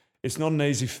not an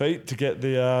easy feat to get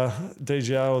the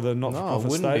DGR or the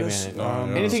not-for-profit wouldn't be, status.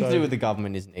 man. Anything to do with the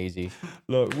government isn't easy.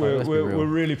 Look, let's be real. we're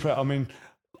really proud. I mean,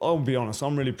 I'll be honest,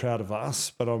 I'm really proud of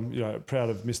us, but I'm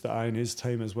proud of Mr. A and his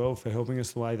team as well for helping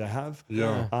us the way they have.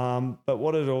 Yeah. But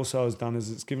what it also has done is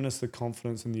it's given us the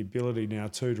confidence and the ability now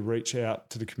to reach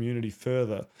out to the community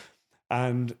further.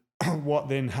 And what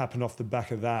then happened off the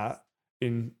back of that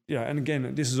and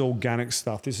again, this is organic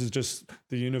stuff. This is just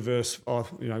the universe,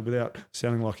 without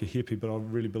sounding like a hippie, but I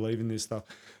really believe in this stuff.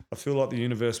 I feel like the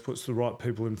universe puts the right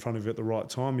people in front of you at the right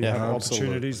time. You have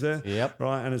opportunities there,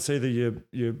 right? And it's either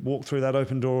you walk through that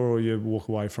open door or you walk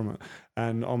away from it.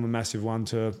 And I'm a massive one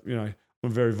to, I'm a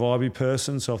very vibey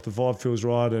person. So if the vibe feels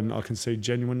right and I can see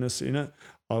genuineness in it,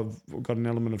 I've got an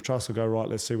element of trust. I'll go, right,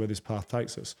 let's see where this path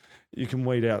takes us. You can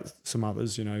weed out some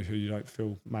others, who you don't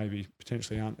feel maybe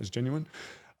potentially aren't as genuine.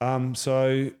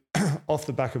 So off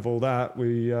the back of all that,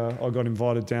 I got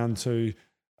invited down to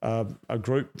a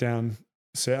group down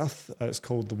south. It's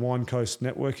called the Wine Coast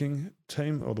Networking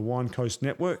Team or the Wine Coast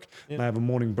Network. Yep. They have a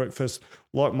morning breakfast.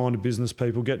 Like-minded business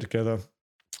people get together.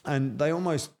 And they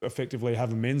almost effectively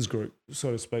have a men's group,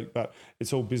 so to speak, but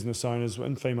it's all business owners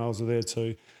and females are there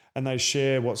too. And they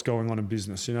share what's going on in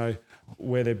business,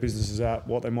 where their business is at,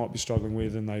 what they might be struggling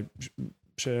with, and they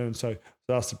share. And so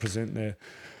they asked to present there.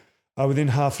 Within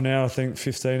half an hour, I think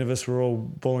 15 of us were all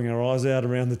bawling our eyes out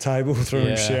around the table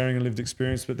through sharing a lived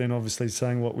experience, but then obviously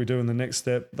saying what we do in the next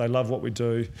step. They love what we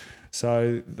do.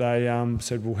 So they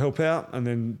said, we'll help out. And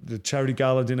then the charity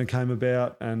gala dinner came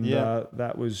about, and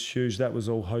that was huge. That was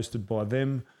all hosted by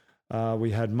them.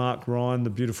 We had Mark Ryan, the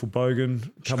beautiful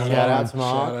Bogan, come along. Shout out to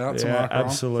Mark. Shout out to Mark Ryan.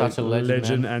 Absolute Such a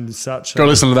legend, man. And such. Go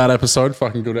listen to that episode.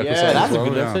 Fucking good episode. Yeah, that's as well. a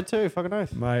good episode too. Fucking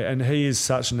oath. Mate, and he is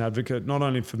such an advocate, not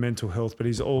only for mental health, but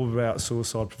he's all about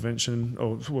suicide prevention,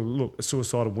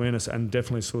 suicide awareness and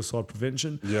definitely suicide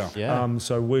prevention. Yeah.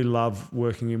 So we love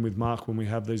working in with Mark when we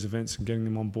have these events and getting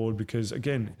them on board because,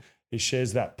 again, he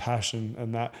shares that passion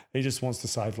and that he just wants to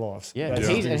save lives. Yeah,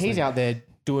 he's out there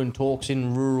doing talks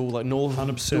in rural, like north,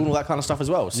 100%. doing all that kind of stuff as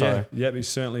well. So he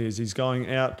certainly is. He's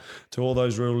going out to all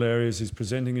those rural areas. He's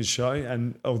presenting his show,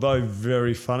 and although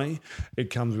very funny,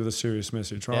 it comes with a serious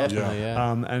message, right? Definitely,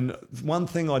 yeah. And one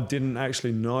thing I didn't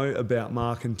actually know about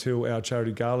Mark until our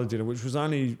charity gala dinner, which was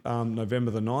only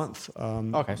November the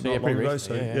 9th. Okay, so pretty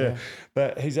recently.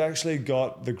 But he's actually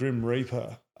got the Grim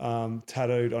Reaper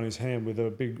tattooed on his hand with a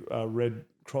big red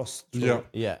cross through it.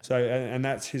 Yeah. So, and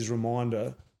that's his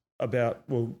reminder about,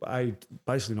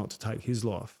 basically not to take his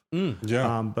life.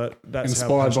 But that's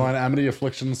inspired by an Amity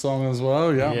Affliction song as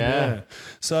well. Yeah.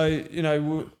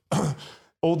 So,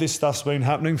 all this stuff's been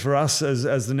happening for us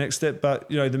as the next step, but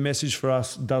the message for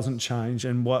us doesn't change,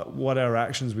 and what our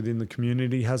actions within the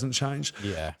community hasn't changed.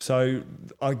 Yeah. So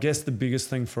I guess the biggest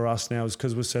thing for us now is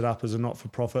because we're set up as a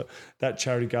not-for-profit. That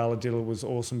charity gala dinner was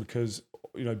awesome because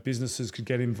businesses could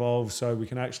get involved, so we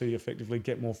can actually effectively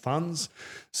get more funds.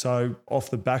 So off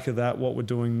the back of that, what we're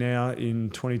doing now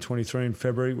in 2023 in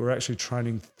February, we're actually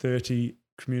training 30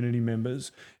 community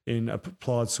members in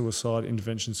applied suicide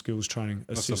intervention skills training,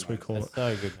 ASSIST we call it.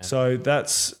 So good, man. So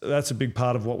that's a big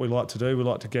part of what we like to do. We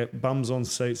like to get bums on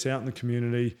seats out in the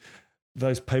community,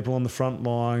 those people on the front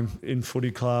line, in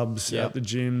footy clubs, at the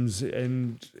gyms,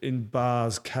 and in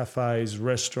bars, cafes,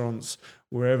 restaurants,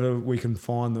 wherever we can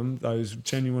find them, those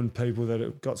genuine people that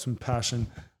have got some passion,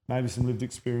 maybe some lived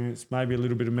experience, maybe a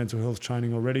little bit of mental health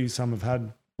training already, some have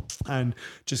had, and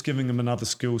just giving them another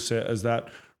skill set as that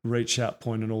reach out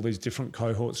point in all these different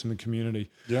cohorts in the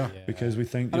community. Because we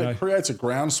think, it creates a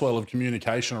groundswell of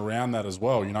communication around that as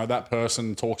well. That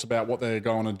person talks about what they're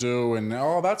going to do and,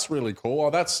 that's really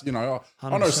cool. That's, I know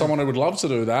 100%. someone who would love to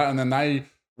do that. And then they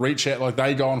reach out, like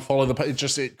they go and follow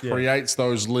it creates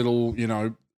those little,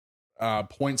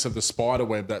 points of the spider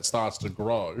web that starts to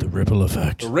grow. The ripple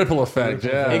effect. The ripple effect,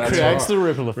 It creates the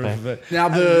ripple effect. Now,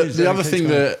 the other thing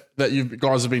that you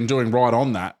guys have been doing right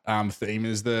on that theme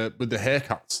is with the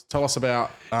haircuts. Tell us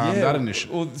about that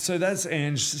initiative. Well, so that's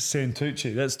Ange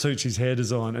Santucci. That's Tucci's hair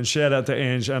design. And shout out to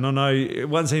Ange. And I know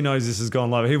once he knows this has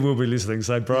gone live, he will be listening.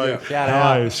 So, bro, shout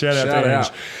out to Ange.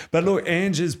 But look,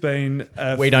 Ange has been...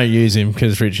 we don't use him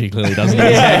because Richie clearly doesn't use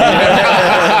him.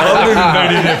 I've even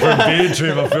been in there for a beard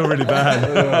trim. I feel really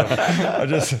bad. I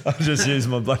just use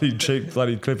my cheap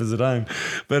clippers at home.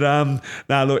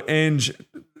 But look, Ange...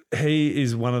 He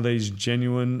is one of these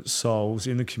genuine souls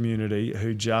in the community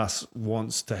who just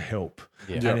wants to help.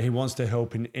 And he wants to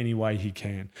help in any way he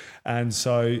can. And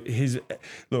so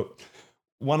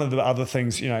one of the other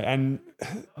things, and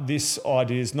this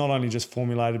idea is not only just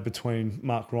formulated between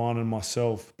Mark Ryan and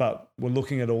myself, but we're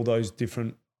looking at all those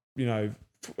different,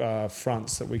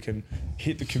 fronts that we can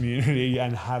hit the community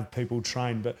and have people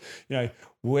train. But,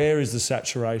 where is the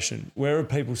saturation? Where are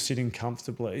people sitting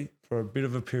comfortably for a bit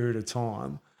of a period of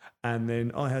time and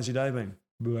then, how's your day been?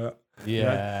 Blah.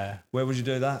 Yeah. Where would you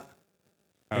do that?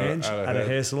 Ange, at a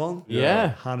hair salon?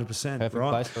 Yeah. 100%. Perfect right?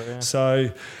 place for it, yeah.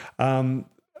 So,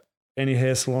 any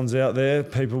hair salons out there,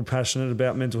 people passionate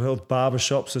about mental health,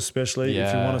 barbershops especially, if you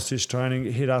Yeah. want assist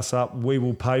training, hit us up. We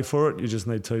will pay for it. You just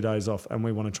need 2 days off and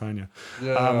we want to train you.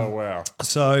 Yeah, wow.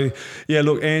 So,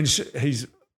 look, Ange,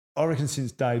 I reckon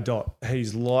since day dot,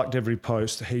 he's liked every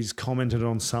post. He's commented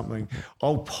on something.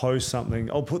 I'll post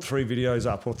something. I'll put 3 videos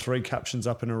up or 3 captions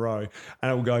up in a row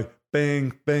and it will go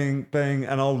bing, bing, bing.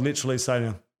 And I'll literally say to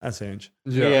him, that's Ange.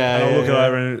 Yeah. And I'll look it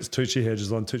over and it's Tucci hair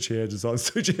design, Tucci hair design,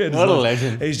 Tucci hair design. What a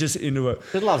legend. He's just into it.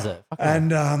 He loves it. Fuck yeah.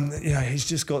 And, he's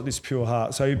just got this pure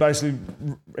heart. So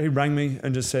he rang me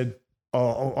and just said,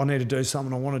 I need to do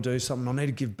something. I want to do something. I need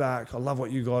to give back. I love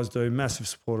what you guys do. Massive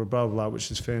supporter, blah, blah, blah,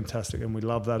 which is fantastic. And we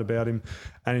love that about him.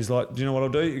 And he's like, do you know what I'll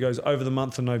do? He goes, over the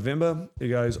month of November, he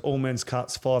goes, all men's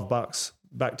cuts, $5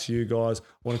 back to you guys. I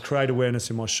want to create awareness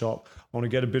in my shop. I want to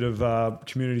get a bit of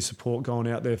community support going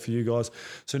out there for you guys.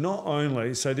 So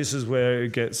this is where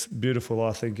it gets beautiful,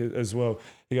 I think, as well.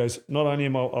 He goes, not only I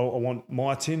want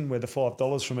my tin where the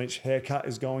 $5 from each haircut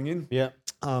is going in, Yeah.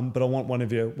 but I want one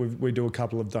of you. We do a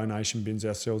couple of donation bins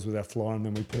ourselves with our flyer, and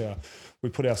then we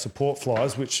put our support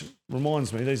flyers, which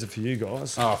reminds me, these are for you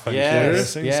guys. Oh, thank Yes. you.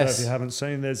 So if you haven't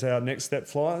seen, there's our next step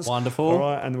flyers. Wonderful. All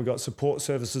right, and we've got support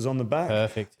services on the back.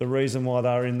 Perfect. The reason why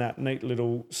they're in that neat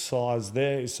little size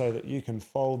there is so that you can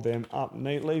fold them up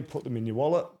neatly, put them in your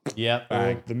wallet Yep.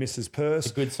 or the missus'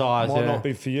 purse. Good size. Might yeah. not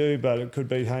be for you, but it could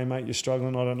be, hey, mate, you're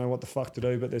struggling. I don't know what the fuck to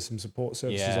do, but there's some support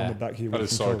services Yeah. on the back here. That we is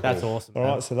can so talk. cool. That's awesome. All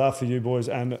man. right, so they're for you boys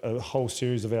and a whole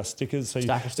series of our stickers. So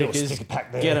Stack of little stickers. sticker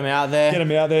pack there. Get them out there. Get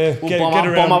them out there. We'll get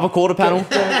bomb up a quarter panel.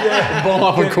 Bomb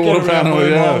up a quarter around panel, Blue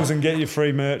yeah. Moles and get your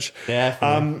free merch.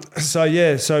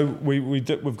 Definitely. So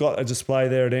we've got a display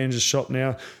there at Ange's shop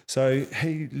now. So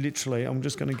he literally, I'm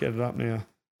just going to get it up now.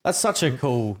 That's such a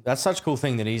cool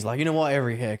thing that he's like, you know what,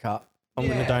 every haircut, I'm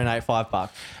going to donate $5.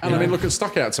 And I mean, look, it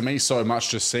stuck out to me so much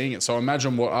just seeing it. So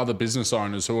imagine what other business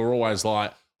owners who are always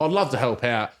like, I'd love to help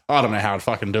out. I don't know how to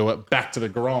fucking do it. Back to the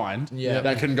grind. Yeah.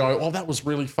 That can go, oh, that was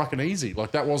really fucking easy.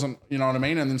 Like that wasn't, you know what I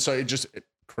mean? And then so it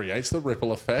creates the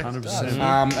ripple effect. 100%.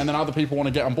 And then other people want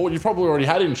to get on board. You've probably already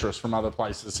had interest from other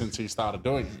places since he started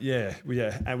doing it. Yeah,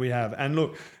 and we have. And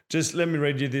look, just let me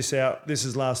read you this out. This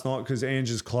is last night because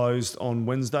Ange's closed on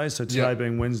Wednesday. So today Yep.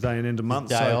 being Wednesday and end of month.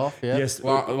 Day so off, yeah. Yes.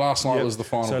 Last night Yep. was the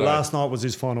final So day. last night was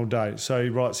his final day. So he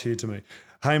writes here to me.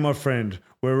 Hey, my friend,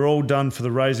 we're all done for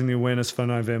the raising the awareness for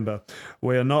November.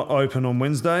 We are not open on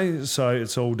Wednesday, so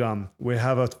it's all done. We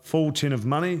have a full tin of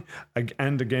money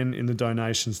and again in the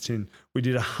donations tin. We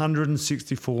did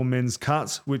 164 men's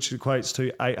cuts, which equates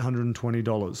to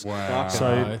 $820. Wow. Fucking So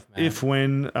oath, man.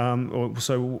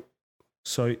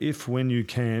 if when you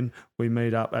can, we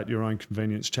meet up at your own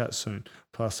convenience. Chat soon.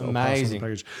 Plus, I'll pass on the Amazing.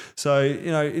 package. So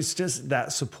it's just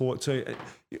that support too.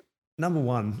 Number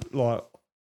one, like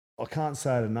I can't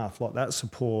say it enough. Like that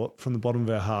support from the bottom of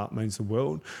our heart means the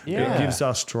world. Yeah. It gives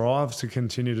us drive to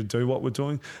continue to do what we're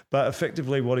doing. But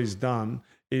effectively, what he's done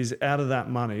is out of that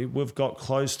money, we've got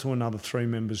close to another 3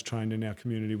 members trained in our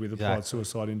community with applied Exactly.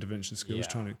 suicide intervention skills Yeah.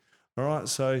 training. All right,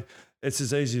 so it's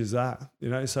as easy as that,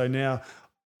 So now,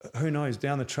 who knows?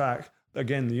 Down the track,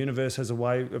 again, the universe has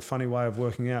a funny way of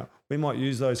working out. We might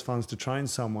use those funds to train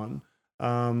someone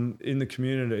in the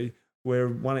community where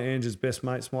one of Andrew's best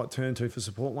mates might turn to for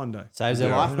support one day. Saves their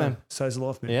life, man. Saves a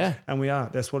life, man. Yeah. And we are.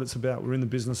 That's what it's about. We're in the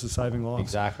business of saving lives.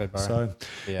 Exactly, bro. So,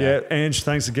 Yeah. Ange,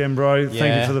 thanks again, bro. Thank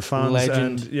Yeah, you for the funds.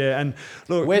 legend. And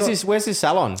look, Where's his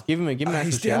salon? Give him a he's actual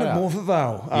down shout at out. Morpeth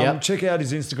Vale. Yep. Check out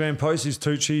his Instagram post. His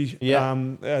Tucci, Yeah.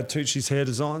 Tucci's hair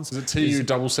designs. Is it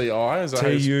TUCCI? Is that how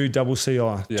you-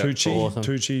 TUCCI. Yeah. Tucci, Awesome.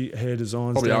 Tucci hair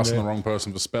designs. Probably down asking there. the wrong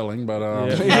person for spelling, but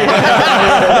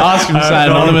Ask him to say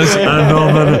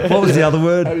anonymous. What was the other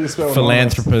word? how do you spell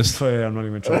Philanthropist. Yeah, I'm not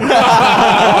even trying.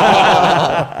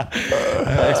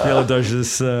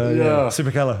 Expialidocious,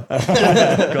 supercolor.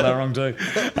 Got that wrong too.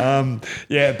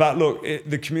 But look,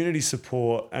 the community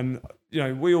support, and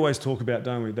we always talk about,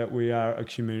 don't we, that we are a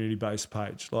community-based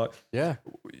page. Like, Yeah.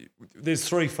 there's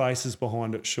 3 faces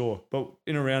behind it, sure, but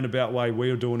in a roundabout way, we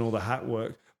are doing all the hat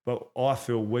work. But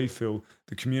we feel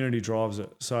the community drives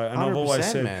it. So, and I've always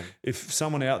 100%, said, man. if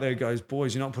someone out there goes,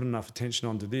 boys, you're not putting enough attention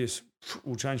onto this,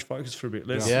 we'll change focus for a bit.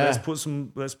 Let's put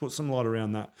some light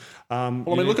around that. Well, I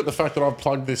mean, look at the fact that I've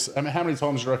plugged this. I mean, how many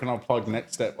times do you reckon I've plugged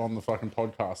Next Step on the fucking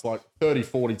podcast? Like 30,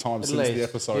 40 times since the least.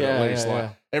 episode, Yeah, at least. yeah, Like yeah.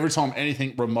 every time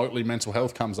anything remotely mental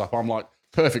health comes up, I'm like,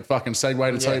 perfect fucking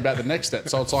segue to tell you about the Next Step.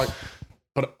 So it's like,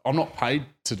 but I'm not paid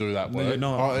to do that work. you're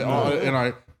not. I, you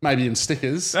know, maybe in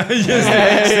stickers,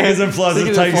 stickers and flyers.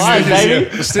 Stickers and flyers,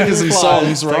 baby. stickers and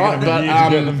songs, right? But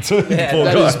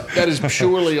But that is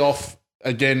purely off.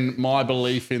 Again, my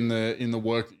belief in the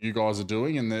work that you guys are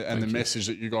doing and the message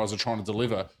that you guys are trying to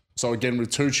deliver. So again, with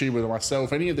Tucci, with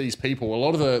myself, any of these people, a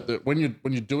lot of the when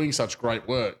you're doing such great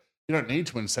work, you don't need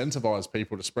to incentivize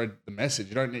people to spread the message.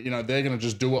 You don't need, they're going to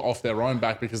just do it off their own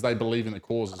back because they believe in the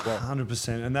cause as well.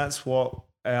 100%, and that's what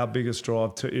our biggest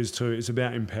drive is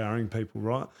about empowering people,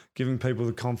 right? Giving people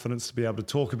the confidence to be able to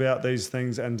talk about these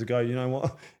things and to go, you know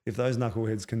what, if those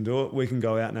knuckleheads can do it, we can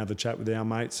go out and have a chat with our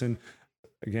mates. And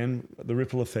again, the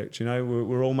ripple effect,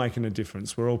 we're all making a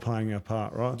difference. We're all playing our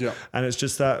part, right? Yeah. And it's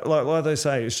just that, like they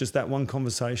say, it's just that one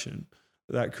conversation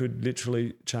that could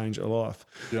literally change a life.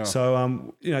 Yeah.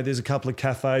 So, there's a couple of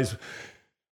cafes.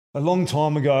 A long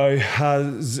time ago,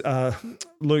 Zach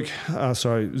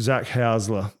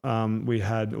Hausler, we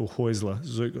had, or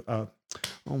Heusler.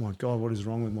 Oh my God, what is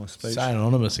wrong with my speech? Say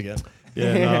anonymous again.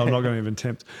 Yeah, no, I'm not going to even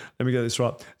attempt. Let me get this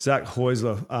right. Zach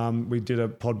Heusler, we did a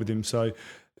pod with him. So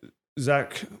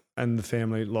Zach and the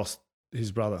family lost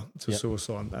his brother to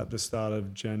suicide at the start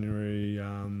of January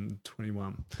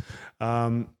 21.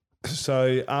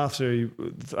 So after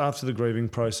the grieving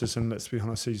process, and let's be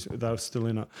honest, they were still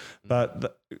in it,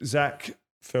 but Zach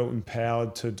felt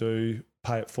empowered to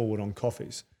pay it forward on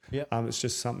coffees. Yep. It's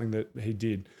just something that he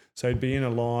did. So he'd be in a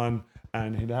line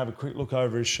and he'd have a quick look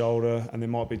over his shoulder, and there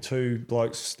might be two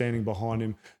blokes standing behind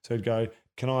him. So he'd go,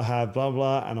 "Can I have blah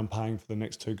blah?" And I'm paying for the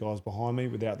next two guys behind me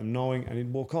without them knowing, and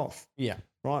he'd walk off. Yeah.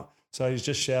 Right. So he's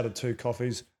just shouted 2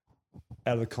 coffees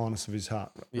out of the kindness of his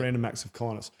heart, random acts of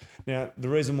kindness. Now, the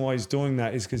reason why he's doing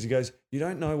that is because he goes, you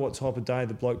don't know what type of day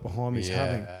the bloke behind me is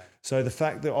having. So the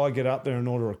fact that I get up there and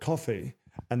order a coffee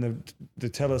and the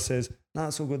teller says, no,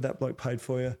 it's all good, that bloke paid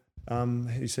for you.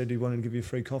 He said he wanted to give you a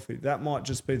free coffee. That might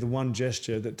just be the one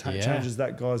gesture that changes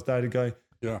that guy's day to go,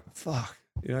 fuck,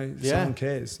 someone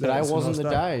cares. Today wasn't the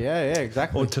day. Yeah,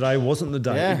 exactly. Or today wasn't the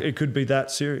day. Yeah. It could be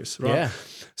that serious, right? Yeah.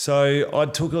 So I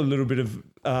took a little bit of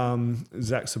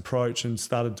Zach's approach and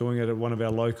started doing it at one of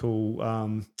our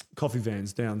local coffee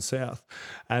vans down south.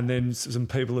 And then some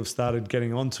people have started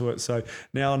getting onto it. So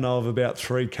now I know of about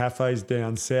 3 cafes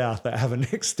down south that have a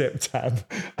Next Step tab.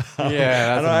 That's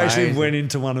and I actually amazing. went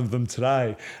into one of them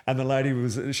today. And the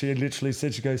lady she had literally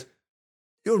said, she goes,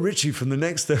 "You're Richie from the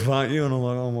Next Step, aren't you?" And I'm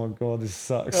like, "Oh my God, this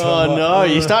sucks." So I'm Oh like, no,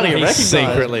 you're starting to He recognize.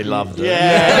 secretly loved it.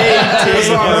 Yeah. It's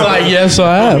like, yes,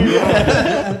 I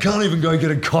am. I can't even go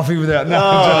get a coffee without no.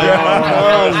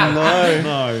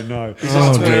 No.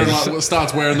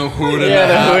 Starts wearing the hood and Yeah,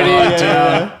 the the hat, hoodie, like,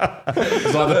 yeah. dude.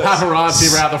 It's like the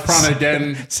paparazzi are out the front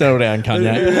again. Settle down,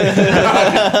 Kanye.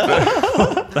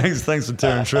 Thanks for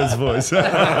tearing Shred's voice.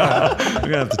 I'm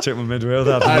gonna have to check my mental health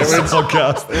after this it's-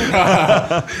 podcast.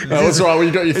 No, that's right. Well,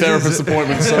 you got your therapist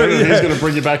appointment soon, and he's going to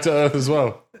bring you back to earth as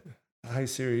well. Hey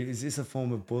Siri, is this a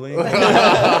form of bullying or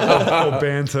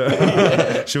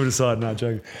banter? She'll decide. No,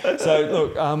 joking.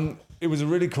 So look, it was a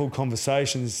really cool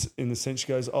conversation in the sense she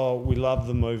goes, "Oh, we love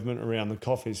the movement around the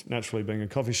coffees, naturally being a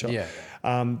coffee shop,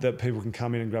 that people can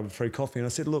come in and grab a free coffee." And I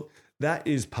said, "Look, that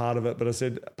is part of it, but I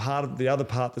said part of the other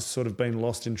part that's sort of been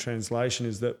lost in translation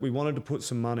is that we wanted to put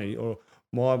some money, or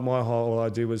my whole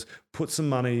idea was put some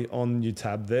money on your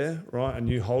tab there, right, and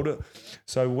you hold it.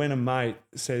 So when a mate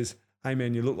says, 'Hey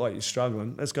man, you look like you're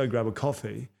struggling, let's go grab a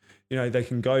coffee,' they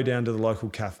can go down to the local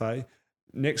cafe.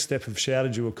 Next Step have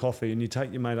shouted you a coffee, and you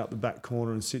take your mate up the back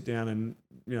corner and sit down and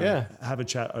have a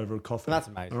chat over a coffee. That's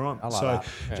amazing. All right. I like so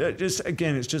that. Yeah. just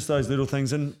again, it's just those little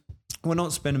things, and we're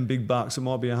not spending big bucks. It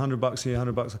might be $100 here,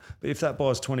 $100, but if that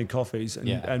buys 20 coffees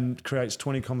and creates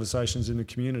 20 conversations in the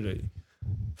community,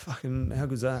 fucking how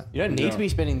good's that? You don't need to be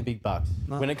spending the big bucks.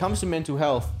 When it comes to mental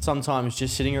health, sometimes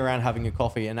just sitting around having a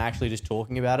coffee and actually just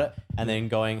talking about it and then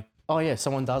going, oh yeah,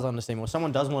 someone does understand me or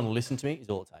someone does want to listen to me is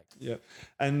all it takes. Yeah.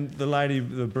 And the lady,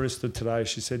 the barista today,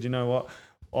 she said, you know what?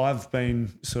 I've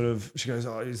been she goes,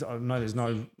 I know there's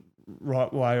no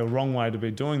right way or wrong way to be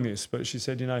doing this, but she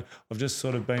said, I've just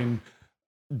sort of been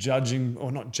judging,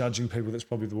 or not judging people, that's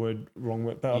probably the wrong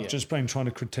word, but I've just been trying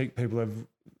to critique people of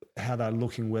how they're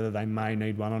looking, whether they may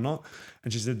need one or not.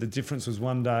 And she said the difference was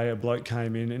one day a bloke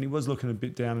came in and he was looking a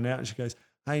bit down and out, and she goes,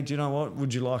 hey, do you know what?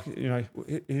 Would you like,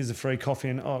 here's a free coffee,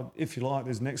 and if you like,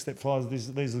 there's Next Step Flyers. These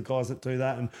are the guys that do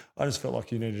that, and I just felt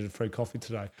like you needed a free coffee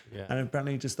today. Yeah. And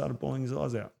apparently he just started bawling his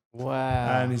eyes out.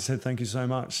 Wow. And he said, thank you so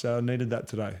much. So I needed that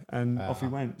today. And off he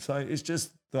went. So it's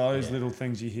just those little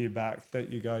things you hear back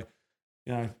that you go,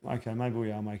 okay, maybe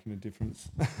we are making a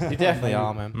difference. You definitely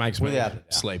are, man. Makes me Without a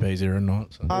doubt. sleep easier at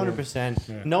night. So. 100%.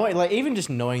 Yeah. Knowing, like, even just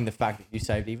knowing the fact that you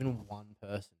saved even one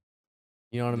person.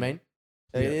 You know what I mean?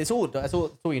 It's all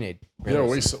you need.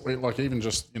 Really. Yeah, we like even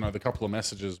just the couple of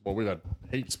messages. Well, we've had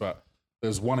heaps, but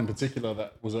there's one in particular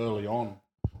that was early on,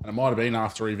 and it might have been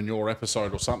after even your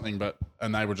episode or something.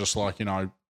 And they were just like,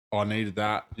 I needed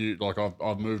that.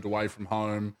 I've moved away from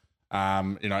home.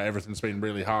 Everything's been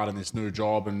really hard in this new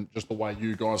job, and just the way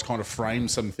you guys kind of frame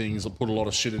some things put a lot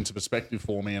of shit into perspective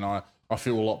for me, and I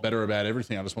feel a lot better about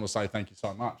everything. I just want to say thank you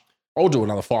so much. I'll do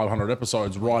another 500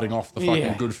 episodes writing off the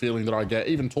fucking good feeling that I get.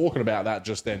 Even talking about that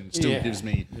just then still gives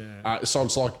me. So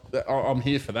it's like I'm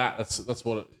here for that. That's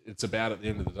what it's about at the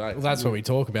end of the day. Well, that's what we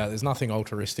talk about. There's nothing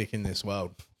altruistic in this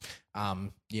world.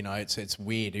 It's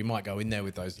weird. You might go in there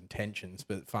with those intentions,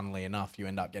 but funnily enough, you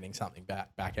end up getting something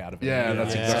back out of it. Yeah,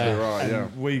 that's exactly right. And Yeah,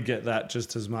 we get that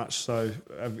just as much. So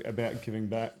about giving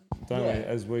back, don't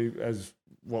we? As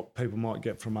what people might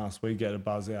get from us, we get a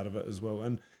buzz out of it as well.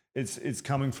 And it's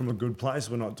coming from a good place.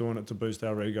 We're not doing it to boost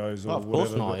our egos or of course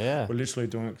whatever. not, yeah. We're literally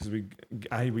doing it because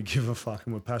we give a fuck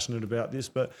and we're passionate about this.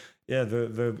 But yeah,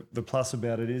 the plus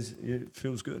about it is it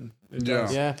feels good. It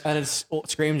does. Yeah, and it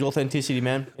screams authenticity,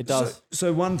 man. It does.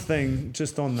 So one thing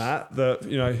just on that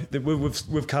that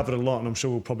we've covered a lot, and I'm sure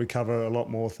we'll probably cover a lot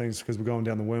more things because we're going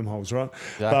down the wormholes, right?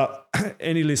 Yeah. But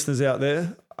any listeners out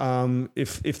there,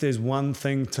 if there's one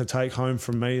thing to take home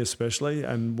from me especially,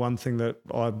 and one thing that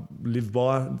I live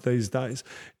by these days,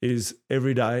 is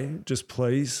every day just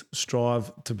please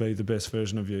strive to be the best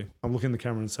version of you. I'm looking in the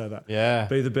camera and say that. Yeah.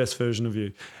 Be the best version of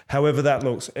you. However that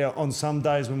looks. On some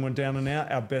days when we're down and out,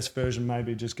 our best version may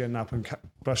be just getting up and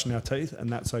brushing our teeth, and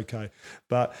that's okay.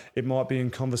 But it might be in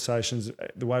conversations,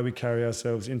 the way we carry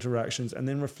ourselves, interactions, and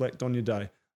then reflect on your day.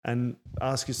 And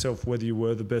ask yourself whether you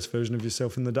were the best version of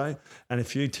yourself in the day. And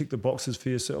if you tick the boxes for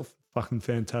yourself, fucking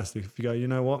fantastic. If you go, you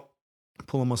know what,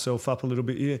 pulling myself up a little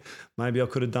bit here, maybe I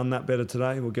could have done that better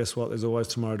today. Well, guess what? There's always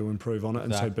tomorrow to improve on it.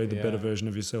 And so be the better version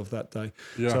of yourself that day.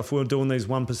 Yeah. So if we're doing these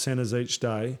 1%ers each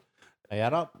day, They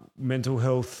add up. mental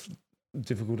health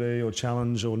difficulty or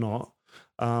challenge or not,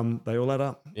 they all add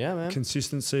up. Yeah, man.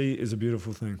 Consistency is a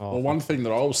beautiful thing. Well, one thing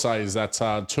that I'll say is that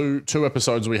two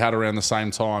episodes we had around the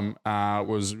same time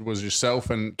was yourself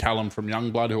and Callum from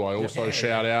Youngblood, who I also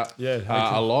shout out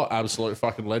a lot. Absolute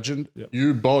fucking legend. Yep.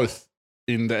 You both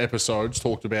in the episodes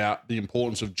talked about the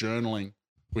importance of journaling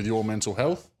with your mental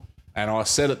health, and I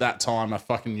said at that time a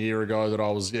fucking year ago that I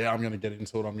was I'm going to get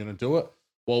into it. I'm going to do it.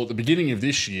 Well, at the beginning of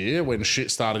this year, when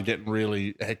shit started getting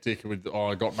really hectic,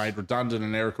 I got made redundant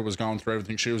and Erica was going through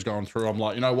everything she was going through, I'm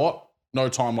like, you know what? No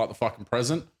time like the fucking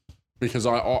present. Because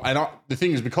the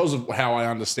thing is, because of how I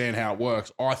understand how it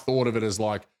works, I thought of it as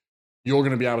like, you're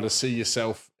going to be able to see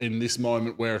yourself in this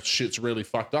moment where shit's really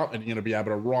fucked up, and you're going to be able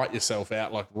to write yourself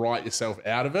out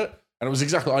of it. And it was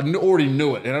exactly, I already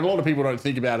knew it. And a lot of people don't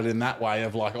think about it in that way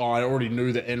of like, I already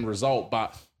knew the end result,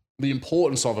 but the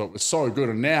importance of it was so good.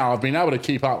 And now I've been able to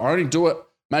keep up. I only do it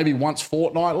maybe once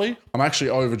fortnightly. I'm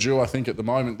actually overdue, I think, at the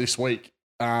moment this week.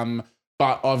 But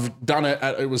I've done it.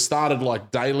 It was started like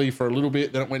daily for a little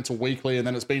bit, then it went to weekly, and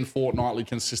then it's been fortnightly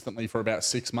consistently for about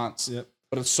 6 months. Yep.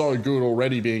 But it's so good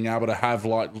already being able to have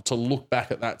to look back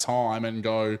at that time and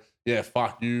go, yeah,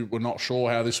 fuck, you were not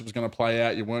sure how this was going to play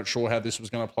out. You weren't sure how this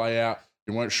was going to play out.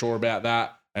 You weren't sure about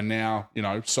that. And now,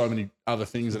 so many other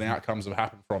things and outcomes have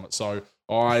happened from it. So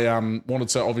I wanted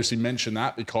to obviously mention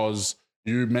that because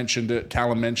you mentioned it,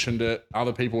 Callum mentioned it,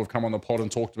 other people have come on the pod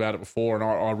and talked about it before, and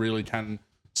I really can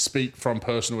speak from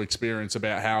personal experience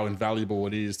about how invaluable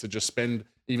it is to just spend,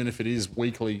 even if it is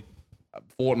weekly,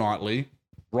 fortnightly,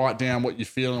 write down what you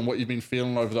feel and what you've been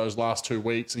feeling over those last 2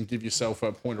 weeks and give yourself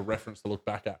a point of reference to look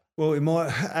back at. Well, it might,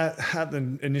 at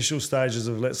the initial stages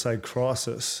of, let's say,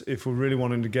 crisis, if we're really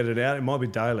wanting to get it out, it might be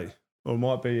daily or it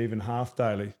might be even half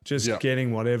daily, just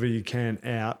getting whatever you can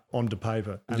out onto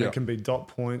paper. And it can be dot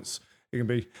points. It can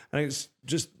be, and it's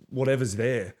just whatever's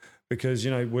there because,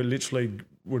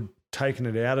 we're taking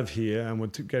it out of here and we're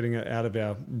getting it out of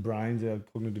our brains, our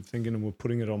cognitive thinking, and we're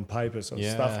putting it on paper. So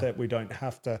it's stuff that we don't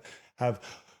have to have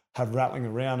rattling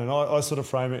around. And I sort of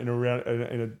frame it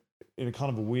in a kind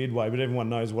of a weird way, but everyone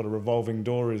knows what a revolving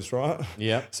door is, right?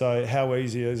 Yeah. So how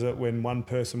easy is it when one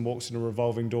person walks in a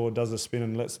revolving door, does a spin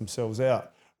and lets themselves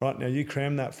out? Right now, you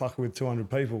cram that fucker with 200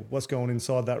 people. What's going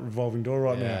inside that revolving door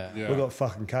right now? Yeah. We've got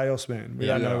fucking chaos, man. We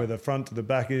don't know where the front to the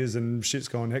back is, and shit's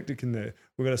going hectic in there.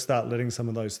 We've got to start letting some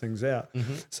of those things out.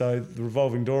 So the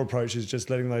revolving door approach is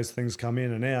just letting those things come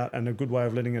in and out, and a good way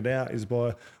of letting it out is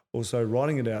by also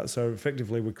writing it out. So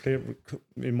effectively, we're clear.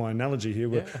 In my analogy here,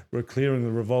 we're clearing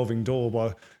the revolving door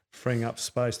by freeing up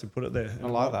space to put it there. I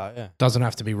like that. Yeah. Doesn't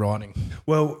have to be writing.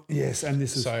 Well, yes, and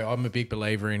this is So I'm a big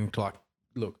believer in like,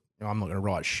 look, I'm not going to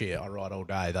write shit. I write all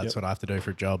day. That's what I have to do for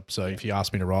a job. So if you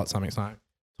ask me to write something, it's like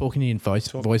talking in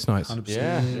voice notes. 100%.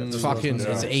 Yeah. It's fucking,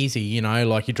 it's easy, you know,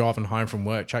 like you're driving home from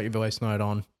work, chuck your voice note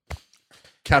on.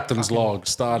 Captain's log,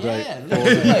 star date. Set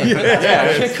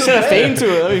a theme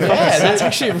to it. Yeah, that's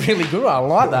actually a really good one. I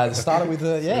like that. It started with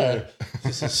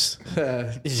This is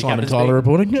Simon captain's Tyler speak.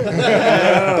 reporting.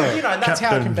 But, you know, that's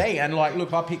how it can be. And like,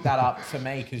 look, I picked that up for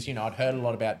me because, you know, I'd heard a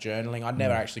lot about journaling. I'd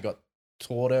never actually got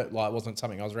taught it. Like, it wasn't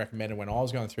something I was recommended when I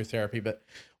was going through therapy, but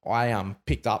I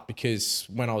picked up because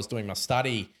when I was doing my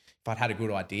study, if I'd had a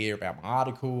good idea about my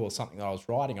article or something that I was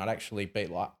writing, I'd actually be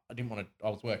like, I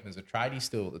was working as a tradie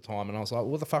still at the time, and I was like,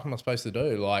 what the fuck am I supposed to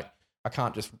do? Like, I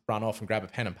can't just run off and grab a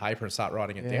pen and paper and start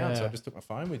writing it down. So I just took my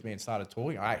phone with me and started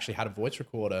talking. I actually had a voice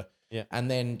recorder. Yeah. And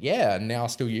then, now I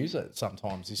still use it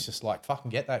sometimes. It's just like, fucking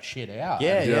get that shit out.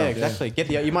 Yeah, exactly.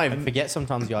 You might even forget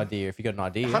sometimes the idea if you got an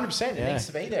idea. 100%. It needs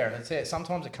to be there. And it's it.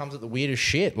 Sometimes it comes at the weirdest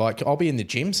shit. Like, I'll be in the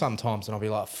gym sometimes and I'll be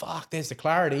like, fuck, there's the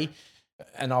clarity.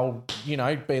 And I'll, you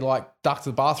know, be like, duck to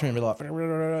the bathroom and be like,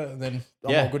 and then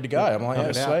I'm all good to go. I'm like,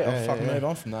 yeah, sweet. I'll fucking move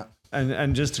on from that.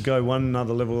 And just to go one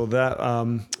other level of that,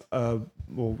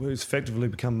 well, who's effectively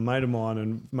become a mate of mine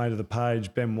and mate of the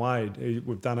page, Ben Wade.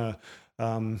 We've done a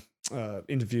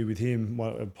interview with him,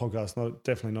 a podcast,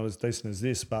 definitely not as decent as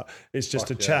this, but it's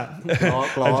just a chat,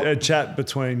 a chat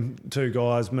between two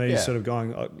guys, sort of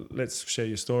going, let's share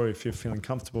your story if you're feeling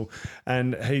comfortable.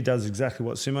 And he does exactly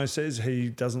what Simo says. He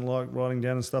doesn't like writing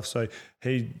down and stuff, so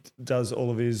he does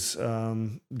all of his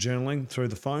journaling through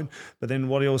the phone. But then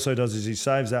what he also does is he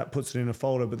saves that, puts it in a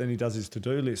folder, but then he does his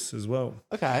to-do lists as well.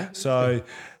 Okay. So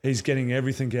he's getting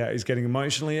everything out. He's getting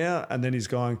emotionally out, and then he's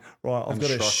going, right, I've got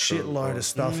a structure, shitload of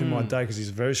stuff in my day because he's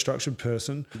a very structured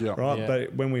person, right? Yeah.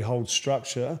 But when we hold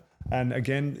structure, and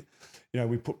again, you know,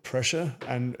 we put pressure,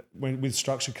 and with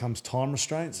structure comes time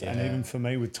restraints, and even for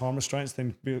me, with time restraints,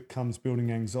 then comes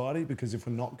building anxiety, because if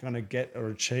we're not going to get or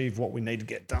achieve what we need to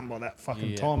get done by that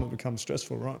fucking time, it becomes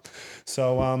stressful, right?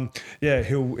 So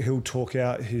he'll talk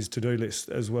out his to-do list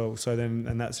as well. So then,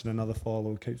 and that's in another file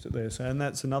or keeps it there. So, and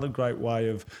that's another great way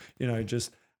of, you know,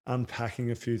 just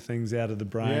unpacking a few things out of the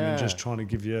brain and just trying to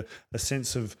give you a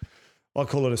sense of, I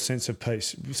call it a sense of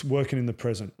peace. Just working in the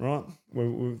present, right?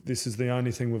 This is the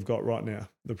only thing we've got right now,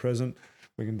 the present.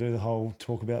 We can do the whole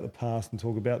talk about the past and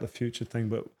talk about the future thing,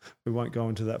 but we won't go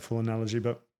into that full analogy.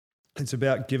 But it's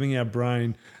about giving our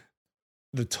brain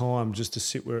the time just to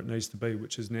sit where it needs to be,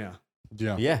 which is now.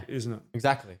 Yeah. Isn't it?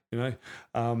 Exactly. You know,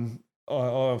 I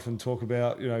often talk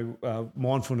about, you know,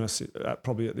 mindfulness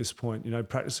probably at this point, you know,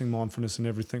 practicing mindfulness in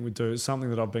everything we do. It's something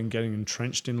that I've been getting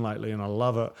entrenched in lately, and I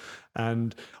love it.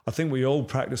 And I think we all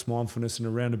practice mindfulness in a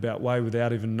roundabout way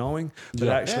without even knowing, but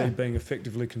actually being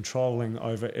effectively controlling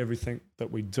over everything that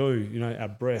we do, you know, our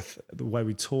breath, the way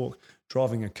we talk,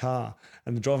 driving a car.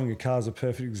 And driving a car is a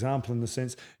perfect example in the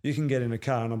sense you can get in a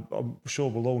car, and I'm sure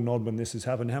we'll all nod when this has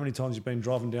happened. How many times you've been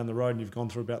driving down the road and you've gone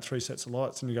through about 3 sets of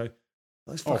lights and you go,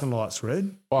 those fucking lights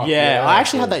red? Yeah, I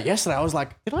actually had that yesterday. I was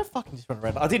like, did I fucking just run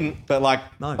red? I didn't, but like,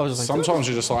 No. I was just like, Sometimes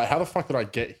you're just like, how the fuck did I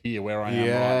get here where I am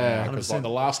right now? Because like the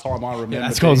last time I remember,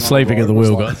 that's called sleeping at the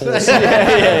wheel, guys.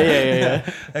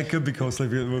 yeah. It could be called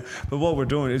sleeping at the wheel. But what we're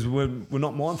doing is we're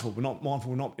not mindful. We're not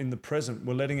mindful. We're not in the present.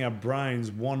 We're letting our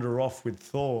brains wander off with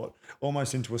thought,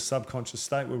 almost into a subconscious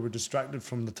state where we're distracted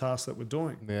from the task that we're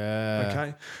doing. Yeah.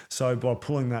 Okay? So by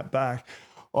pulling that back,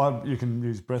 you can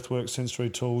use breathwork, sensory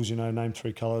tools, you know, name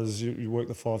 3 colours, you work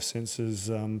the 5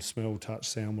 senses, smell, touch,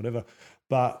 sound, whatever.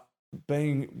 But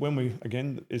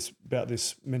it's about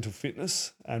this mental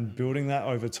fitness and building that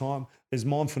over time. There's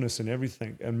mindfulness in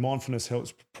everything, and mindfulness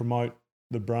helps promote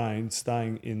the brain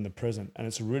staying in the present. And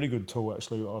it's a really good tool,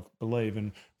 actually, I believe,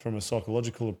 and from a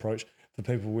psychological approach for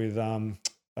people with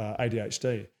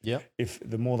ADHD. Yeah. If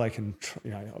the more they can,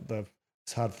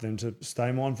 it's hard for them to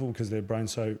stay mindful because their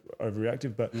brain's so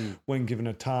overreactive. But when given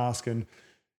a task, and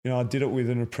you know, I did it with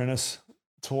an apprentice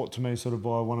taught to me sort of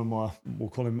by one of my, we'll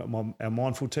call him our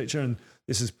mindful teacher, and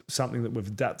this is something that we've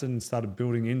adapted and started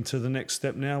building into the next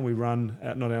step now. We run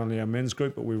not only our men's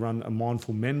group, but we run a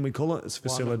Mindful Men, we call it. It's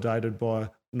facilitated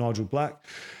by Nigel Black.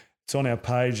 It's on our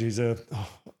page.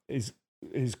 His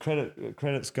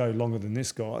credits go longer than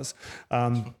this guy's.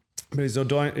 But he's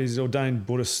ordained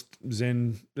Buddhist,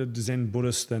 Zen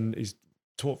Buddhist, and he's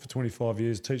taught for 25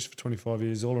 years, teaches for 25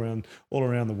 years, all around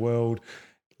the world.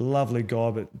 Lovely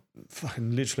guy, but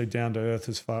fucking literally down to earth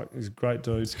as fuck. He's a great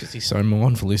dude. Because he's so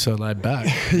mindful, he's so laid back.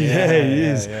 Yeah, he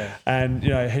is. Yeah. And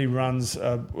he runs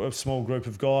a small group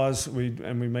of guys. We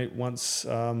meet once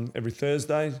every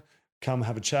Thursday. Come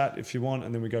have a chat if you want,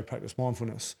 and then we go practice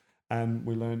mindfulness. And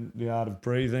we learn the art of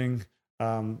breathing,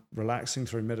 relaxing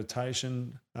through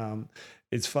meditation.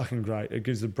 It's fucking great. It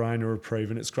gives the brain a reprieve,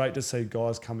 and it's great to see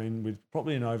guys come in with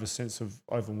probably an sense of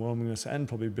overwhelmingness and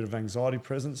probably a bit of anxiety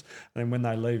presence. And then when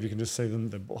they leave, you can just see them,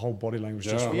 the whole body language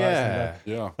just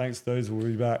relaxing. Yeah. Thanks, dudes. We'll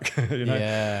be back.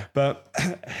 Yeah. But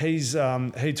he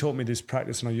taught me this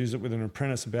practice, and I used it with an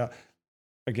apprentice about,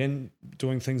 again,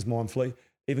 doing things mindfully,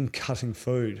 even cutting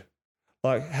food.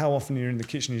 Like how often you're in the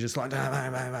kitchen, you're just like,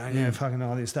 fucking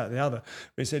all this, that, the other.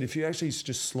 But he said, if you actually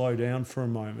just slow down for a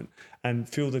moment and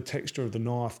feel the texture of the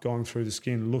knife going through the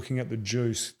skin, looking at the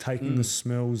juice, taking the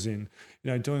smells in,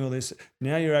 doing all this,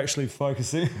 now you're actually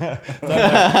focusing. Don't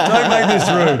make this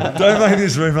rude. Don't make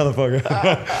this rude, motherfucker.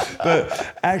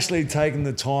 But actually taking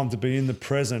the time to be in the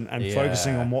present and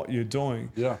focusing on what you're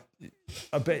doing. Yeah.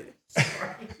 I bet.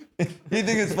 You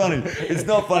think it's funny? It's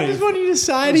not funny. I just want you to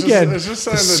say it again. It's just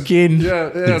the saying skin.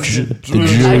 The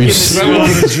juice. Smelling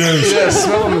the juice. Yeah,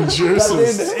 smelling the But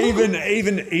juices. then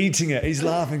even eating it, he's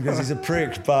laughing because he's a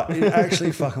prick, but it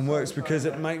actually fucking works because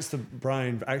it makes the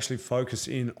brain actually focus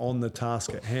in on the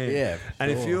task at hand. Yeah,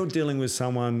 and if you're dealing with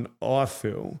someone, I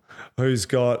feel, who's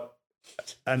got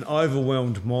an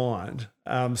overwhelmed mind,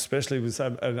 especially with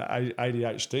an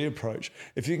ADHD approach,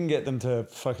 if you can get them to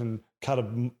fucking cut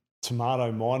a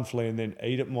tomato mindfully and then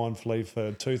eat it mindfully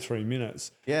for 2-3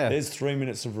 minutes, there's 3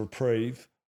 minutes of reprieve.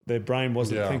 Their brain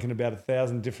wasn't thinking about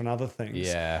 1,000 different other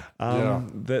things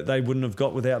that they wouldn't have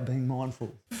got without being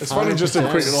mindful. It's funny, just a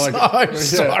quick like.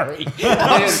 Sorry.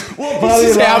 This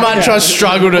is how much I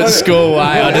struggled at school.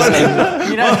 I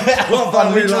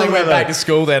literally went back to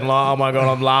school then. Like, oh my god,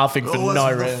 I'm laughing for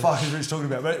no reason. What the fuck is Rich talking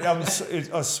about? But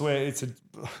I swear, it's a.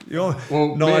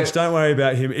 Nige, don't worry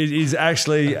about him. It is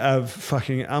actually a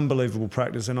fucking unbelievable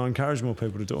practice, and I encourage more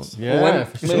people to do it. Yeah.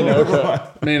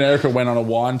 Me and Erica went on a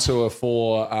wine tour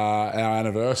for our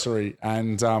anniversary,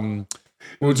 and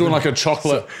we were doing like a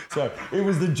chocolate. So it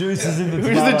was the juices in the.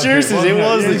 It was the juices. It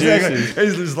was the juices.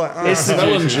 He's just like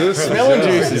smelling juices. Smelling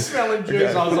juices. Smelling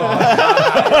juice. I was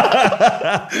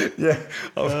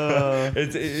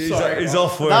like, he's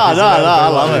off work. No, I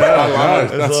love it. I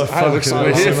know. It's like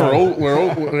We're here for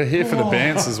we're here for the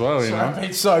bands as well, you know.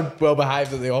 It's so well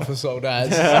behaved at the office all day.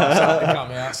 It's starting to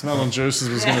come out. Smelling juices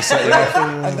was going to set you off.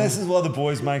 And this is why the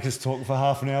boys make us talk for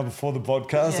half an hour before the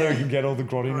podcast, so we can get all the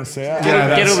grottiness out.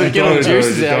 Get all the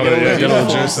juices out. Get all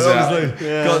the juices out. Obviously,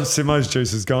 got Simo's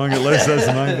juices going. At least that's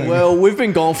the main thing. Well, we've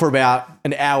been gone for about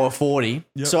an hour 40,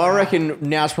 so I reckon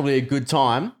now's probably a good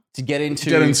time to get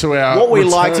into our what we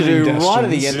like to do returning right at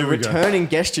the questions. end, the returning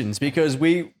questions, because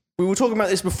we were talking about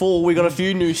this before. We got a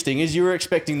few new stingers. You were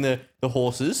expecting the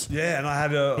horses. Yeah, and I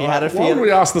had a few. Why would we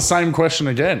ask the same question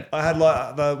again? I had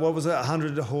like what was it?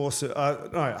 100 horses?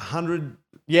 100.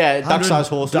 Yeah, duck-sized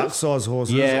horses. Duck-sized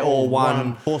horses. Yeah, or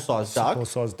one horse-sized duck.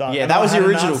 Horse-sized duck. Yeah, And that I was the had an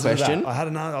original answer to that. question. I had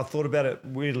another. I thought about it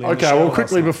weirdly. on the Okay, show well, last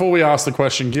quickly night. before we ask the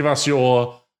question, give us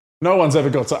your. No one's ever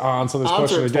got to answer this Answer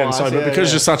question it again. twice, So, but yeah, because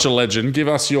yeah. you're such a legend, give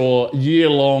us your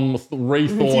year-long,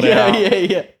 rethought out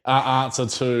answer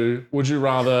to: would you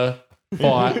rather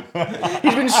fight?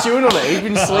 He's been stewing on it. He's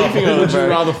been sleeping on it. Would you bro.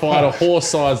 rather fight a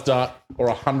horse-sized duck or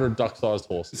 100 duck-sized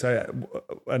horses? So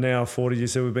an hour 40 you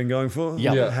said we've been going for?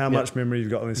 Yeah. Yeah. How much memory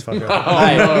you've got on this fucker?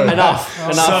 Hey,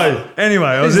 enough. So anyway,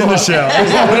 I was in the shower.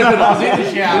 He's like,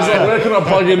 where can I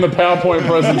plug in the PowerPoint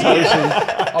presentation?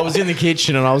 I was in the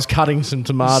kitchen and I was cutting some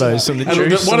tomatoes from the And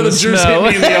juice. one of the and juice smell.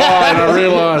 hit me in the eye, and I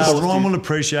realised. Ryan will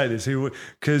appreciate this.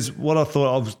 Because what I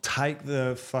thought, I would take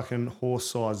the fucking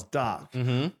horse-sized duck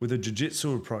with a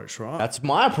jiu-jitsu approach, right? That's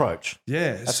my approach.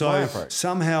 Yeah, my so approach.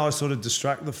 somehow I sort of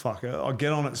distract the fucker. I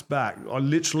get on its back. I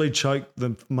literally choke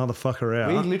the motherfucker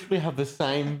out. literally have the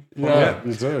same. Yeah,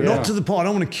 you do. Not to the point. I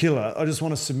don't want to kill it. I just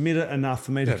want to submit it enough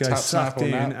for me to go tap, snap sucked on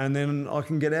in, that. and then I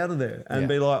can get out of there and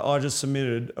be like, I just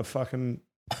submitted a fucking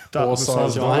duck the size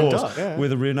Horse-sized of a giant horse duck, yeah.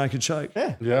 with a rear naked choke.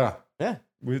 Yeah. Yeah.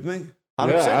 With me. 100%.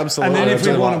 Yeah, absolutely. And then if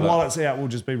we I do want like it that. while it's out, we'll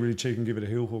just be really cheeky and give it a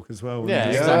heel hook as well. Yeah,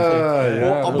 Just- exactly.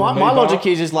 Yeah. Well, my logic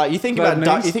is just like you think Bad about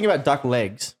duck, knees. you think about duck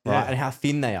legs, right, Yeah. and how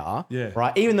thin they are, Yeah.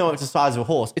 right. Even though it's the size of a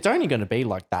horse, it's only going to be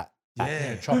like that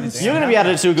Yeah, You're going to be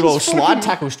able to do a good old slide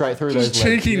tackle straight through those Just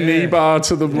legs. cheeky knee bar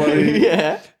to the bloody.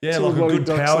 Yeah. Yeah, Till like a bloody good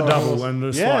duck power side double horse. and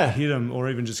just Yeah. like hit him or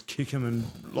even just kick him and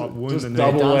like wound the Just knee.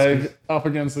 double dance leg up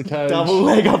against the cage. Double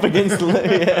leg up against the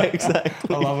leg. Yeah,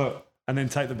 exactly. I love it. And then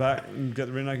take the back and get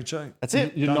the rear naked choke. That's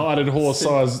it. United horse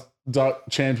size duck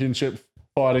championship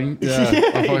fighting. Yeah, I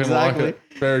fucking exactly. like it.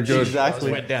 Very good.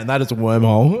 Exactly. Went down. That is a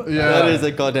wormhole. Yeah. That is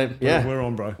a goddamn. Yeah. We're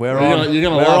on, bro. We're You're on. gonna, you're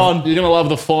gonna We're love. on. You're gonna love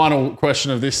the final question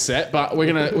of this set, but we're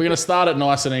gonna start it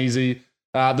nice and easy.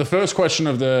 The first question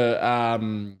of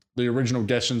the original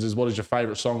questions is, what is your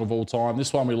favorite song of all time?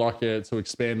 This one we like you to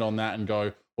expand on that and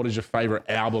go, what is your favorite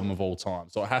album of all time?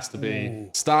 So it has to be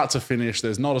start to finish.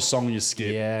 There's not a song you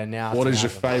skip. Yeah, now. What it's is an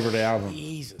your album. favorite album?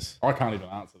 Jesus. I can't even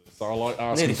answer this. So I like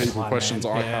asking Neither people can I, questions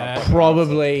man. I Yeah. can't.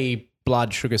 Probably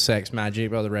Blood, Sugar, Sex,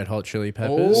 Magic by the Red Hot Chili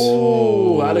Peppers.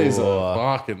 Oh, that is a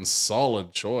fucking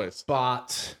solid choice.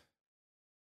 But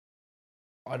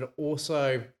I'd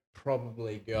also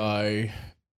probably go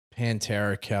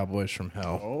Pantera, Cowboys from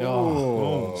Hell.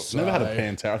 Oh, never had a so-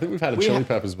 Pantera. I think we've had a We Chili ha-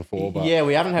 Peppers before, but Yeah,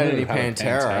 we haven't had any Never had a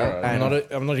Pantera. Pantera.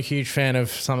 And I'm not a huge fan of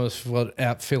some of what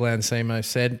Phil Anselmo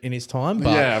said in his time, but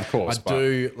Yeah, of course, I but-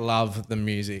 do love the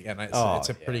music, and it's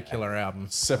a pretty killer album.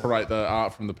 separate the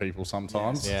art from the people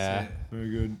sometimes. yeah. Very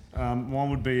good. One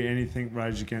would be anything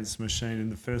Rage Against the Machine,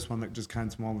 and the first one that just came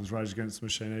to mind was Rage Against the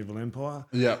Machine, Evil Empire.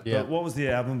 Yeah. Yeah. But what was the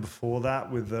album before that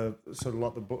with the sort of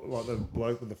like the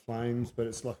bloke with the flames, but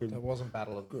it's like a It wasn't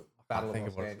Battle of Los Yeah, I no, can't it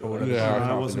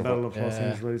think wasn't of Battle of Los Yeah.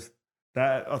 Angeles.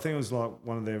 That I think it was like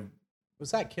one of their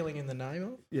Was that Killing in the Name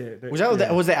of?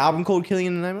 Was the album called Killing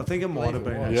in the Name I of? think it might have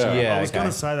been. was. Actually. Yeah, I was okay.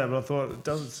 going to say that, but I thought it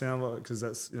doesn't sound like because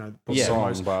that's Yeah. the Song,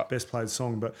 most but- best played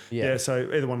song. But Yeah. yeah. So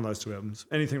either one of those two albums,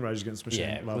 anything Rage Against the Machine.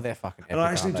 Yeah, love. well, they're fucking epic, And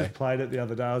I actually aren't just played it the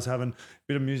other day. I was having a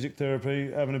bit of music therapy,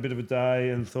 having a bit of a day,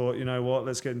 and thought, you know what,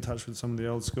 let's get in touch with some of the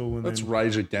old school. And Let's then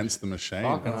Rage Against the Machine.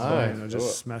 Fucking That's hell. what you know, do just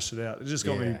it. smashed it out. It just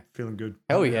got me Yeah. feeling good.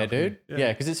 Hell yeah, dude. Yeah.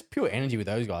 Yeah, because it's pure energy with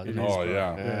those guys. Isn't it? Oh,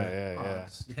 yeah. Yeah.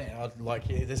 Yeah, I'd like.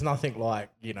 There's nothing like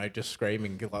just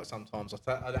screaming. Like sometimes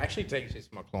I actually teach this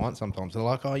to my clients. Sometimes they're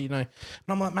like, and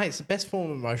I'm like, mate, it's the best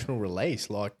form of emotional release.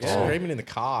 Like screaming in the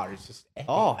car is just. Epic.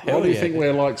 Oh, Why hell do you yeah. think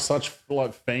we're like such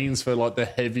like fiends for like the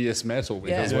heaviest metal?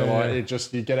 Because we're like, it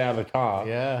just you get out of the car,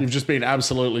 Yeah. you've just been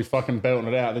absolutely fucking belting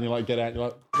it out. Then you like get out, you're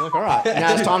like, You're like, all right,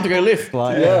 now it's time to go lift.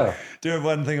 Like, yeah. Do you know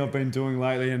one thing I've been doing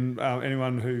lately, and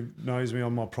anyone who knows me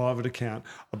on my private account,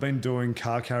 I've been doing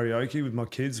car karaoke with my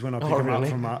kids when I pick them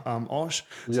really? up from Osh.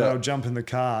 So Yeah. I'll jump in the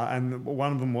car, and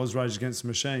one of them was Rage Against the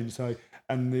Machine. So,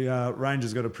 and the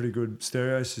Ranger's got a pretty good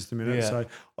stereo system in it. Yeah. So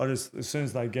I just, as soon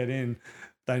as they get in,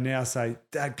 they now say,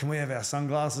 "Dad, can we have our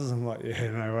sunglasses?" I'm like, "Yeah,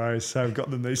 no worries." So I've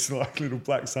got them these like little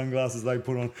black sunglasses they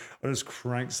put on. I just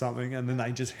crank something, and then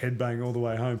they just headbang all the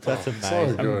way home. That's So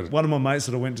amazing. good. One of my mates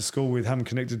that I went to school with, haven't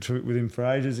connected with him for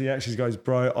ages. He actually goes,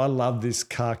 "Bro, I love this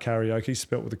car karaoke,"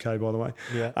 spelt with a K, by the way.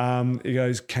 Yeah. He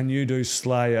goes, "Can you do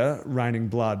Slayer, Raining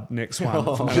Blood next one?"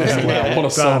 And I Yeah, said, "Well, what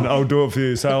a song. done. I'll do it for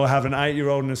you." So I'll have an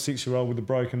 8-year-old and a 6-year-old with a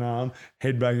broken arm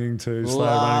headbanging to Slayer,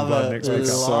 Love Raining Blood it. next week. Love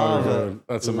So it. good.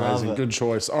 That's Love amazing. it. Good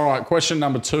choice. All right, question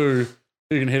number 2.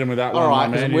 You can hit him with that All one, right,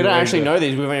 my 'cause man. we You don't read actually it. know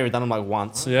these. We've only done them like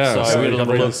once. Yeah, so we you would can have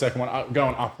a read the look. second one.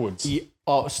 Going upwards. Yeah.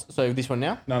 Oh, so this one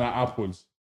now? No, upwards.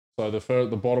 So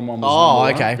the bottom one was Oh,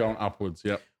 number 1, okay. going upwards.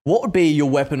 Yep. What would be your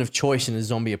weapon of choice in a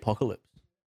zombie apocalypse?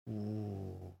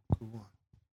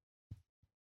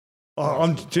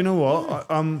 Do you know what?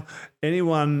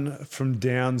 Anyone from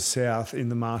down south in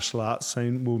the martial arts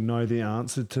scene will know the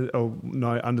answer to, or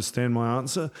understand my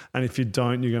answer. And if you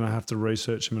don't, you're going to have to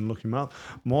research him and look him up.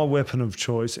 My weapon of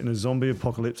choice in a zombie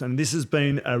apocalypse, and this has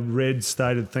been a red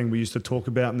stated thing we used to talk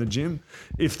about in the gym.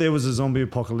 If there was a zombie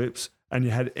apocalypse and you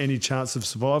had any chance of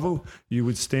survival, you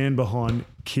would stand behind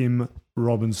Kim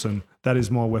Robinson. That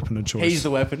is my weapon of choice. He's the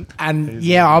weapon. And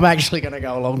yeah, I'm actually going to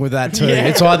go along with that too.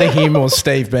 It's either him or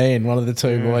Steve Bean, one of the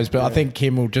two boys. But I think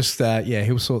Kim will just,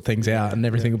 he'll sort things out and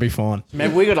everything will be fine.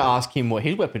 Maybe we got to ask him what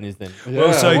his weapon is then.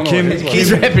 Well, so I wonder Kim, what his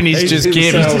His weapon is just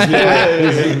Kim.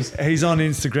 He's on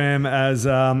Instagram as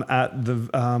at the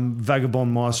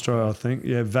Vagabond Maestro, I think.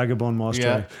 Yeah, Vagabond Maestro.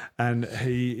 Yeah. And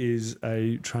he is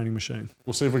a training machine.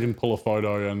 We'll see if we can pull a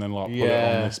photo and then like put it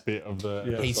Yeah. on this bit of the.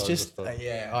 Yeah. He's episode just,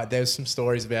 for- there's some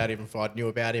stories about him. If I knew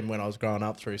about him when I was growing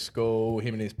up through school,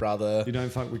 him and his brother. You don't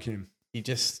fuck with Kim. He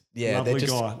just, Lovely they're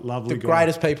just guy. Lovely the guy.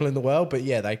 greatest people in the world. But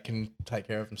yeah, they can take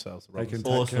care of themselves. the They can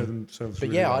Robinsons. take care of themselves. But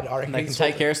really yeah, well. I reckon They can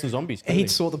take care of some zombies.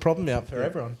 he'd sort the problem out for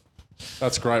everyone.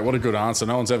 That's great. What a good answer.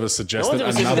 No one's ever suggested No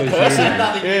one's ever another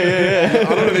said human. the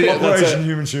I don't think that's Operation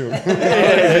Human Shield. I don't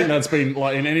think that's been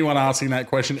like in anyone asking that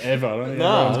question ever. I don't think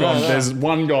everyone's gone, there's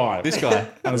one guy. This guy.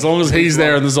 And as long as he's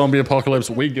there in the zombie apocalypse,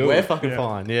 we good. We're fucking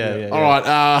fine. Yeah. All right.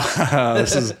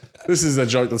 This is a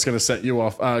joke that's going to set you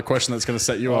off. A question that's going to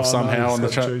set you off somehow on the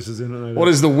chat. What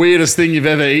is the weirdest thing you've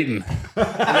ever eaten?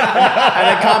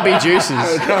 And it can't be juices.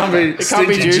 It can't be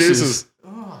stinky juices.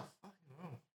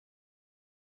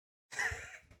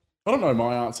 I don't know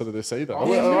my answer to this either. I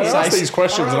asked these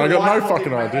questions and I got no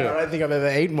fucking I idea. don't think I've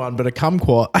ever eaten one, but a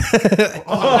kumquat. What's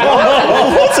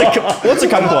a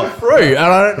kumquat? Fruit, and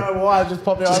I don't know why. I just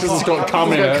popped it Just because it's got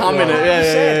cum in it. Come in it.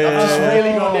 Yeah. I've just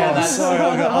really gone down that. Sorry,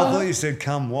 I thought you said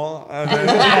come what?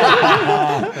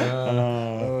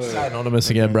 Say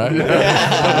anonymous again, bro.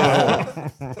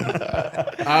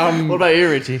 What about you,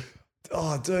 Richie?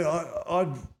 Oh, dude, I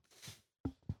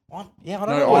Yeah, I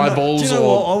don't No know. eyeballs do you know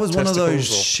or what? I was one of those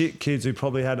testicles or- shit kids who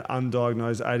probably had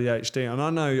undiagnosed ADHD, and I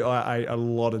know I ate a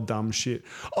lot of dumb shit.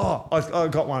 Oh, I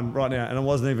got one right now, and I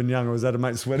wasn't even young. I was at a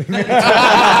mate's wedding.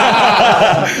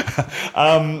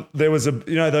 There was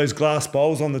those glass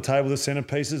bowls on the table, the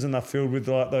centerpieces, and they're filled with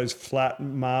like those flat,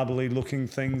 marbly looking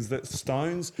things that's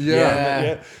stones.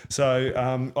 Yeah.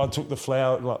 So I took the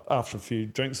flour, like after a few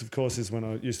drinks, of course, is when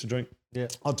I used to drink. Yeah.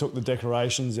 I took the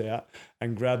decorations out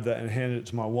and grabbed that and handed it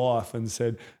to my wife and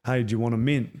said, "Hey, do you want a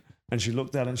mint?" And she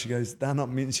looked at it and she goes, "They're not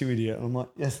mints, you idiot." And I'm like,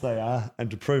 "Yes, they are."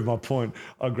 And to prove my point,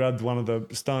 I grabbed one of the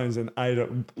stones and ate it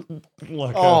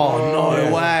like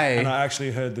no way. And I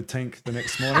actually heard the tink the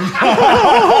next morning.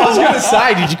 I was going to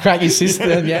say, did you crack your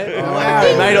sister yet? Wow,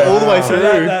 it made it all the way So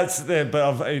through. that's there, but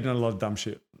I've eaten a lot of dumb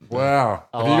shit. Wow.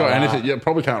 Have you got anything? You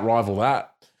probably can't rival that.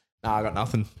 No, I got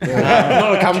nothing. Not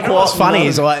a kumquat. What's funny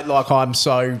is I'm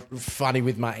so funny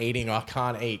with my eating. I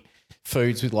can't eat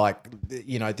foods with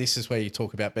this is where you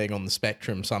talk about being on the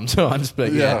spectrum sometimes.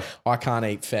 But Yeah. I can't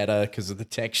eat feta because of the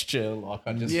texture. Like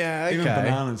I just Even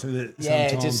bananas.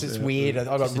 it's weird. I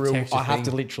got Just a real. texture I have thing.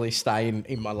 to literally stay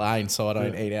in my lane, so I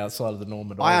don't eat outside of the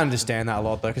norm at all. I understand that a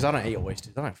lot though, because I don't eat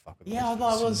oysters. I don't fuck with Yeah, I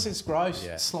know. It's gross.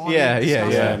 Yeah. Slimy, Yeah,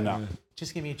 disgusting. No.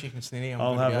 Just give me a chicken snitty.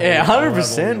 I'll have Yeah, I'll have all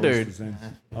 100%, the dude. oysters then.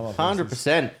 I love oysters.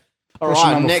 100%. All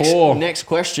Question right, number 4. next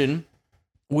question.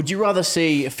 Would you rather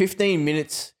see 15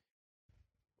 minutes?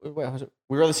 Wait, was it?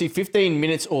 Would you rather see 15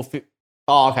 minutes or?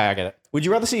 Oh, okay, I get it. Would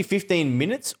you rather see 15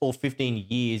 minutes or 15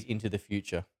 years into the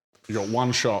future? You got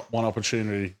one shot, one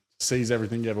opportunity, seize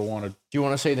everything you ever wanted. Do you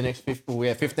want to see the next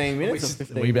 15 minutes or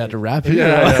 15? We about to wrap it.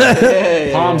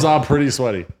 Yeah. Palms are pretty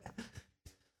sweaty.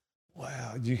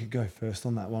 Wow, you could go first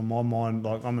on that one. My mind,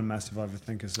 I'm a massive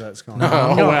overthinker, so that's gone.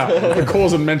 Oh, wow. We're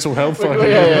causing mental health. Fucking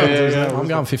I'm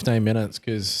going 15 minutes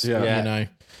because Yeah.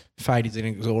 fate is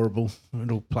inexorable.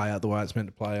 It'll play out the way it's meant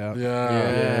to play out.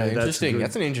 Yeah, that's interesting. good.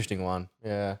 That's an interesting one.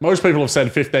 Yeah. Most people have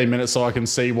said 15 minutes so I can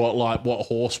see what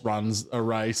horse runs a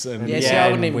race. And Yeah, Yeah, see, I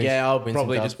wouldn't even. wins- Yeah, I'll wins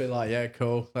probably some just be like, yeah,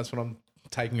 cool. That's what I'm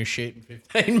taking a shit in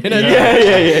 15 minutes.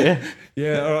 Yeah.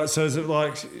 Yeah, all right. So is it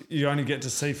like you only get to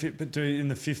see but do in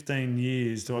the 15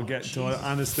 years? Do I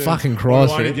understand? Fucking or do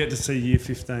Christ, I only Rick. get to see year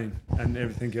 15 and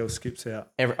everything else skips out?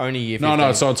 Only year 15.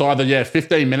 No. So it's either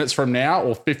 15 minutes from now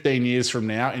or 15 years from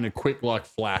now in a quick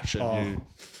flash. And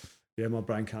Yeah, my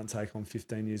brain can't take on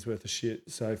 15 years worth of shit.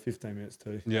 So 15 minutes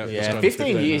too. Yeah,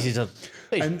 15 years is a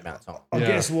decent amount of time. I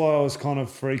guess why I was kind of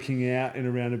freaking out in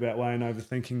a roundabout way and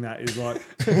overthinking that is like,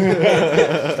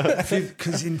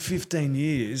 because in 15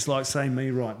 years, like say me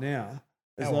right now,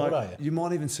 it's How old like are you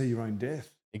might even see your own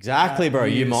death. Exactly, bro.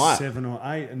 You Year might. 7 or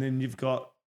 8, and then you've got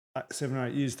 7 or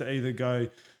 8 years to either go,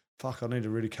 fuck, I need to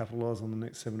really capitalise on the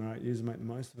next 7 or 8 years and make the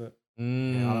most of it. I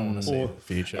don't want to see Or- the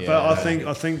future. But I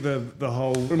think the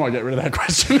whole we might get rid of that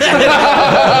question.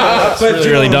 It's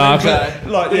really dark.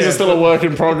 like These are still a work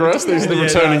in progress. These are the Yeah,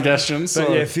 returning no. questions. But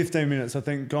So. yeah, 15 minutes. I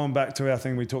think going back to our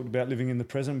thing we talked about living in the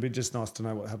present, it'd be just nice to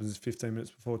know what happens 15 minutes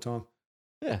before time.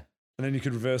 Yeah. And then you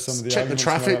could reverse some of the Check the arguments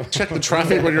traffic. about- Check the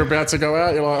traffic when you're about to go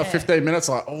out. You're like 15 minutes.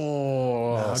 Like,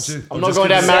 oh, I'm not going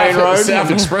down Marion Road. South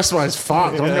Expressway is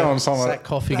fucked. I'm going Is somewhere. that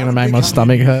coffee going to make my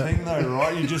stomach hurt? Thing though,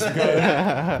 right? You just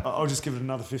go, I'll just give it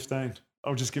another 15.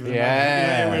 I'll just give it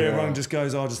Yeah. another. Where everyone just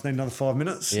goes, I just need another 5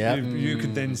 minutes. Yeah. You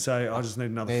could then say, I just need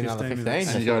another, Need 15, another 15.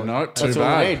 minutes. And you go, no, too That's all we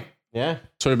bad. need. Yeah.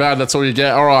 Too bad. That's all you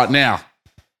get. All right, now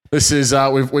this is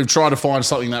we've tried to find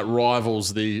something that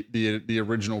rivals the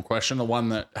original question, the one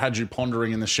that had you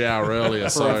pondering in the shower earlier.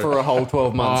 So For a whole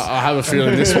 12 months. I have a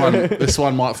feeling this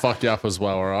one might fuck you up as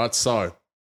well. All right. So,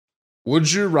 would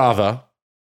you rather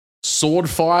sword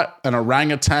fight an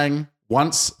orangutan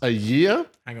once a year?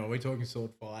 Hang on, we're talking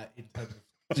sword fight in terms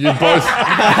of You both.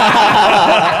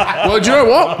 Well, do you know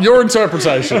what? Your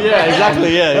interpretation. Yeah,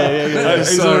 exactly. Yeah.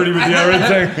 He's already with the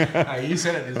orangutan. Hey, you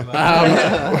said it, isn't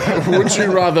it? Would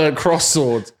you rather cross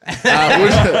swords?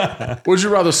 Would you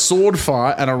rather sword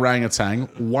fight an orangutan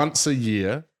once a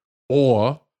year,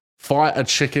 or fight a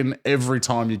chicken every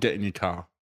time you get in your car?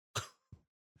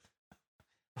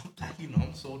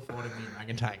 I'm sword fighting the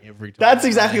orangutan every time. That's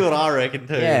exactly what I reckon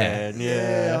too. Yeah. Man.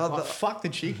 Yeah. Like, fuck the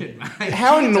chicken, mate.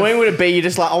 How annoying would it be? You're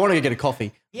just like, I want to go get a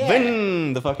coffee. Yeah.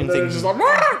 Then the fucking thing's Just like,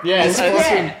 "Rah!" yeah, it's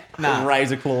Yeah. fucking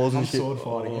razor claws and I'm shit. sword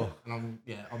fighting it, and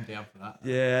I'm down for that.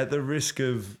 Yeah, the risk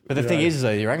of. But the thing is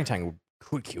though, the orangutan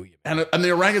could kill you. And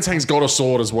the orangutan's got a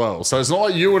sword as well. So it's not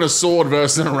like you and a sword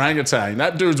versus an orangutan.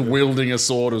 That dude's wielding a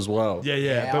sword as well.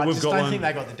 Yeah, I but we've just got don't one. think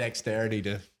they got the dexterity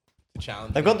to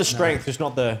challenge. They've got the strength, just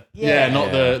not the. Yeah,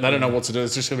 not the. They don't know what to do.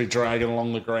 It's just gonna be dragging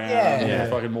along the ground. Yeah. and Yeah. they're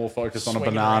fucking more focused on a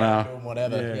swinging around, banana. doing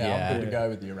whatever. Yeah, I'm good to go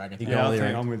with the orangutan. Yeah, I the think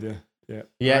orangutan. I'm with you. Yeah.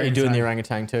 Yeah, you're doing the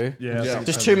orangutan too. Yeah. I think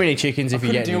Just so. too many chickens if you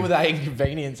Couldn't get deal any. with that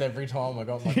inconvenience every time I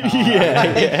got my car.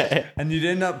 Yeah. And you'd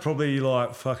end up probably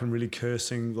like fucking really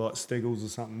cursing like Steggles or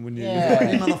something, wouldn't you?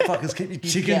 Yeah. You motherfuckers, keep your You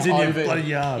chickens get in your over- bloody You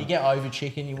yard. get over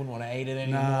chicken, you wouldn't want to eat it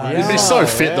anymore. Nah. You'd be so Oh,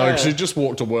 fit though, yeah. because you just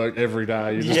walk to work every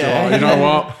day. You just Yeah. go, you know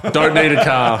what? Don't need a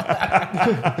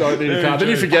car. Don't need a car. Then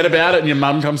you forget about it, and your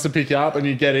mum comes to pick you up, and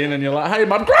you get in, and you're like, "Hey,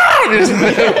 mum,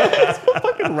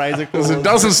 Fucking razor claws. because it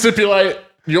doesn't stipulate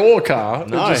your car.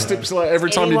 No. It just stipulates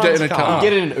every time you get in a Anyone's car. car.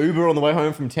 Get in an Uber on the way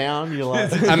home from town. You're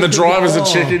like, And the driver's a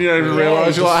chicken. You don't even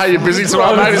realise. You're like, "Hey, you're busy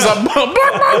tonight, mate." He's like,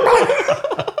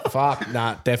 Fuck,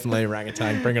 nah, definitely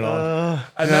orangutan. Bring it on.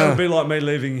 And that would be like me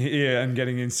leaving here and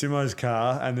getting in Simo's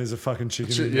car and there's a fucking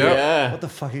chicken in yeah. there. yeah. What the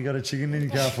fuck you got a chicken in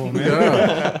your car for,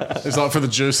 man? It's like for the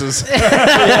juices. It's a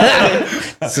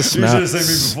You smell. should have seen me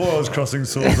before I was crossing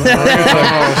swords. On the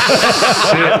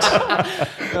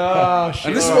Oh, shit.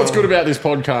 And this is what's good about this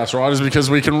podcast, right? Is because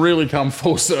we can really come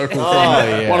full circle from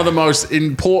yeah. one of the most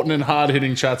important and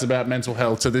hard-hitting chats about mental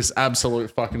health to this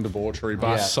absolute fucking debauchery.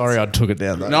 But Sorry, I took it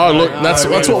down. Though. no, look, that's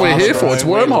what we're here for. bro. It's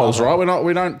We wormholes, love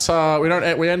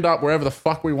right? We end up wherever the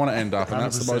fuck we want to end up, and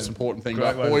that's the 100%. most important thing.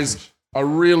 Great But way to boys, finish. I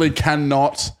really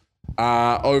cannot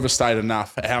overstate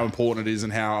enough how important it is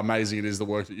and how amazing it is the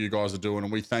work that you guys are doing.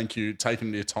 And we thank you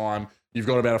taking your time. You've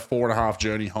got about a 4.5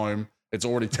 journey home. It's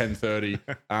already 10:30,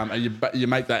 and you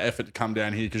make that effort to come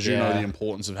down here because you know Yeah. the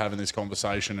importance of having this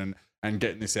conversation and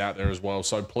getting this out there as well.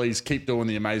 So please keep doing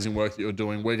the amazing work that you're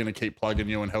doing. We're going to keep plugging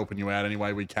you and helping you out any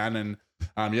way we can. And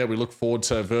we look forward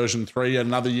to version 3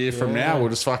 another year from now. We'll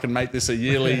just fucking make this a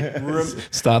yearly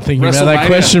Start thinking about that WrestleMania.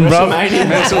 question, bro.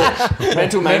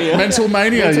 Mental mania. mental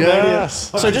mania. Yes.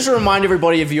 So just to remind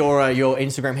everybody of your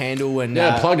Instagram handle and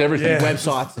Yeah, plug everything. yeah.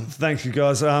 websites. And Thank you,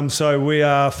 guys. So we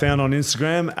are found on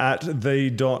Instagram at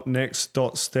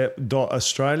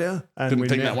the.next.step.australia. And Didn't we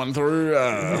think now- that one through.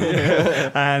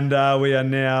 And we are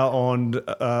now on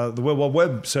the World Wide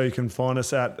Web, so you can find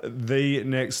us at the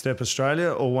Next Step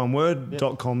Australia, or one word,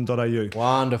 .com.au.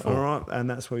 wonderful. All right, and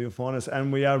that's where you'll find us.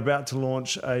 And we are about to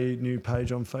launch a new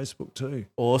page on Facebook too.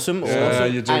 Awesome. Yeah,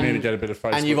 awesome. you do need to get a bit of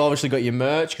Facebook. And you've obviously got your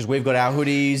merch because we've got our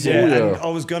hoodies. Yeah, and- and I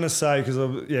was going to say,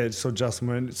 because so Justin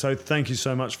went, so thank you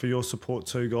so much for your support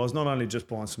too, guys. Not only just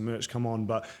buying some merch, come on,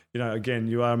 but, again,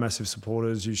 you are massive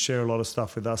supporters. You share a lot of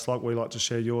stuff with us, like we like to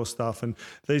share your stuff. And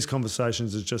these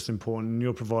conversations are just important. And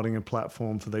you're providing a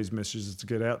platform for these messages to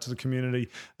get out to the community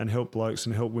and help blokes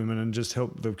and help women and just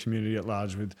help the community at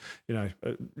large with,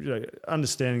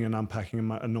 understanding and unpacking and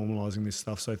normalising this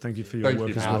stuff. So thank you for your Thank work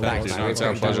you. as Oh, well. Thank thanks, you. mate. It's our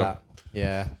Appreciate pleasure. that.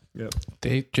 Yeah. Yep.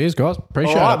 Cheers, guys.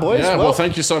 Appreciate All right, it. boys. Yeah, well,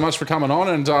 thank you so much for coming on,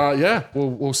 and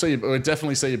we'll see you. We'll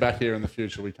definitely see you back here in the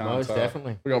future. We can't. Most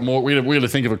definitely. We got more. We got to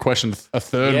think of a question, a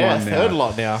third Yeah, one now. third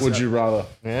lot now. Would you rather?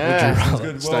 Yeah.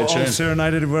 Good. Stay Well, tuned. I'll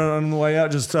serenaded everyone on the way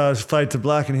out. Just fade to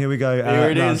black, and here we go.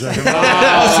 Here it is. I'm joking. Here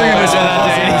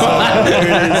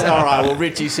it is. All right. Well,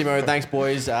 Richie, Simo, thanks,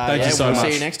 boys. Thank you so we'll much.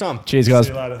 see you next time. Cheers, guys.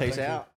 See you later. Peace Thank you. out.